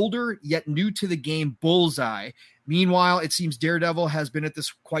an older yet new to the game Bullseye. Meanwhile, it seems Daredevil has been at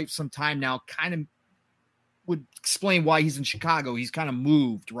this quite some time now, kind of would explain why he's in Chicago. He's kind of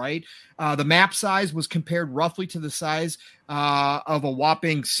moved, right? The map size was compared roughly to the size of a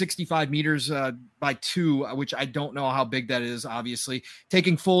whopping 65 meters by 2, which I don't know how big that is, obviously.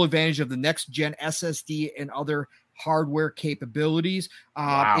 Taking full advantage of the next-gen SSD and other hardware capabilities.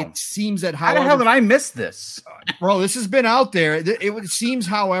 It seems that, how the hell did I miss this? Bro, this has been out there. It seems,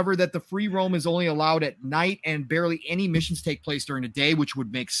 however, that the free roam is only allowed at night and barely any missions take place during the day, which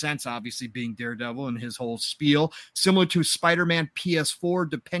would make sense, obviously, being Daredevil and his whole spiel. Similar to Spider-Man PS4,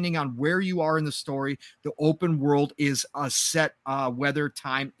 depending on where you are in the story, the open world is a set weather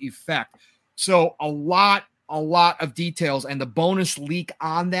time effect. So a lot of details, and the bonus leak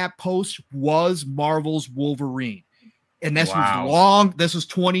on that post was Marvel's Wolverine. And this was long. This was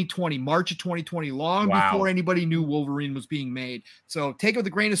 2020, March of 2020, long before anybody knew Wolverine was being made. So take it with a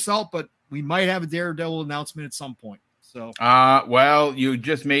grain of salt, but we might have a Daredevil announcement at some point. So, well, you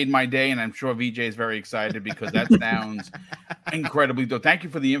just made my day, and I'm sure VJ is very excited because that sounds incredibly dope. Thank you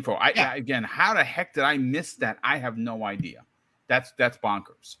for the info. Again, how the heck did I miss that? I have no idea. That's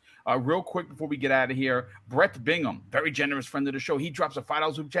bonkers. Real quick before we get out of here, Brett Bingham, very generous friend of the show, he drops a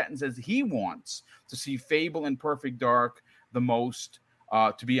 $5 super chat and says he wants to see Fable and Perfect Dark the most.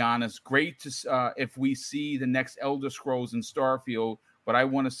 To be honest, great to if we see the next Elder Scrolls in Starfield, but I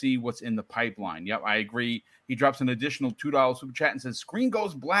want to see what's in the pipeline. Yep, I agree. He drops an additional $2 super chat and says screen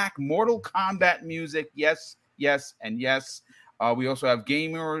goes black, Mortal Kombat music. Yes, and yes. We also have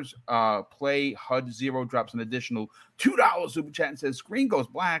Gamers Play HUD Zero drops an additional $2 super chat and says screen goes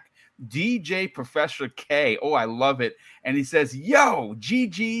black. DJ Professor K. Oh, I love it. And he says, yo,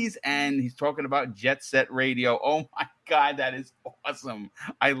 GG's. And he's talking about Jet Set Radio. Oh, my God, that is awesome.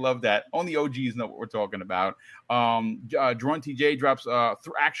 I love that. Only OGs know what we're talking about. Drawn TJ drops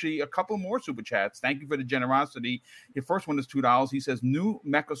actually a couple more super chats. Thank you for the generosity. Your first one is $2. He says, new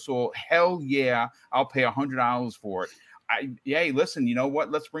Mecha Soul. Hell yeah. I'll pay $100 for it. Listen, you know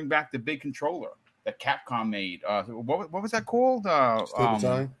what? Let's bring back the big controller that Capcom made. What was that called?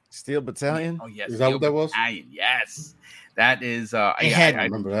 Steel Battalion. Oh yes, is that what that was? Yes, that is. I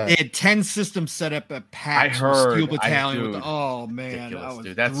remember that. They had 10 systems set up at PAX. I heard Steel Battalion. dude, oh man,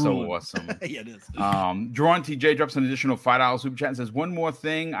 dude, that's so awesome. Yeah, it is. Drawn TJ drops an additional $5 super chat and says, one more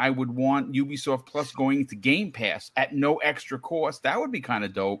thing, I would want Ubisoft Plus going to Game Pass at no extra cost. That would be kind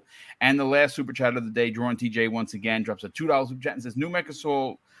of dope. And the last super chat of the day, Drawn TJ once again drops a $2 super chat and says, new Mecha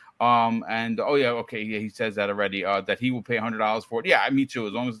Soul. He says that already, that he will pay $100 for it. Yeah, me too,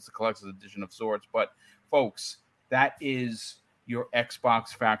 as long as it's a collector's edition of sorts. But folks, that is your Xbox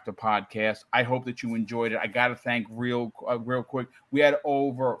Factor podcast. I hope that you enjoyed it. I got to thank real quick. We had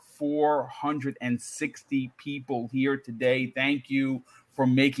over 460 people here today. Thank you for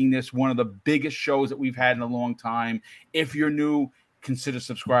making this one of the biggest shows that we've had in a long time. If you're new, consider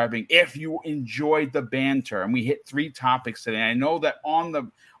subscribing. If you enjoyed the banter, and we hit 3 topics today. I know that on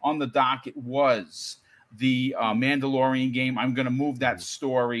the docket was the Mandalorian game. I'm going to move that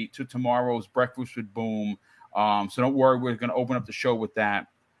story to tomorrow's Breakfast with Boom. So don't worry, we're going to open up the show with that.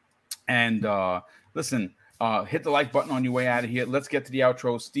 And listen, Hit the like button on your way out of here. Let's get to the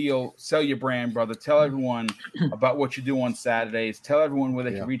outro. Steel, sell your brand, brother. Tell everyone about what you do on Saturdays. Tell everyone where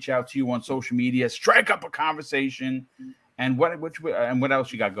they can reach out to you on social media. Strike up a conversation. And what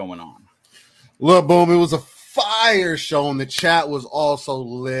else you got going on? Look, Boom, it was a fire show, and the chat was also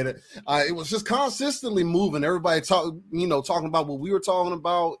lit. It was just consistently moving. Everybody talking about what we were talking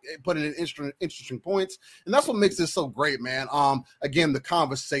about, putting in interesting points, and that's what makes this so great, man. Again, the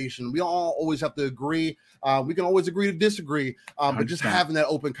conversation. We don't always have to agree. We can always agree to disagree, but just having that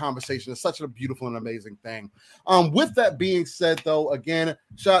open conversation is such a beautiful and amazing thing. With that being said, though, again,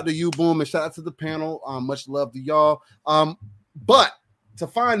 shout out to you, Boom, and shout out to the panel. Much love to y'all. But to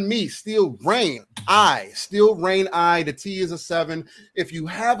find me, Steel Rain, the T is a 7. If you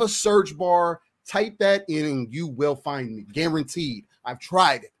have a search bar, type that in and you will find me. Guaranteed. I've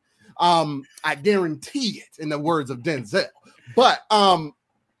tried it. I guarantee it, in the words of Denzel. But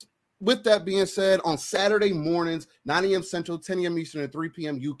with that being said, on Saturday mornings, 9 a.m. Central, 10 a.m. Eastern, and 3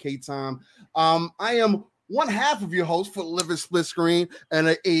 p.m. UK time, I am one half of your host for Living Split Screen,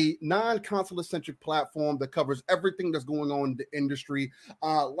 and a non-console-centric platform that covers everything that's going on in the industry.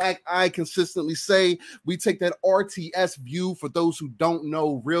 Like I consistently say, we take that RTS view, for those who don't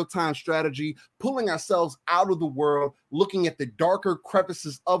know, real-time strategy, pulling ourselves out of the world, looking at the darker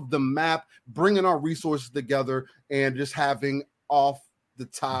crevices of the map, bringing our resources together, and just having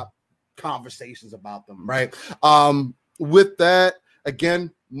off-the-top conversations about them, right? With that,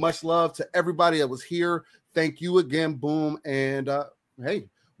 again, much love to everybody that was here. Thank you again, Boom. And hey,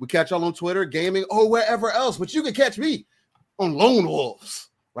 we catch y'all on Twitter, gaming, or wherever else. But you can catch me on Lone Wolves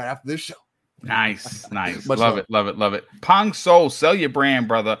right after this show. Nice. love it. Pong Soul, sell your brand,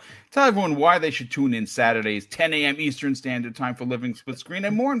 brother. Tell everyone why they should tune in Saturdays, 10 a.m. Eastern Standard Time for Living Split Screen.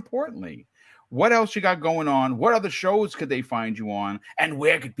 And more importantly, what else you got going on? What other shows could they find you on? And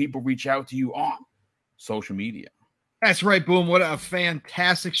where could people reach out to you on social media? That's right, Boom. What a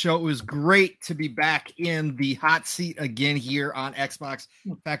fantastic show. It was great to be back in the hot seat again here on Xbox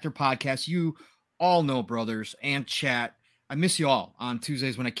Factor Podcast. You all know, brothers and chat, I miss you all on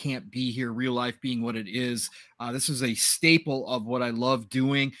Tuesdays when I can't be here, real life being what it is. This is a staple of what I love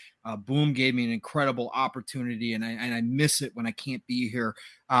doing. Boom gave me an incredible opportunity, and I miss it when I can't be here.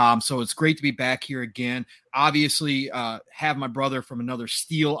 So it's great to be back here again. Obviously, have my brother from Another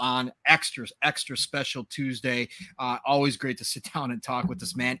Steel on extra special Tuesday. Always great to sit down and talk with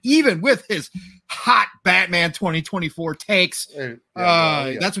this man, even with his hot Batman 2024 takes.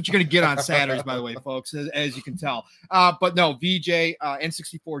 That's what you're going to get on Saturdays, by the way, folks, as you can tell. But no, VJ,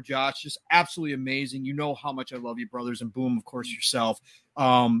 N64 Josh, just absolutely amazing. You know how much I love you, brothers, and Boom, of course, yourself.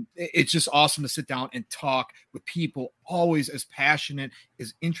 It's just awesome to sit down and talk with people always as passionate,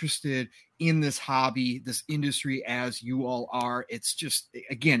 as interested in this hobby, this industry as you all are. It's just,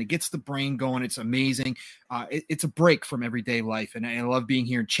 again, it gets the brain going. It's amazing. It's a break from everyday life. And I love being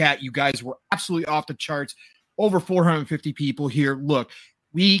here in chat. You guys were absolutely off the charts. Over 450 people here. Look,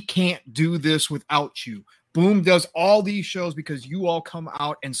 we can't do this without you. Boom does all these shows because you all come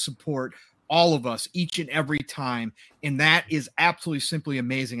out and support all of us each and every time. And that is absolutely simply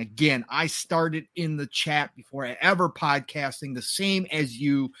amazing. Again, I started in the chat before I ever podcasting, the same as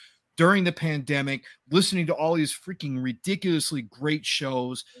you during the pandemic, listening to all these freaking ridiculously great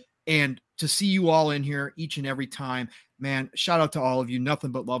shows. And to see you all in here each and every time, man, shout out to all of you.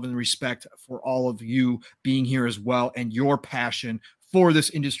 Nothing but love and respect for all of you being here as well, and your passion for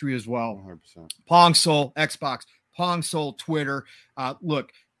this industry as well. 100%. Pong Soul, Xbox, Pong Soul, Twitter.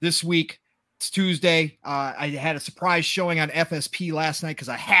 Look, this week, it's Tuesday. I had a surprise showing on FSP last night because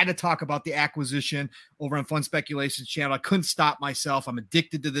I had to talk about the acquisition over on Fun Speculations channel. I couldn't stop myself. I'm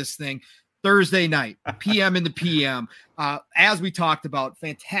addicted to this thing. Thursday night, PM in the PM. As we talked about,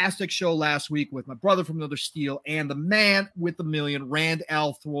 fantastic show last week with my brother from Another Steel and the man with the million, Rand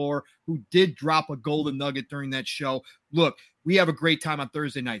L. Thor, who did drop a golden nugget during that show. Look, we have a great time on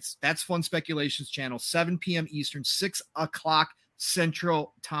Thursday nights. That's Fun Speculations channel, 7 p.m. Eastern, 6 o'clock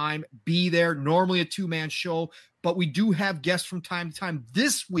Central Time. Be there. Normally a two-man show, but we do have guests from time to time.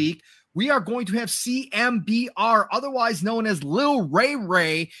 This week, we are going to have CMBR, otherwise known as Lil Ray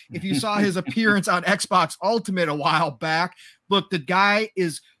Ray. If you saw his appearance on Xbox Ultimate a while back, look, the guy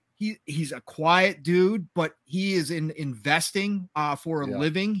is he's a quiet dude, but he is in investing for a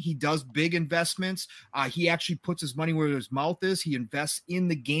living. He does big investments. He actually puts his money where his mouth is. He invests in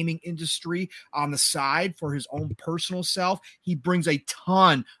the gaming industry on the side for his own personal self. He brings a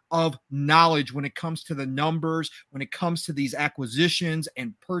ton of knowledge when it comes to the numbers, when it comes to these acquisitions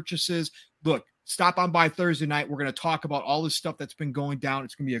and purchases. Look, stop on by Thursday night. We're going to talk about all this stuff that's been going down.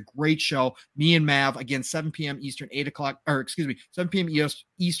 It's going to be a great show. Me and Mav, again, 7 p.m. Eastern, 7 p.m.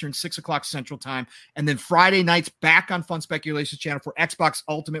 Eastern, 6 o'clock Central Time. And then Friday nights back on Fun Speculations channel for Xbox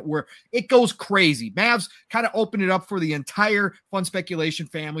Ultimate, where it goes crazy. Mav's kind of opened it up for the entire Fun Speculation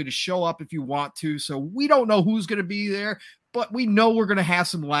family to show up if you want to. So we don't know who's going to be there, but we know we're going to have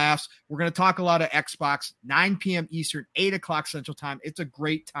some laughs. We're going to talk a lot of Xbox, 9 p.m. Eastern, 8 o'clock Central Time. It's a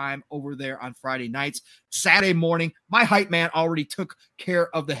great time over there on Friday nights. Saturday morning, my hype man already took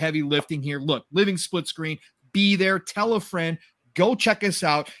care of the heavy lifting here. Look, Living Split Screen, be there, tell a friend, go check us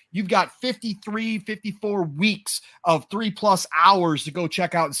out. You've got 53, 54 weeks of 3+ hours to go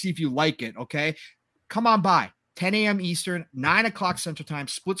check out and see if you like it, okay? Come on by. 10 a.m. Eastern, 9 o'clock Central Time.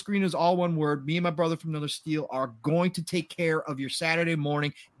 Split Screen is all one word. Me and my brother from Another Steel are going to take care of your Saturday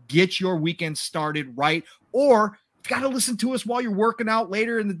morning. Get your weekend started right. Or you've got to listen to us while you're working out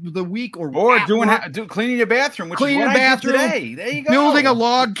later in the week, or cleaning your bathroom, cleaning your bathroom today. There you go. Building a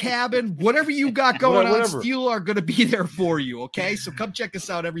log cabin, whatever you got going on, Whatever. Steel are going to be there for you. Okay, so come check us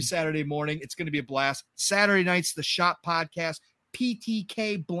out every Saturday morning. It's going to be a blast. Saturday nights, the Shop Podcast,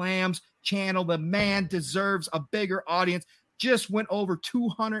 PTK Blam's channel. The man deserves a bigger audience. Just went over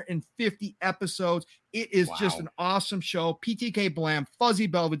 250 episodes. It is just an awesome show. PTK Blam, Fuzzy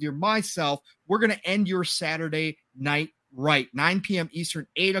Belvedere, myself. We're going to end your Saturday night right. 9 p.m. Eastern,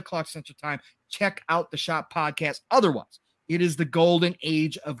 8 o'clock Central Time. Check out the Shop Podcast. Otherwise, it is the golden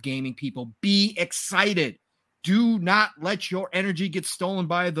age of gaming, people. Be excited. Do not let your energy get stolen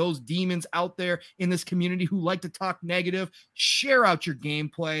by those demons out there in this community who like to talk negative. Share out your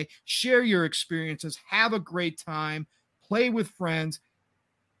gameplay. Share your experiences. Have a great time. Play with friends.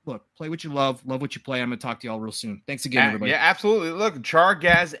 Look, play what you love what you play. I'm going to talk to y'all real soon. Thanks again, everybody. Yeah, absolutely. Look,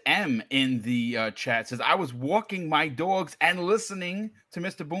 Chargaz M in the chat says, I was walking my dogs and listening to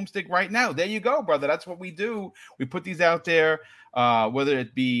Mr. Boomstick right now. There you go, brother. That's what we do. We put these out there, whether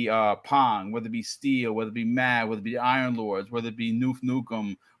it be Pong, whether it be Steel, whether it be Mad, whether it be Iron Lords, whether it be Noof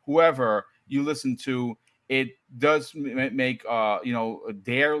Nukem, whoever you listen to. It does make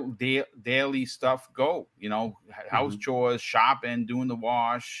daily stuff go, house chores, shopping, doing the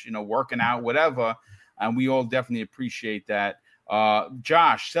wash, working out, whatever. And we all definitely appreciate that.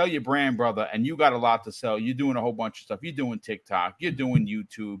 Josh, sell your brand, brother. And you got a lot to sell. You're doing a whole bunch of stuff. You're doing TikTok. You're doing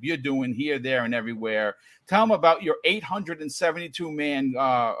YouTube. You're doing here, there, and everywhere. Tell them about your 872-man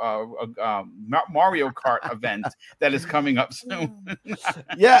Mario Kart event that is coming up soon.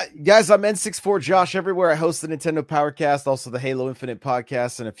 Yeah, guys, I'm N64 Josh everywhere. I host the Nintendo Powercast, also the Halo Infinite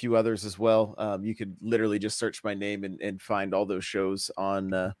podcast, and a few others as well. You could literally just search my name and find all those shows on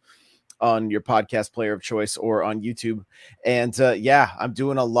your podcast player of choice or on YouTube. And I'm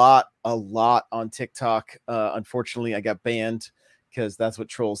doing a lot on TikTok. Unfortunately, I got banned because that's what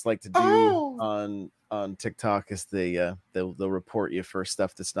trolls like to do on TikTok, is they'll report you for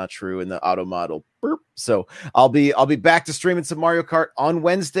stuff that's not true, and the auto model burp. So I'll be back to streaming some Mario Kart on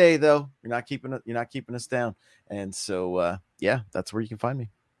Wednesday, though. You're not keeping us down. And so that's where you can find me.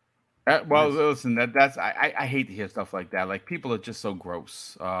 Listen, I hate to hear stuff like that. Like, people are just so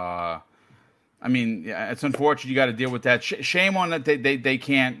gross. I mean, it's unfortunate you got to deal with that. Shame on that they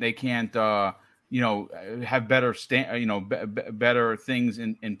can't have better better things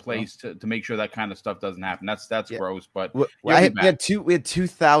in place to make sure that kind of stuff doesn't happen. That's gross. But we had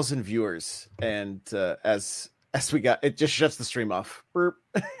 2,000 viewers, and as we got, it just shuts the stream off. Burp.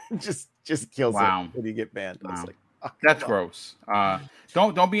 just kills it when you get banned. Wow. It's like, that's gross.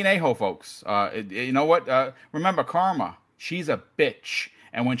 Don't be an a-hole, folks. You know what? Remember, karma. She's a bitch.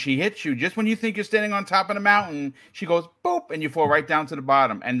 And when she hits you, just when you think you're standing on top of the mountain, she goes boop, and you fall right down to the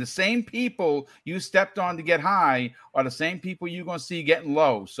bottom. And the same people you stepped on to get high are the same people you're going to see getting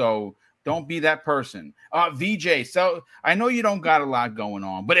low. So don't be that person. VJ, so I know you don't got a lot going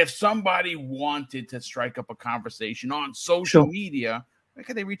on, but if somebody wanted to strike up a conversation on social media, where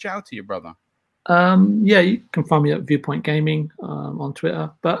could they reach out to you, brother? You can find me at Viewpoint Gaming on Twitter.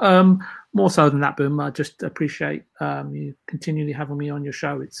 But more so than that, Boom, I just appreciate you continually having me on your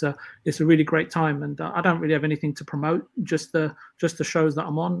show. It's a really great time, and I don't really have anything to promote, just the shows that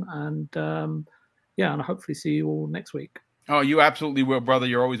I'm on, and and I hopefully see you all next week. Oh, you absolutely will, brother.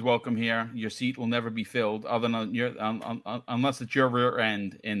 You're always welcome here. Your seat will never be filled, other than unless it's your rear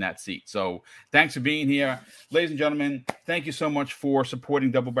end in that seat. So, thanks for being here, ladies and gentlemen. Thank you so much for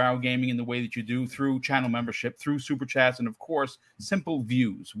supporting Double Barrel Gaming in the way that you do, through channel membership, through super chats, and of course, simple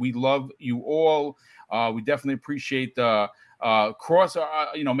views. We love you all. We definitely appreciate the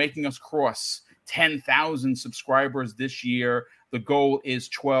making us cross 10,000 subscribers this year. The goal is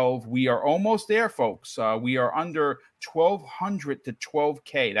 12. We are almost there, folks. We are under 1,200 to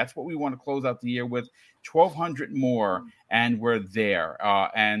 12K. That's what we want to close out the year with. 1,200 more, and we're there.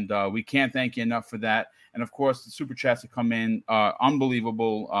 And we can't thank you enough for that. And of course, the super chats that come in,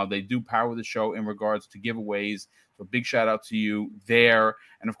 unbelievable. They do power the show in regards to giveaways. So big shout out to you there.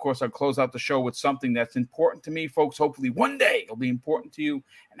 And of course, I'll close out the show with something that's important to me, folks. Hopefully one day it'll be important to you.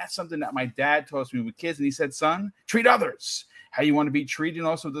 And that's something that my dad taught me with kids. And he said, son, treat others how you want to be treated. And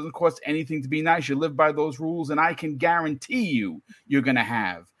also, it doesn't cost anything to be nice. You live by those rules, and I can guarantee you're going to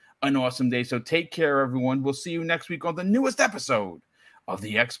have an awesome day. So take care, everyone. We'll see you next week on the newest episode of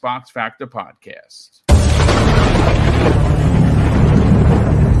the Xbox Factor Podcast.